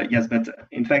 Yes, but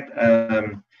in fact,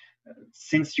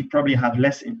 since you probably have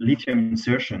less lithium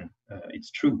insertion,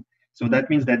 it's true. So that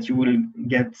means that you will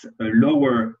get a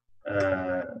lower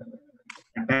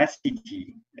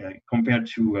capacity compared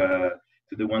to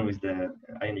the one with the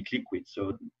ionic liquid.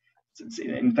 So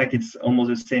in fact, it's almost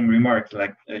the same remark.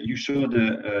 Like you show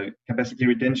the capacity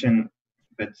retention,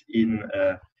 but in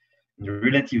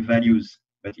relative values.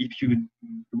 But if you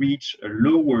reach a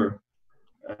lower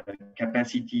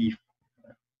capacity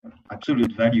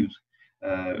absolute values,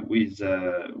 with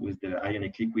the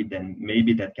ionic liquid, then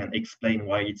maybe that can explain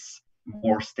why it's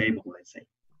more stable, let's say.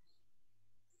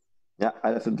 Yeah,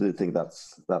 I definitely think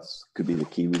that's could be the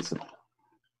key reason.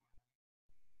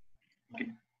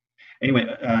 Okay. Anyway,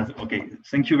 okay,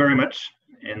 thank you very much.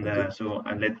 And so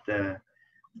I'll let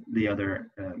the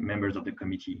other members of the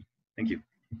committee. Thank you.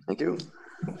 Thank you.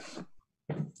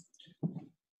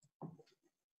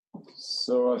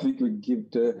 So I think we give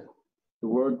the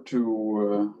word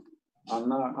to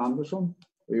Anna Andersson.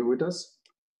 Are you with us?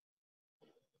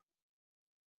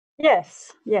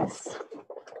 Yes, yes.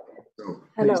 So,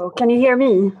 hello, can you hear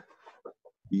me?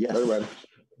 Yes. very well.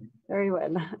 Very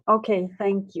well. Okay,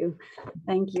 thank you.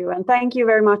 Thank you. And thank you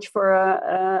very much for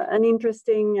an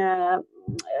interesting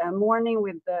morning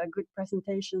with good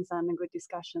presentations and a good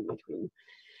discussion between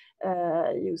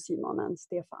you, Simon, and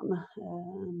Stefan.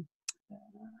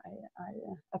 I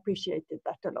appreciated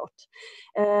that a lot.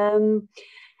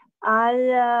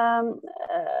 I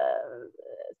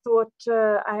thought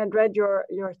I had read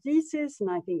your thesis, and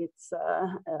I think it's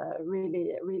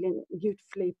really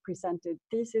beautifully presented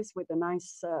thesis with a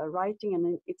nice writing,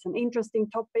 and it's an interesting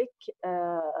topic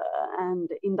and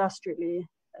industrially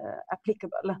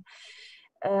applicable.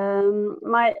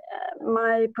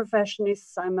 My profession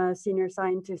is I'm a senior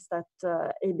scientist at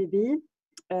ABB.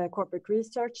 Corporate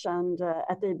research, and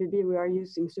at ABB we are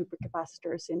using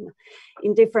supercapacitors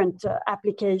in different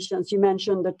applications. You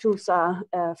mentioned the TUSA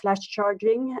flash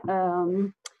charging,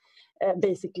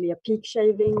 basically a peak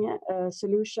shaving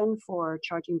solution for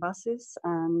charging buses,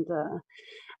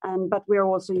 but we are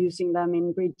also using them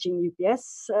in bridging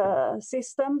UPS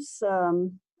systems.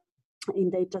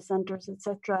 In data centers,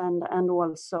 etc., and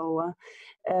also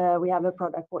we have a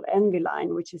product called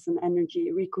EnviLine, which is an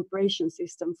energy recuperation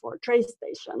system for train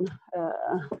station,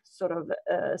 sort of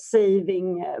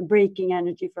saving braking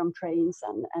energy from trains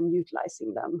and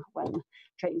utilizing them when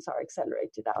trains are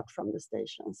accelerated out from the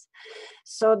stations.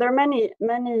 So there are many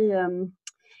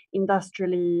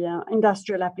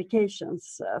industrial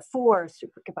applications for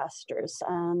supercapacitors,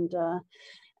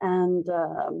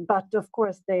 but of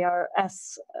course they are,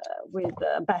 as with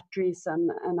batteries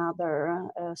and other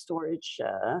storage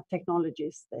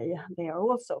technologies, they are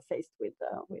also faced with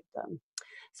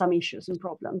some issues and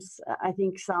problems. I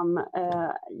think some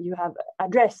you have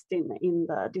addressed in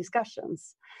the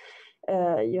discussions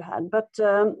you had, but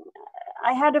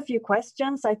I had a few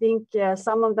questions. I think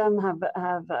some of them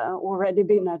have already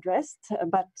been addressed,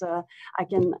 but I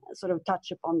can sort of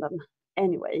touch upon them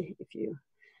anyway, if you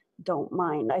don't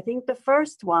mind. I think the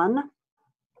first one,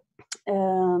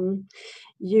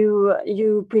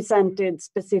 you presented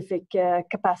specific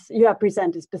you have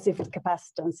presented specific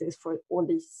capacitances for all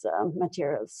these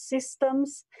material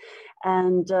systems,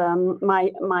 and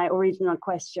my original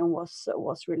question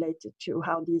was related to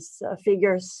how these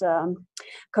figures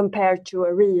compare to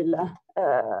a real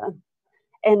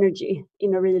energy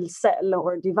in a real cell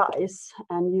or device,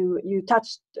 and you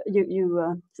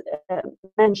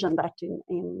mentioned that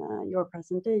in your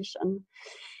presentation.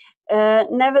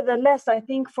 Nevertheless, I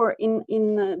think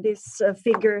in this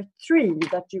figure 3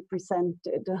 that you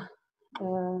presented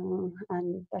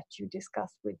and that you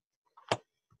discussed with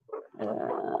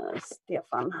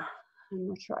Stefan, I'm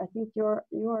not sure. I think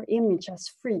your image has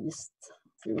freezed,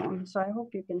 Simon, so I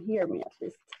hope you can hear me at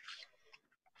least.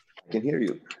 I can hear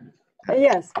you.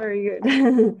 Yes, very good.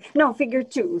 No, figure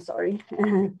 2, sorry.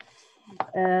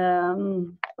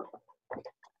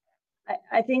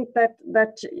 I think that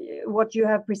what you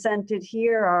have presented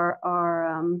here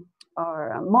are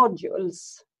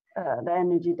modules, the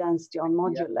energy density on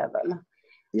module level,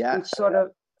 which sort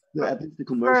of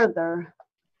further.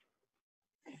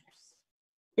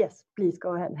 Yes, please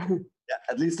go ahead. Yeah,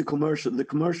 at least the commercial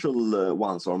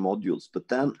ones are modules, but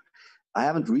then I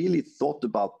haven't really thought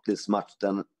about this much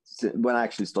then when I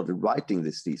actually started writing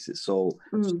this thesis. So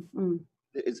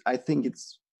I think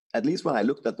it's, at least when I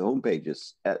looked at the home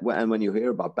pages, and when you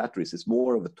hear about batteries, it's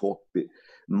more of a talk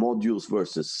modules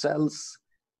versus cells,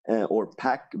 or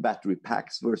battery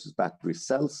packs versus battery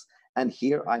cells. And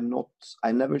here I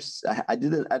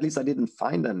didn't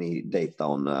find any data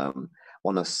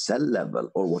on a cell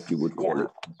level, or what you would call it.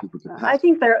 I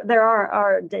think there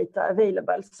are data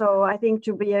available. So I think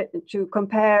to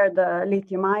compare the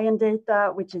lithium-ion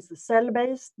data, which is the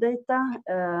cell-based data,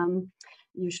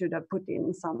 you should have put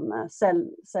in some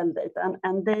cell data,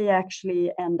 and they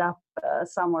actually end up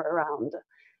somewhere around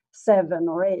 7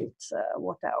 or 8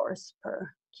 watt-hours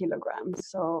per kilogram.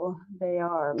 So they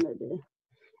are maybe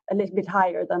a little bit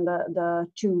higher than the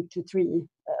 2 to 3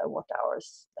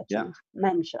 watt-hours that you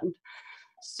mentioned.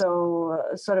 So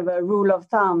sort of a rule of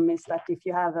thumb is that if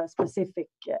you have a specific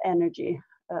energy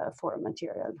for a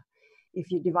material,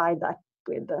 if you divide that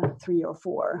with 3 or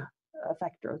 4, a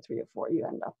factor of 3 or 4, you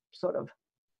end up sort of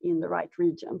in the right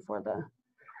region for the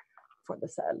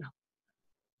cell.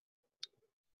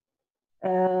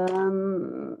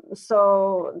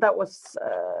 So that was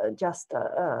just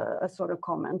a sort of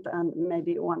comment, and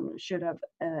maybe one should have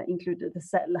included the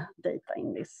cell data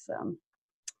in this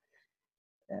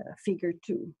figure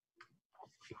 2.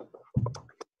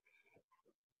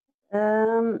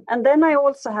 And then I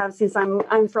also have, since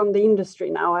I'm from the industry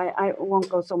now, I won't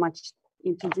go so much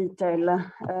into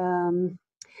detail.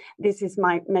 This is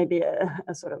maybe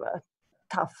a sort of a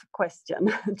tough question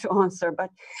to answer,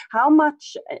 but how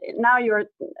much now you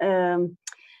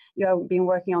have been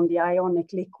working on the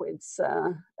ionic liquids,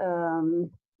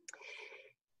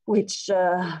 which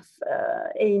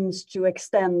aims to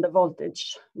extend the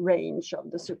voltage range of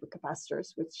the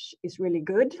supercapacitors, which is really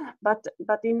good. But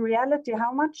in reality,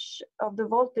 how much of the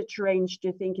voltage range do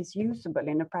you think is usable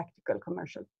in a practical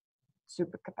commercial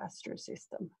supercapacitor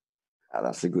system?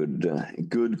 That's a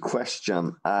good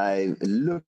question. I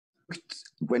looked,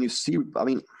 when you see, I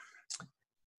mean,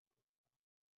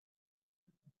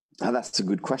 that's a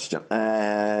good question.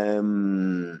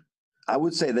 I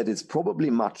would say that it's probably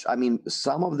much. I mean,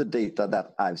 some of the data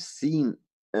that I've seen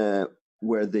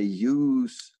where they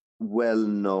use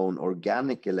well-known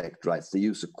organic electrolytes, they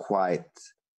use a quite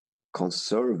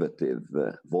conservative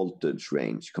voltage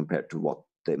range compared to what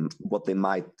they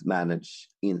might manage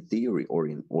in theory or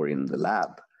in the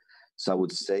lab. So I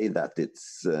would say that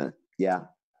it's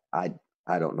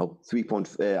I don't know, 3.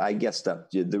 I guess that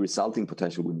the resulting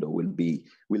potential window will be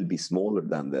smaller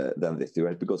than the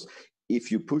theory, because if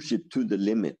you push it to the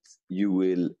limit, you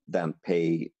will then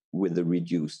pay with a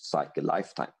reduced cycle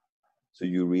lifetime. So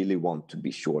you really want to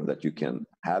be sure that you can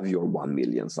have your 1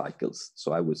 million cycles.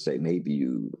 So I would say maybe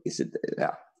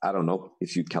I don't know,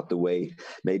 if you cut away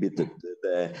maybe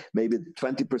maybe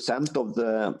 20% of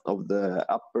the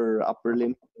upper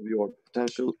limit of your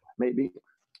potential, maybe.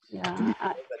 Yeah,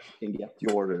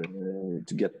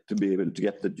 to be able to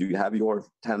get that you have your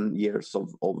 10 years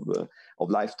of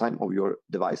lifetime of your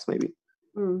device, maybe.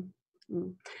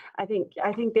 I think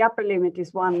the upper limit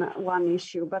is one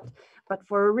issue, but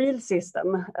for a real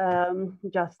system,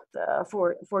 just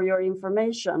for your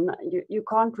information, you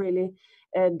can't really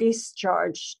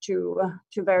discharge to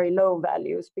very low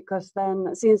values, because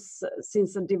then since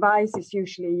the device is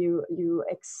usually you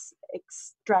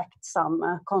extract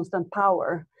some constant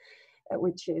power,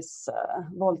 which is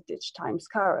voltage times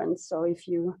current. So if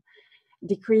you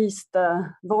decrease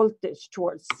the voltage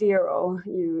towards 0,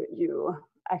 you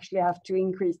actually have to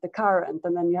increase the current,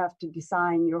 and then you have to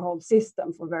design your whole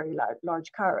system for very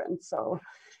large current. So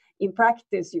in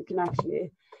practice, you can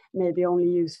actually maybe only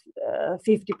use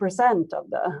 50% of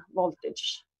the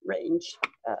voltage range.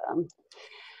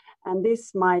 And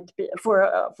this might be for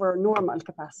a normal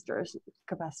capacitor,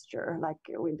 like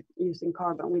with using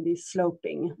carbon, with this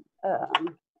sloping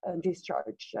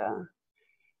discharge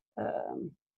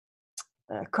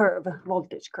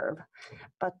voltage curve.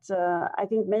 But I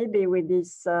think maybe with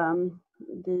these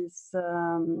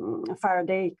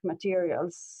Faradaic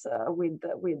materials, with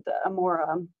a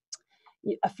more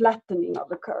a flattening of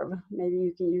the curve, maybe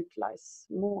you can utilize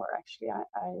more. Actually, I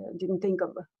didn't think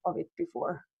of it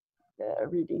before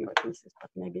reading your thesis, but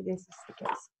maybe this is the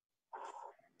case.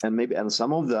 And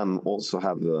some of them also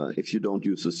have, if you don't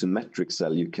use a symmetric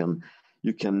cell, you can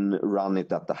run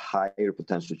it at the higher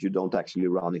potential. You don't actually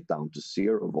run it down to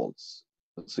 0 volts.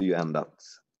 So you end up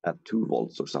at 2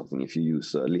 volts or something if you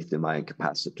use a lithium-ion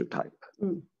capacitor type.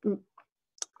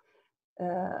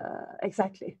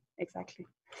 Exactly.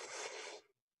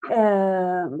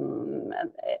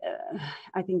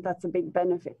 I think that's a big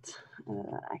benefit,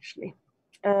 actually.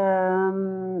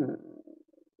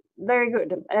 Very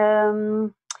good.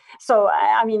 So,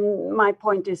 I mean, my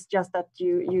point is just that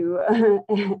you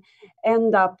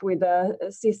end up with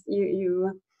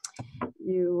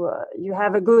you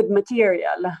have a good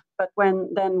material, but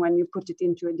when you put it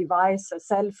into a device, a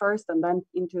cell first, and then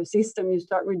into a system, you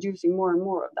start reducing more and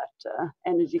more of that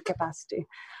energy capacity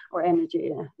or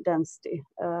energy density.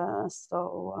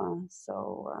 So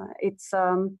it's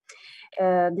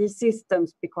these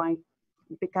systems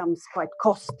becomes quite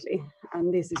costly,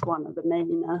 and this is one of the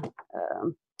main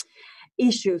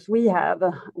issues we have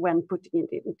when putting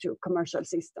it into commercial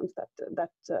systems, that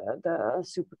the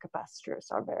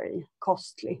supercapacitors are very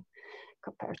costly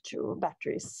compared to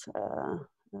batteries,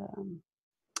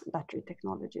 battery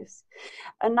technologies.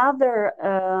 Another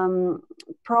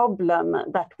problem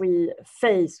that we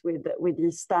face with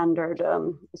these standard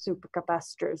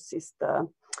supercapacitors is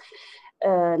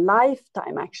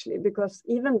lifetime actually, because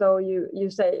even though you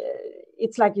say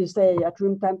it's like you say at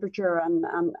room temperature and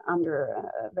under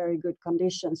very good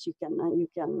conditions, you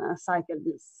can cycle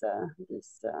these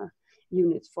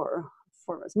units for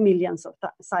millions of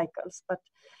cycles, but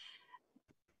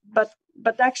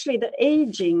actually the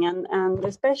aging and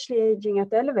especially aging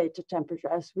at elevated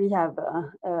temperature, as we have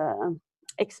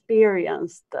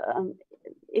experienced,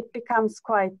 it becomes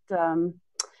quite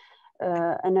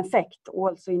an effect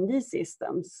also in these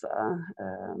systems.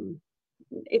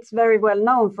 It's very well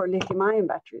known for lithium-ion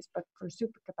batteries, but for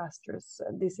supercapacitors,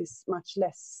 this is much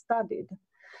less studied.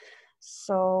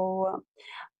 So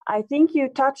I think you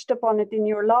touched upon it in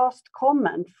your last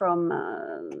comment from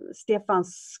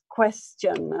Stefan's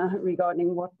question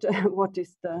regarding what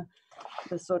is the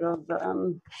sort of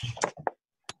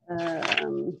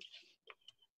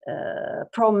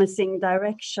promising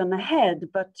direction ahead,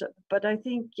 but I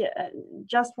think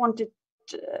just wanted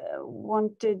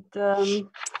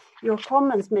your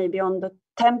comments maybe on the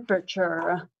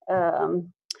temperature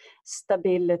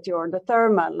stability or the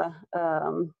thermal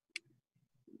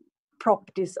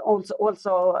properties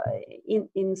also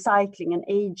in cycling and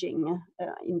aging,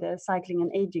 in the cycling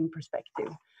and aging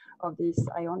perspective of these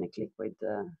ionic liquid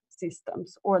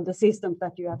systems, or the systems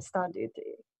that you have studied.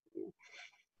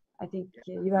 I think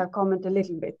you have commented a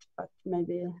little bit, but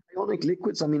maybe... Ionic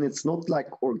liquids, I mean, it's not like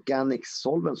organic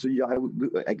solvents. So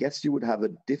I guess you would have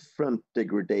a different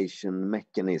degradation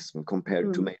mechanism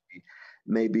compared to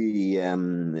maybe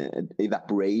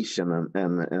evaporation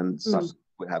and such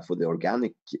we have for the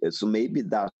organic. So maybe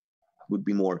that would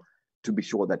be more to be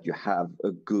sure that you have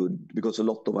a good, because a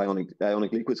lot of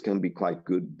ionic liquids can be quite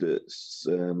good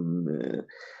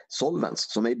solvents.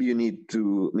 So maybe you need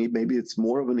to, maybe it's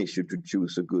more of an issue to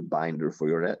choose a good binder for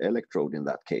your electrode in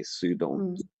that case, so you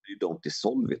don't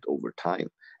dissolve it over time,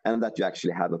 and that you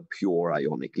actually have a pure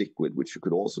ionic liquid, which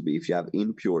could also be, if you have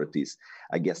impurities,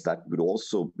 I guess that could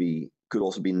also be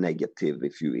negative.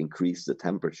 If you increase the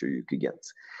temperature, you could get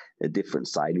different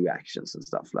side reactions and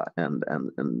stuff like and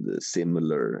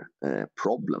similar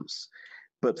problems.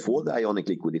 But for the ionic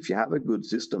liquid, if you have a good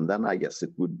system, then I guess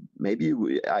it would maybe,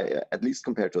 at least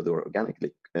compared to the organic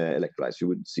electrolytes, you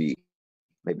would see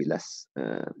maybe less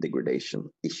degradation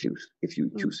issues if you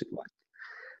choose it right.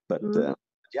 But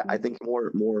yeah, I think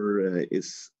more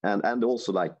is, and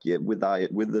also like with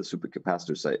the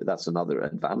supercapacitors, that's another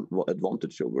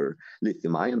advantage over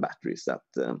lithium-ion batteries, that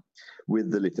with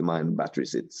the lithium-ion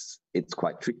batteries, it's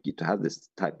quite tricky to have this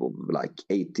type of like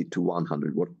 80 to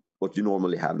 100, what you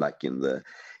normally have like in the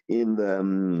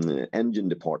engine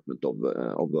department of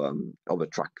a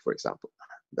truck, for example.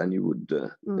 Then you would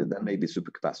then maybe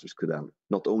supercapacitors could have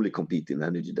not only compete in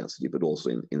energy density but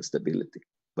also in stability.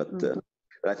 But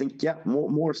I think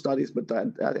more studies. But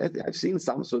I've seen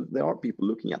some, so there are people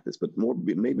looking at this, but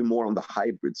maybe more on the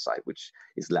hybrid side, which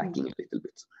is lacking a little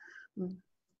bit.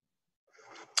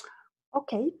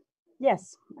 Okay.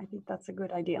 Yes, I think that's a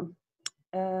good idea.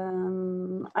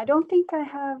 I don't think I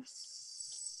have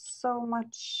so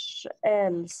much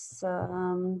else.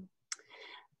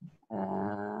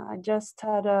 I just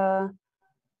had a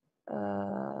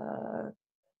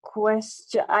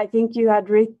question. I think you had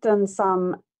written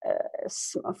some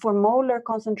for molar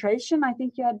concentration. I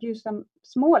think you had used some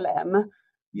small m.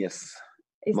 Yes.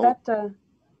 Is that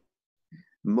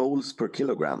moles per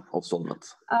kilogram of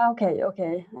solvent? Okay.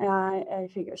 I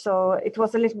figure. So it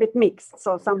was a little bit mixed.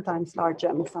 So sometimes large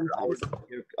m, sometimes.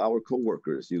 Our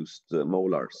co-workers used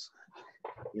molars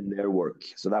in their work,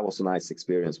 so that was a nice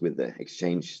experience with the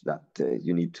exchange, that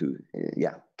you need to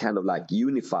kind of like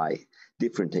unify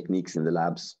different techniques in the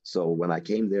labs. So when I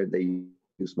came there, they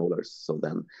used molars, so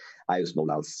then I used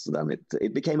molars, so then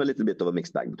it became a little bit of a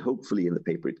mixed bag, but hopefully in the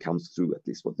paper it comes through at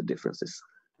least what the difference is.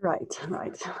 Right.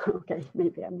 Okay,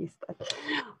 maybe I missed that.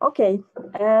 Okay,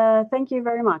 thank you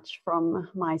very much from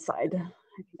my side. I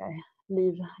think I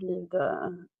leave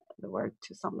the word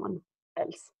to someone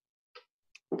else.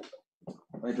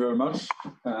 Thank you very much.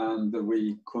 And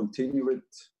we continue with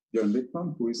Björn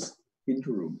Wickman, who is in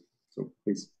the room. So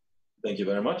please. Thank you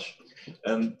very much.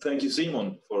 And thank you,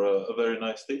 Simon, for a very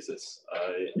nice thesis.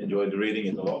 I enjoyed reading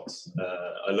it a lot.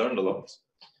 I learned a lot.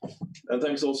 And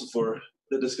thanks also for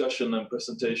the discussion and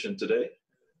presentation today.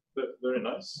 Very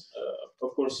nice.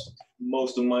 Of course,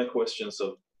 most of my questions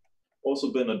have also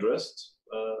been addressed,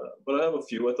 but I have a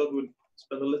few. I thought we'd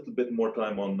spend a little bit more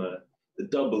time on the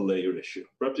double layer issue.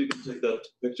 Perhaps you can take that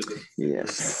picture.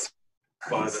 Yes.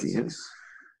 5 and 6.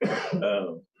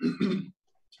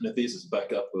 The thesis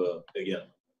back up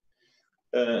again.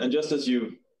 And just as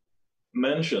you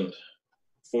mentioned,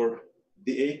 for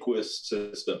the aqueous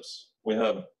systems, we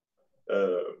have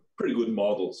pretty good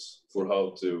models for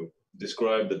how to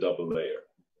describe the double layer,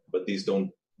 but these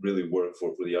don't really work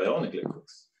for the ionic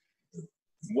liquids.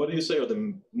 What do you say are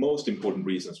the most important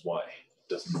reasons why it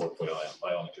doesn't work for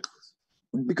ionic liquids?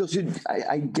 Because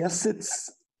I guess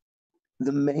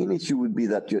the main issue would be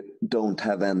that you don't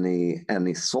have any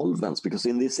solvents, because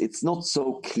in this it's not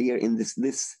so clear. In this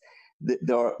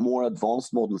there are more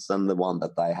advanced models than the one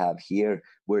that I have here,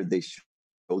 where they show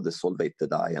the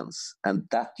solvated ions, and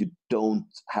that you don't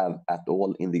have at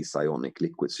all in these ionic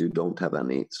liquids. You don't have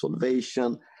any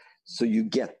solvation, so you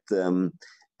get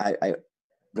I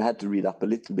had to read up a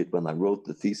little bit when I wrote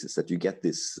the thesis, that you get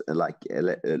this like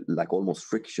almost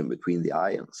friction between the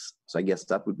ions. So I guess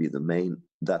that would be the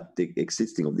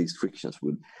existing of these frictions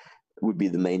would be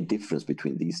the main difference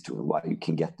between these two, and why you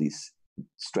can get these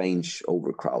strange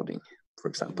overcrowding, for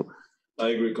example. I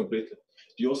agree completely.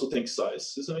 Do you also think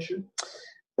size is an issue?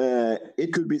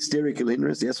 It could be spherical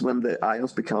hindrance, yes. When the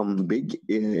ions become big,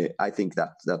 I think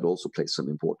that also plays an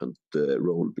important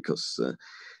role, because,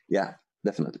 yeah,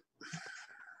 definitely.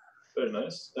 Very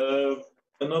nice.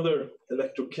 Another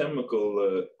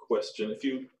electrochemical question. If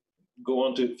you go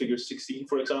on to figure 16,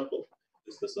 for example,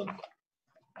 is this an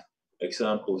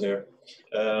example here?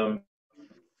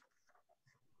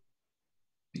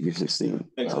 Figure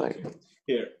 16. Exactly.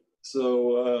 Here.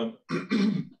 So,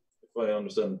 if I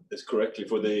understand this correctly,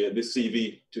 for the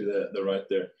CV to the right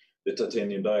there, the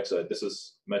titanium dioxide, this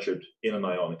is measured in an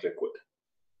ionic liquid.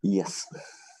 Yes.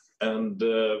 And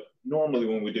normally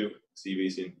when we do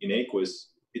CVs in aqueous,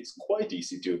 it's quite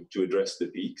easy to address the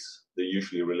peaks. They're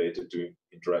usually related to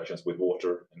interactions with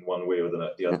water in one way or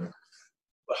the other.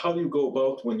 But how do you go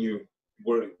about when you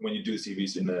do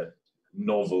CVs in a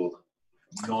novel,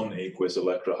 non-aqueous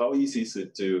electrode? How easy is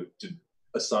it to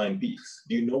assign peaks?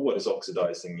 Do you know what is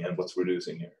oxidizing and what's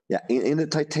reducing here? Yeah, in the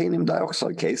titanium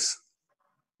dioxide case,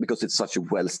 because it's such a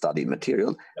well-studied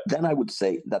material, then I would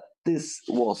say that this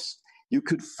was, you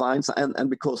could find, and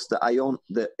because the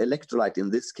electrolyte in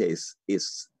this case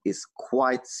is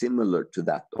quite similar to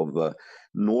that of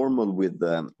normal with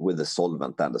the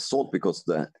solvent and the salt, because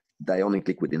the ionic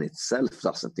liquid in itself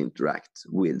doesn't interact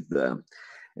with the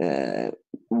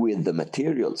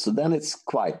material. So then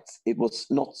it was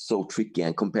not so tricky,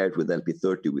 and compared with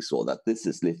LP30 we saw that this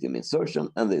is lithium insertion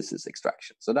and this is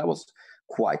extraction. So that was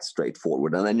quite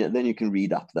straightforward, and then you can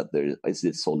read up that there is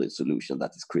this solid solution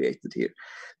that is created here.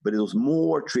 But it was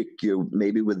more tricky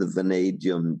maybe with the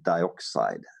vanadium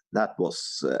dioxide. That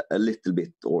was a little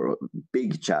bit, or a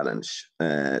big challenge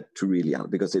to really,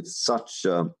 because it's such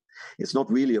it's not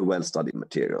really a well-studied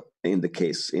material in the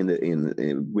case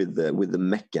with the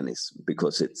mechanism,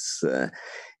 because it's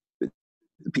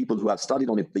people who have studied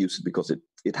on it, they use it because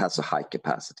it has a high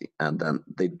capacity, and then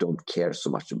they don't care so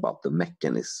much about the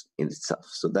mechanism in itself.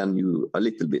 So then you a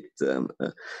little bit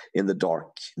in the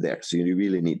dark there. So you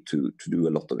really need to do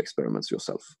a lot of experiments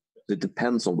yourself. It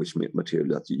depends on which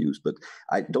material that you use, but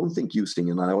I don't think using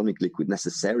an ionic liquid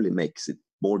necessarily makes it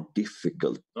more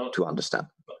difficult to understand.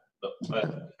 No, I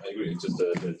agree. It's just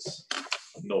it's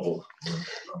novel.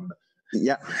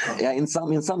 Yeah. In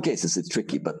some cases it's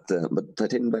tricky, but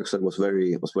titanium dioxide was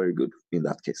very good in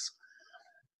that case.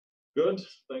 Good.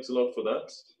 Thanks a lot for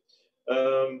that.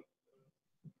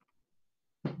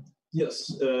 Yes,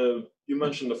 you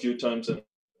mentioned a few times in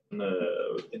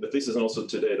the thesis and also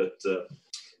today that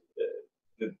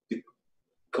the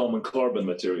common carbon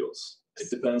materials, it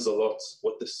depends a lot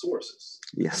what the source is.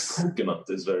 Yes. Coconut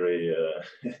is very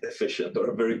efficient, or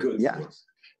a very good source.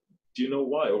 Do you know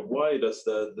why, or why does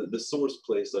the source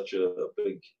play such a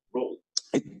big role?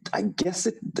 I guess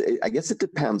it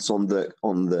depends on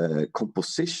the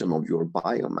composition of your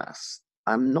biomass.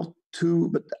 I'm not too,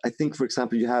 but I think, for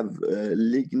example, you have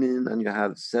lignin and you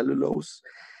have cellulose,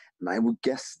 and I would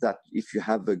guess that if you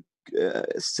have a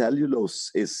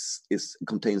cellulose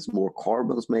contains more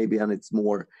carbons maybe, and it's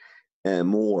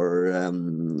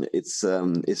it's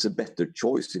a better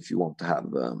choice if you want to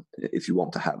have a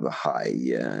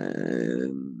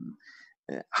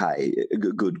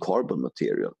good carbon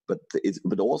material. But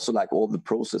also, like, all the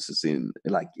processes in,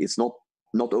 like, it's not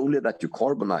only that you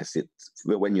carbonize it,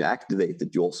 when you activate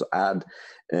it, you also add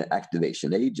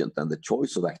activation agent, and the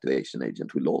choice of activation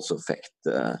agent will also affect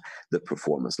the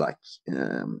performance.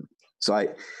 So I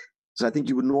think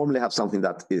you would normally have something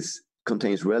that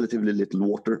contains relatively little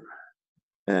water,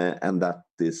 and that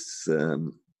is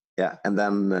and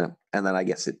then I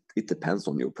guess it depends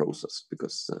on your process,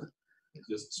 because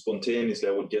just spontaneously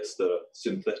I would guess the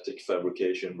synthetic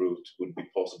fabrication route would be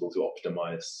possible to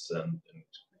optimize and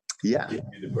give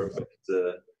you the perfect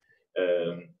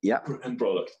end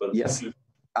product. But yes, you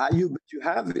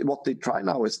have what they try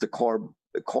now is the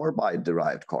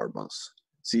carbide-derived carbons,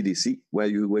 CDC, where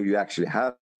you actually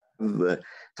have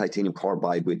titanium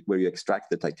carbide where you extract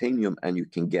the titanium and you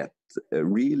can get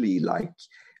really like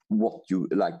what you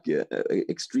like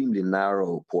extremely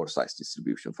narrow pore size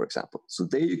distribution, for example. So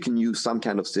there you can use some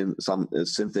kind of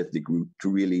synthetic group to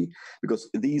really, because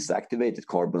these activated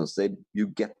carbons, you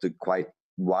get the quite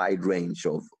wide range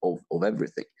of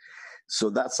everything. So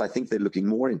I think they're looking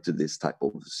more into this type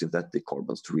of synthetic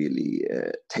carbons to really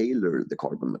tailor the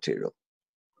carbon material.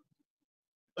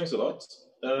 Thanks a lot.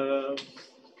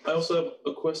 I also have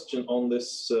a question on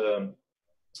this,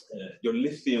 your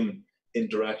lithium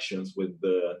interactions with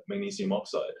the magnesium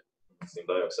oxide, magnesium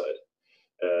dioxide.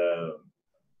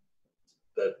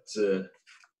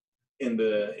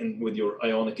 With your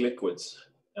ionic liquids,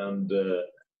 and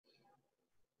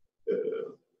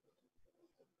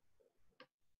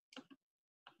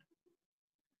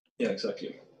yeah,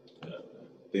 exactly.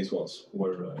 These ones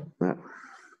were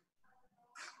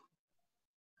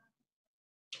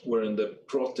where in the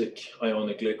protic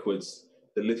ionic liquids,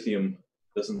 the lithium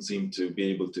doesn't seem to be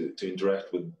able to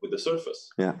interact with the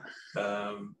surface. Yeah.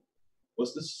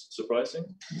 Was this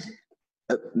surprising?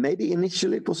 Maybe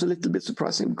initially it was a little bit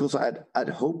surprising because I'd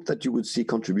hoped that you would see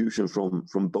contribution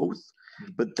from both,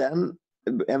 but then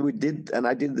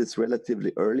I did this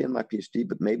relatively early in my PhD,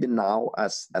 but maybe now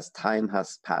as time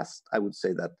has passed, I would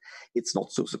say that it's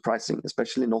not so surprising,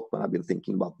 especially not when I've been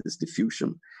thinking about this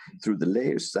diffusion through the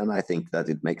layers. Then I think that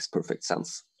it makes perfect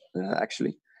sense,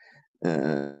 actually.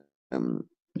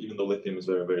 Even though lithium is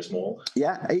very, very small.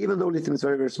 Yeah, even though lithium is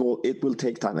very, very small, it will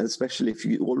take time, and especially if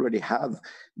you already have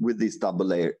with this double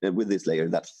layer, with this layer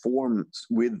that forms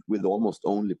with almost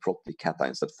only protic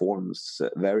cations that forms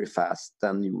very fast,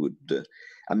 then you would,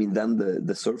 then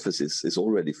the surface is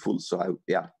already full. So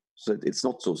so it's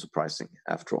not so surprising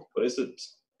after all. But is it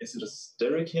a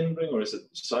steric hindering, or is it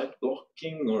site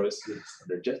blocking, or is it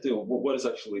energetic? What is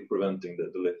actually preventing the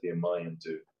lithium ion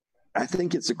to? I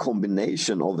think it's a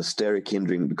combination of a steric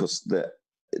hindering because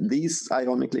these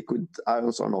ionic liquid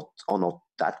ions are not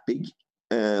that big.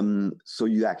 So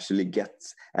you actually get,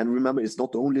 and remember, it's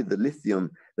not only the lithium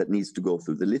that needs to go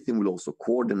through. The lithium will also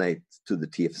coordinate to the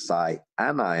TFSI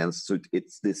anions. So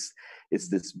it's this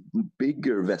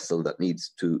bigger vessel that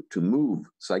needs to move.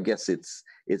 So I guess it's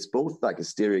both like a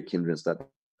steric hindrance that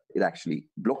it actually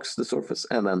blocks the surface,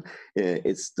 and then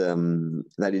it's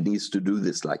that it needs to do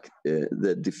this like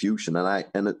the diffusion, and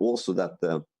it also that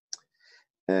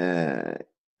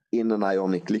in an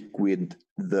ionic liquid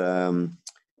the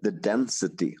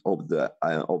density of the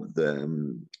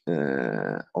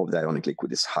ionic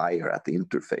liquid is higher at the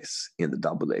interface in the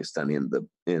double layers than in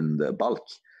the bulk.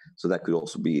 So that could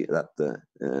also be that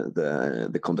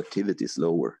the conductivity is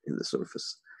lower in the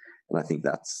surface, and I think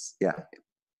that's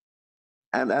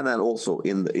And then also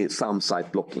in some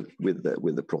site blocking with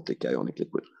the protic ionic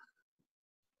liquid.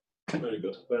 Very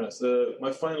good, very nice.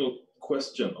 My final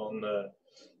question on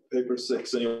paper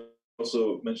 6, and you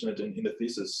also mentioned it in the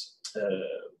thesis,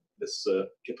 this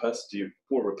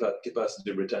poor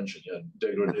capacity retention,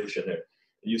 degradation here.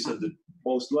 You said that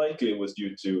most likely it was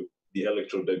due to the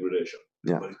electrode degradation,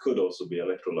 but it could also be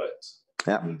electrolytes.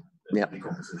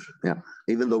 Decomposition. Yeah,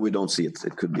 even though we don't see it,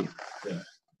 it could be. Yeah.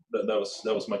 That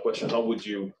was my question. How would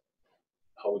you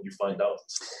find out?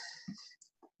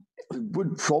 We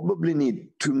would probably need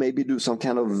to maybe do some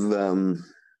kind of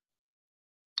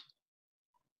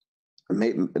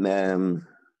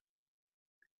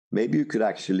maybe you could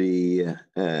actually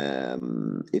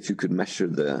if you could measure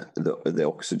the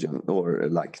oxygen, or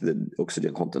like the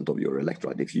oxygen content of your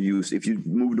electrolyte. If you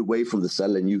moved away from the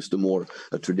cell and used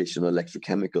a traditional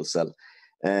electrochemical cell,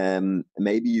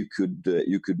 maybe you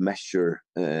could measure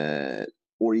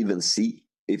or even see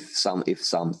if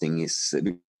something is,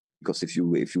 because if you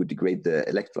would degrade the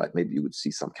electrolyte, maybe you would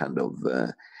see some kind of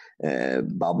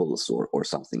bubbles or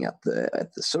something at the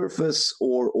surface,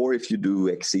 or if you do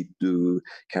ex situ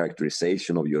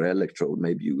characterization of your electrode,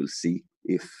 maybe you will see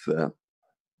if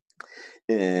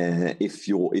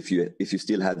you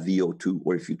still have VO2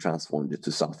 or if you transformed it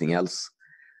to something else.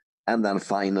 And then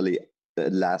finally, the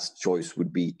last choice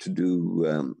would be to do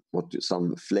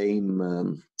some flame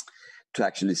to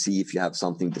actually see if you have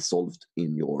something dissolved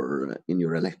in your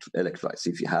electrolytes.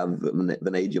 If you have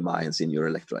vanadium ions in your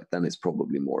electrolyte, then it's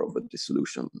probably more of a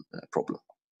dissolution problem.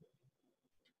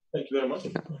 Thank you very much.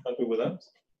 I'm happy with that.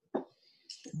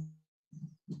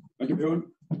 Thank you, Björn.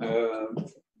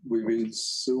 We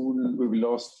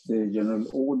will ask the general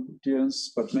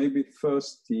audience, but maybe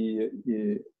first the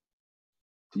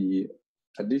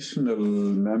additional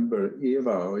member,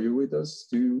 Eva, are you with us?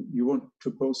 Do you want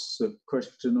to pose a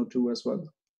question or two as well?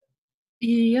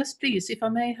 Yes, please, if I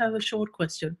may have a short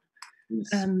question.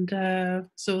 Yes. And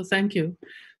so thank you.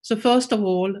 So first of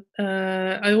all,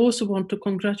 I also want to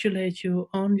congratulate you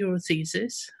on your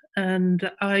thesis, and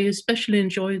I especially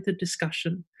enjoyed the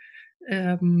discussion.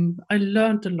 I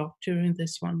learned a lot during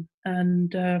this one,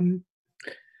 and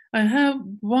I have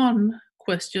one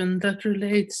question that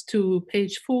relates to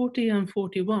page 40 and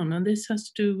 41, and this has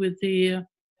to do with the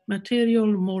material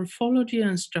morphology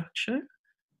and structure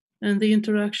and the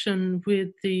interaction with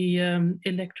the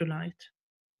electrolyte.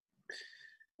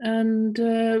 And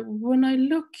when I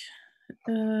look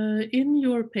in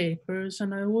your papers,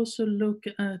 and I also look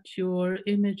at your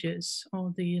images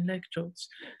of the electrodes,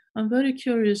 I'm very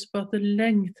curious about the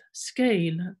length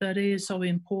scale that is of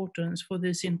importance for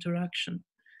this interaction.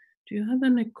 Do you have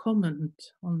any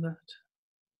comment on that?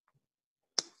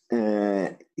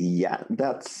 Yeah,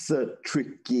 that's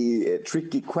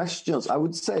tricky questions. I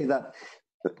would say that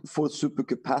for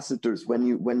supercapacitors, when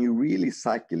you really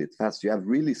cycle it fast, you have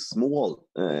really small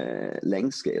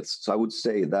length scales. So I would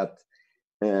say that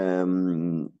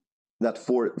that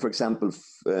for example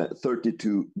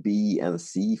 32B and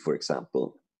C, for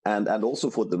example, and also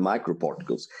for the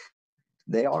microparticles,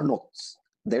 they're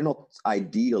not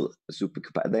ideal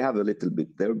supercapacitors.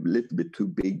 They're a little bit too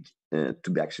big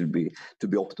to be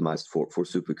optimized for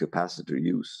supercapacitor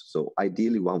use. So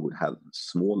ideally, one would have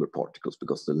smaller particles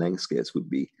because the length scales would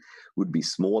be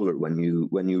smaller when you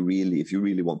really, if you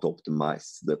really want to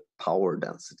optimize the power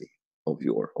density of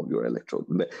your electrode.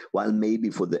 While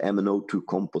maybe for the MnO2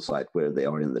 composite, where they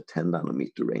are in the 10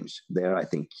 nanometer range, there I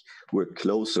think we're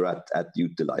closer at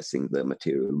utilizing the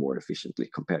material more efficiently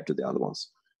compared to the other ones.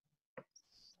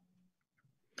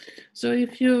 So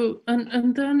if you,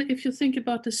 and then if you think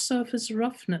about the surface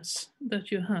roughness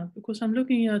that you have, because I'm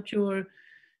looking at your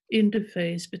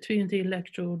interface between the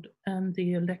electrode and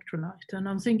the electrolyte, and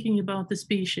I'm thinking about the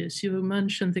species. You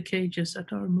mentioned the cages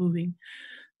that are moving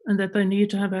and that they need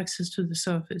to have access to the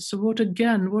surface. So what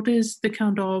is the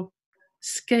kind of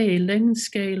length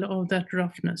scale of that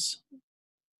roughness?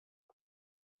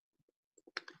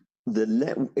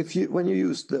 When you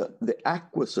use the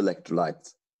aqueous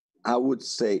electrolyte, I would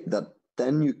say that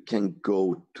then you can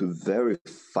go to very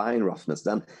fine roughness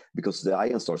then, because the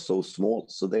ions are so small,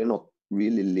 so they're not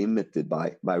really limited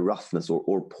by roughness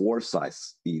or pore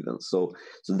size even. So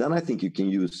then I think you can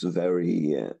use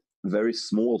very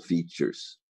small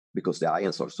features because the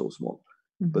ions are so small.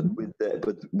 Mm-hmm.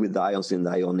 But with the ions in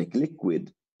the ionic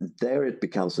liquid, there it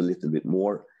becomes a little bit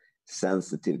more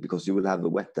sensitive because you will have a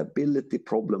wettability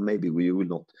problem. Maybe you will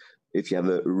not, if you have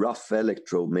a rough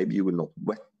electrode, maybe you will not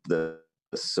wet the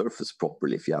surface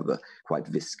properly if you have a quite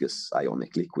viscous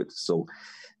ionic liquid. So,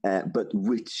 but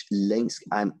which length?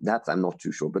 I'm not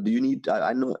too sure. But you need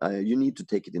to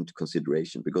take it into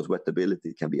consideration because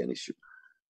wettability can be an issue.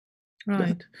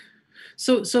 Right.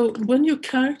 So when you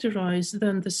characterize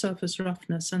then the surface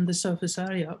roughness and the surface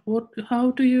area,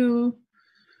 how do you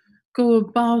go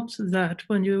about that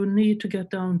when you need to get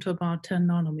down to about 10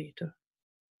 nanometer?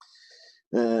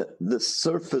 The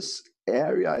surface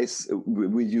area is,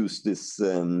 we use this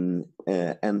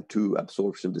N2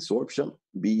 absorption desorption,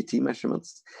 BET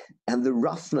measurements, and the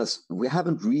roughness, we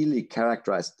haven't really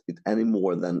characterized it any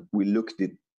more than we looked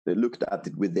at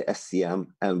it with the SCM,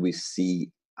 and we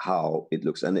see how it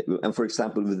looks. And for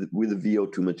example, with the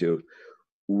VO2 material,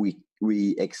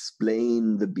 we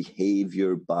explain the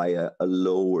behavior by a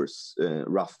lower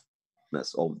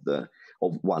roughness of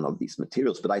one of these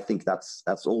materials. But I think that's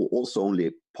also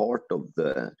only part of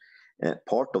the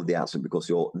answer,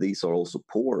 because these are also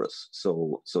porous.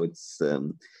 So it's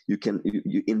you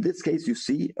in this case you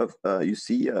see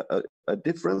a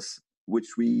difference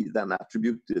which we then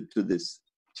attribute to this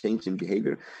change in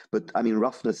behavior. But I mean,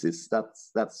 roughness is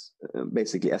that's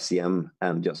basically SCM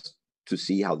and just to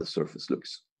see how the surface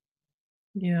looks.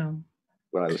 Yeah.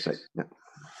 What I would say. Yeah.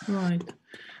 Right.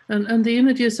 And the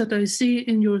images that I see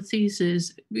in your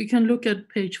thesis, we can look at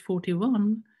page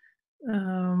 41.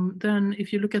 Then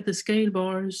if you look at the scale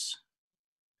bars,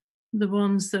 the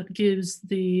ones that gives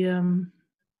the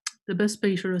best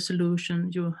spatial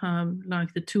resolution, you have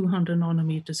like the 200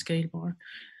 nanometer scale bar.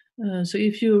 So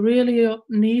if you really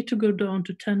need to go down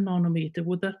to 10 nanometer,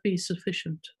 would that be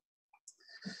sufficient?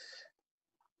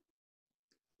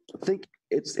 I think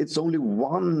it's only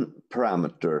one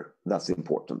parameter that's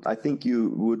important. I think you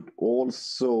would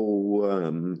also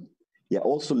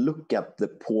look at the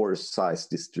pore size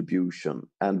distribution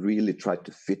and really try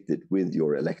to fit it with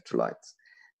your electrolytes.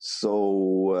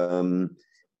 So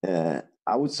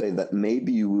I would say that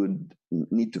maybe you would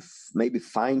need to maybe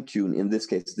fine tune, in this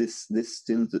case, this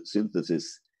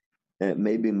synthesis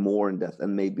maybe more in depth,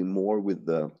 and maybe more with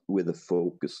the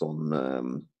focus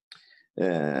on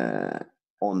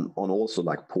also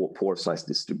like pore size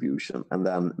distribution, and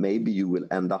then maybe you will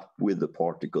end up with a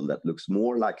particle that looks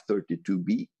more like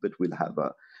 32B, but will have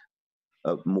a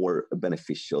more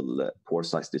beneficial pore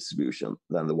size distribution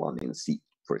than the one in C,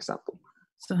 for example.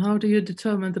 So how do you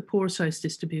determine the pore size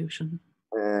distribution?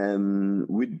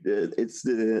 It's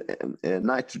the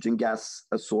nitrogen gas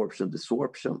absorption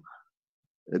desorption,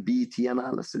 BET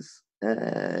analysis.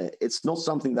 It's not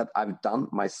something that I've done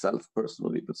myself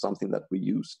personally, but something that we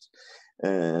used.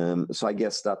 So I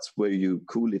guess that's where you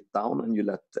cool it down and you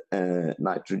let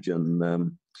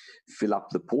nitrogen fill up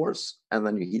the pores, and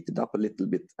then you heat it up a little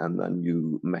bit, and then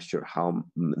you measure how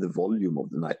the volume of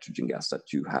the nitrogen gas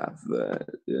that you have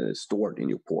stored in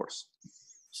your pores.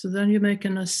 So then you make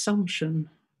an assumption.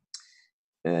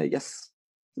 Yes,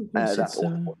 that's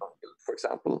all, for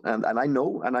example, and I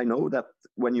know that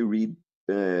when you read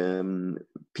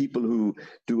people who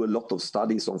do a lot of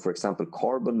studies on, for example,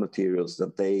 carbon materials,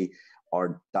 that they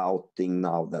are doubting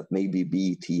now that maybe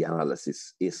BET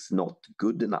analysis is not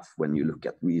good enough when you look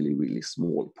at really, really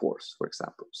small pores, for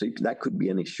example. So that could be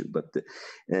an issue, but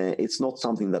it's not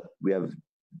something that we have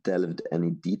delved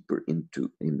any deeper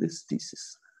into in this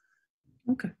thesis.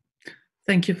 Okay,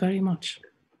 thank you very much.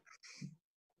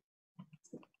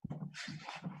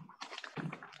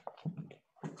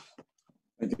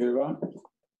 Thank you,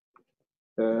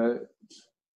 Ivan.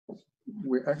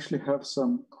 We actually have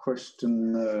some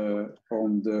question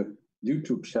on the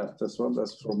YouTube chat as well.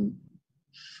 That's from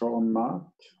Chalmers.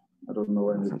 I don't know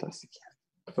any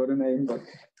further name, but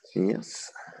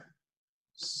yes.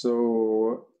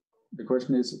 So the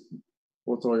question is,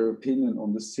 what are your opinion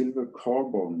on the silver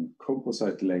carbon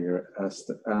composite layer as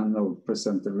the anode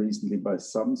presented recently by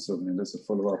Samsung? And there's a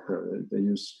follow-up. They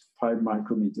use 5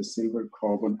 micrometer silver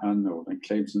carbon anode and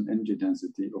claims an energy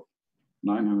density of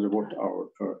 900 watt-hour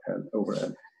per L over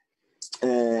L.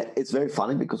 It's very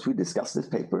funny because we discussed this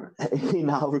paper in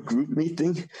our group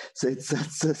meeting, so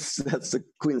that's a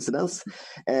coincidence.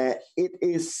 It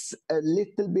is a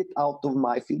little bit out of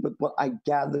my field, but what I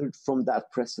gathered from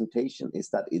that presentation is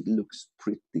that it looks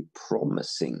pretty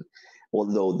promising,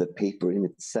 although the paper in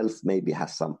itself maybe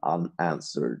has some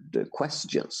unanswered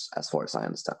questions, as far as I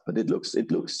understand. But it looks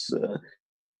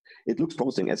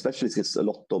promising, especially since a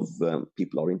lot of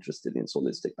people are interested in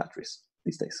solid-state batteries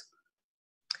these days.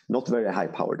 Not very high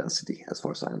power density, as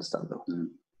far as I understand, though.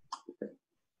 Okay.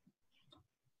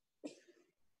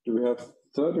 Do we have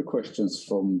further questions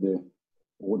from the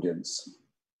audience?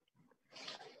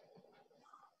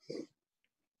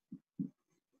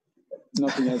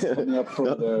 Nothing else coming up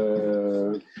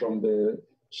from the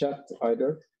chat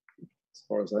either, as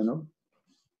far as I know.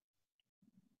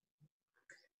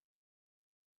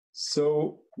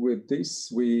 So with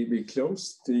this, we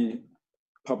close the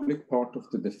public part of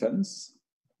the defense,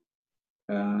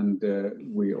 and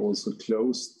we also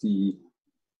close the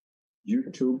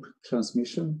YouTube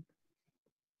transmission.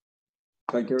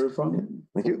 Thank you, everyone.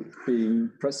 Thank you.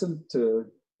 Being present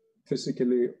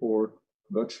physically or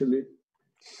virtually,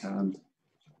 and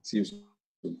see you soon.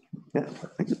 Yeah,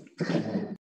 thank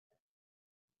you.